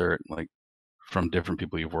insert, like from different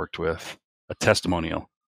people you've worked with, a testimonial.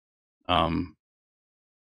 Yeah,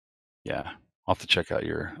 I'll have to check out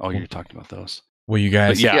you talked about those. Well, you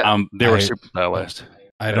guys, they were super stylized.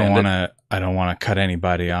 I don't want to cut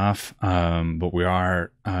anybody off, but we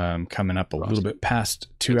are coming up a little bit past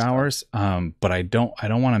 2 hours. But I don't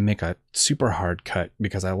want to make a super hard cut,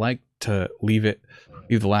 because I like to leave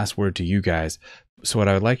the last word to you guys. So what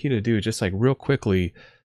I would like you to do is just like real quickly,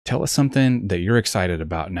 tell us something that you're excited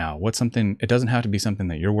about now. What's something? It doesn't have to be something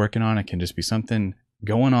that you're working on. It can just be something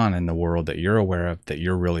going on in the world that you're aware of that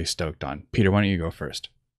you're really stoked on. Peter, why don't you go first?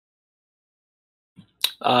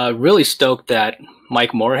 Really stoked that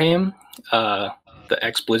Mike Morhaime, the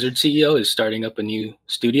ex-Blizzard CEO, is starting up a new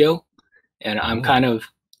studio, and I'm kind of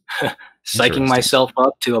psyching myself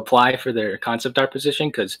up to apply for their concept art position,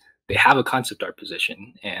 because they have a concept art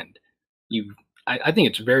position, and I think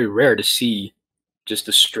it's very rare to see just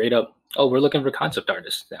a straight up, oh, we're looking for concept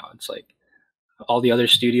artists now. It's like all the other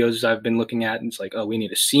studios I've been looking at, and it's like, oh, we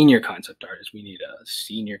need a senior concept artist, we need a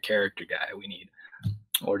senior character guy,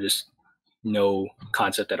 or just no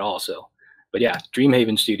concept at all. So, but yeah,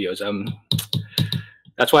 Dreamhaven Studios.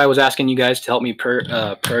 That's why I was asking you guys to help me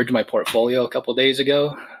purge my portfolio a couple days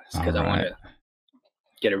ago, because I want to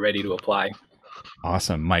get it ready to apply.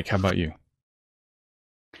 Awesome, Mike. How about you?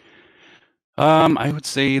 I would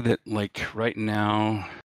say that like right now,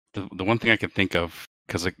 the one thing I can think of,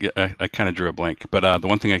 because I kind of drew a blank, but the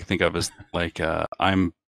one thing I can think of is like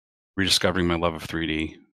I'm rediscovering my love of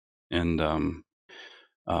 3D, and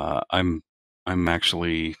I'm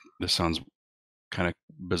actually, this sounds kind of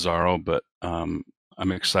bizarro, but I'm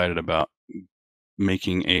excited about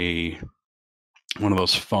making one of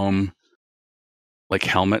those foam like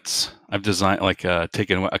helmets. I've designed like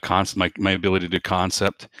taken a concept, my ability to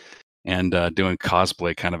concept, and doing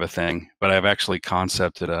cosplay kind of a thing. But I've actually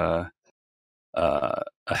concepted a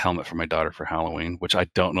helmet for my daughter for Halloween, which I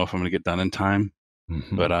don't know if I'm going to get done in time.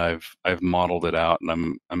 But I've modeled it out,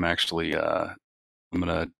 and I'm actually I'm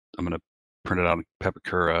gonna print it out in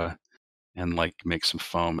Pepakura and like make some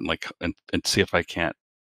foam and like and see if I can't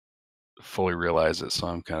fully realize it. So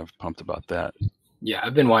I'm kind of pumped about that. Yeah,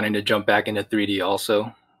 I've been wanting to jump back into 3D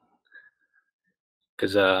also,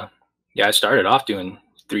 because I started off doing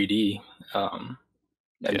 3D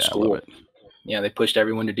in school. Yeah, they pushed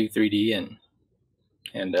everyone to do 3D,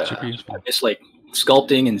 and I miss like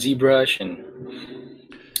sculpting and ZBrush, and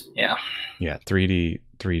yeah. 3D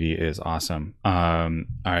is awesome. All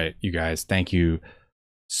right, you guys, thank you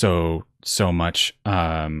so much.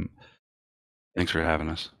 Thanks for having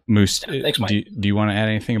us, Moose. Thanks, Mike. Do you want to add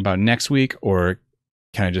anything about next week, or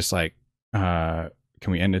can I just like can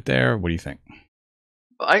we end it there? What do you think?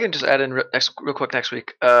 I can just add in real quick next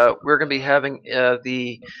week. We're going to be having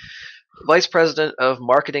the Vice President of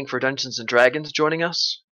Marketing for Dungeons and Dragons joining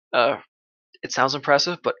us. It sounds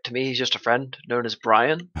impressive, but to me, he's just a friend known as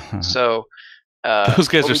Brian. So those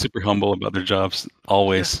guys are super humble about their jobs.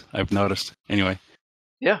 Always, yeah. I've noticed. Anyway.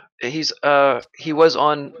 Yeah, he was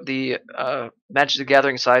on the Magic the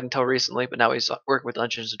Gathering side until recently, but now he's working with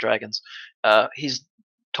Dungeons and Dragons. He's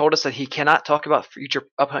told us that he cannot talk about future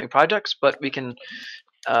upcoming projects, but we can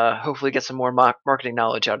hopefully get some more marketing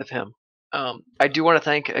knowledge out of him. I do want to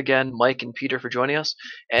thank again Mike and Peter for joining us.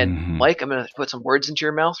 And Mike, I'm going to put some words into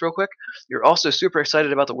your mouth real quick. You're also super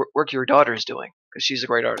excited about the work your daughter is doing because she's a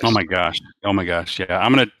great artist. Oh my gosh! Yeah,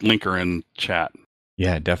 I'm going to link her in chat.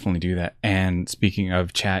 Yeah, definitely do that. And speaking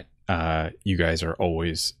of chat, you guys are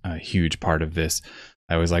always a huge part of this.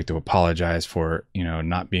 I always like to apologize for,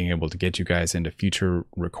 not being able to get you guys into future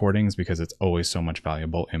recordings because it's always so much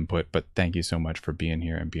valuable input. But thank you so much for being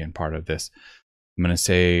here and being part of this. I'm going to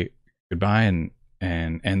say goodbye and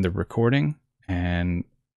end the recording, and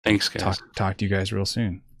thanks, guys. Talk to you guys real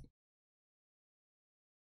soon.